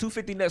out. So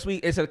 250 next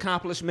week, it's an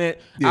accomplishment.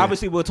 Yeah.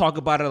 Obviously, we'll talk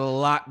about it a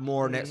lot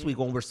more next week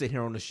when we're sitting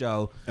here on the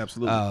show.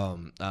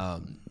 Absolutely.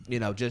 You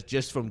know,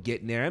 just from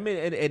getting there. I mean,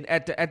 and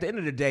at the end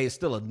of the day, it's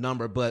still a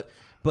number, but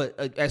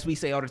as we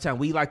say all the time,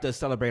 we like to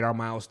celebrate our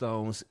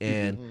milestones,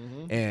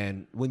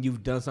 and when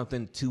you've done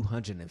something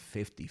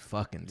 250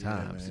 fucking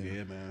times,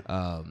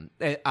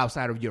 and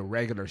outside of your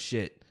regular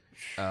shit.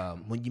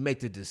 When you make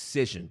the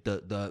decision,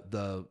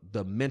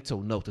 the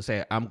mental note to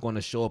say I'm going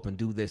to show up and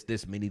do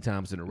this many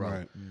times in a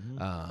row.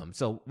 Right.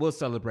 So we'll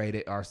celebrate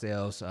it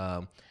ourselves.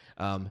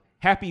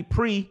 Happy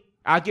pre.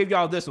 I'll give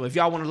y'all this one if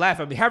y'all want to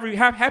laugh at me.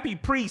 Happy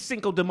pre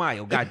Cinco de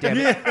Mayo. God damn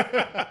it.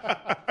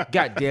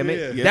 God damn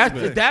it. Yeah,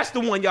 that's the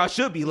one y'all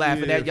should be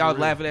laughing at. Y'all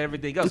laughing at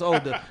everything else.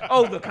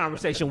 The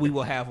conversation we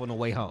will have on the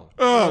way home.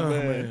 Oh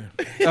man.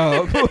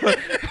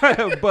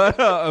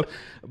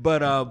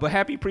 But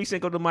happy pre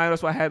Cinco de Mayo.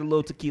 That's why I had a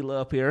little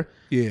tequila up here.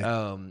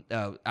 Yeah.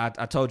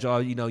 I told y'all,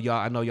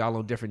 I know y'all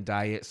on different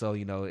diets, so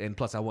and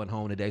plus I wasn't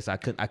home today, so I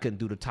couldn't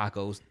do the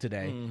tacos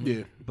today.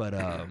 Yeah. But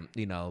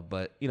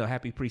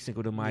happy pre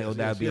Cinco de Mayo.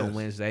 That'll be on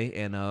Wednesday,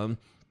 and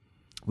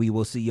we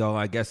will see y'all,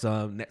 I guess,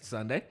 next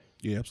Sunday.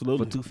 Yeah,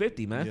 absolutely. For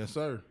 250, man. Yes,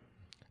 sir.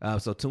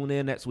 So tune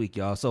in next week,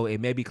 y'all. So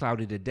it may be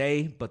cloudy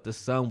today, but the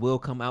sun will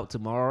come out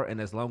tomorrow. And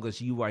as long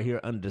as you are here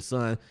under the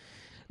sun,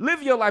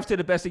 live your life to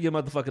the best of your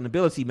motherfucking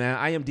ability, man.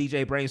 I am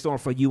DJ Brainstorm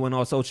for you on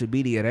all social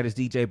media. That is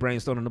DJ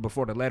Brainstorm, number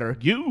 4, the letter.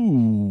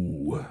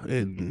 You.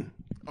 And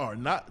Or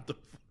not the.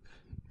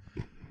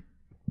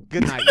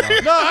 Good night,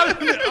 y'all. No, I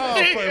didn't. Oh,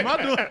 fuck, am I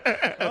doing?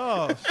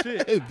 Oh,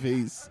 shit.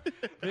 peace.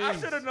 I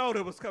should have known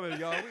it was coming,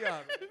 y'all. We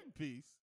out. Peace.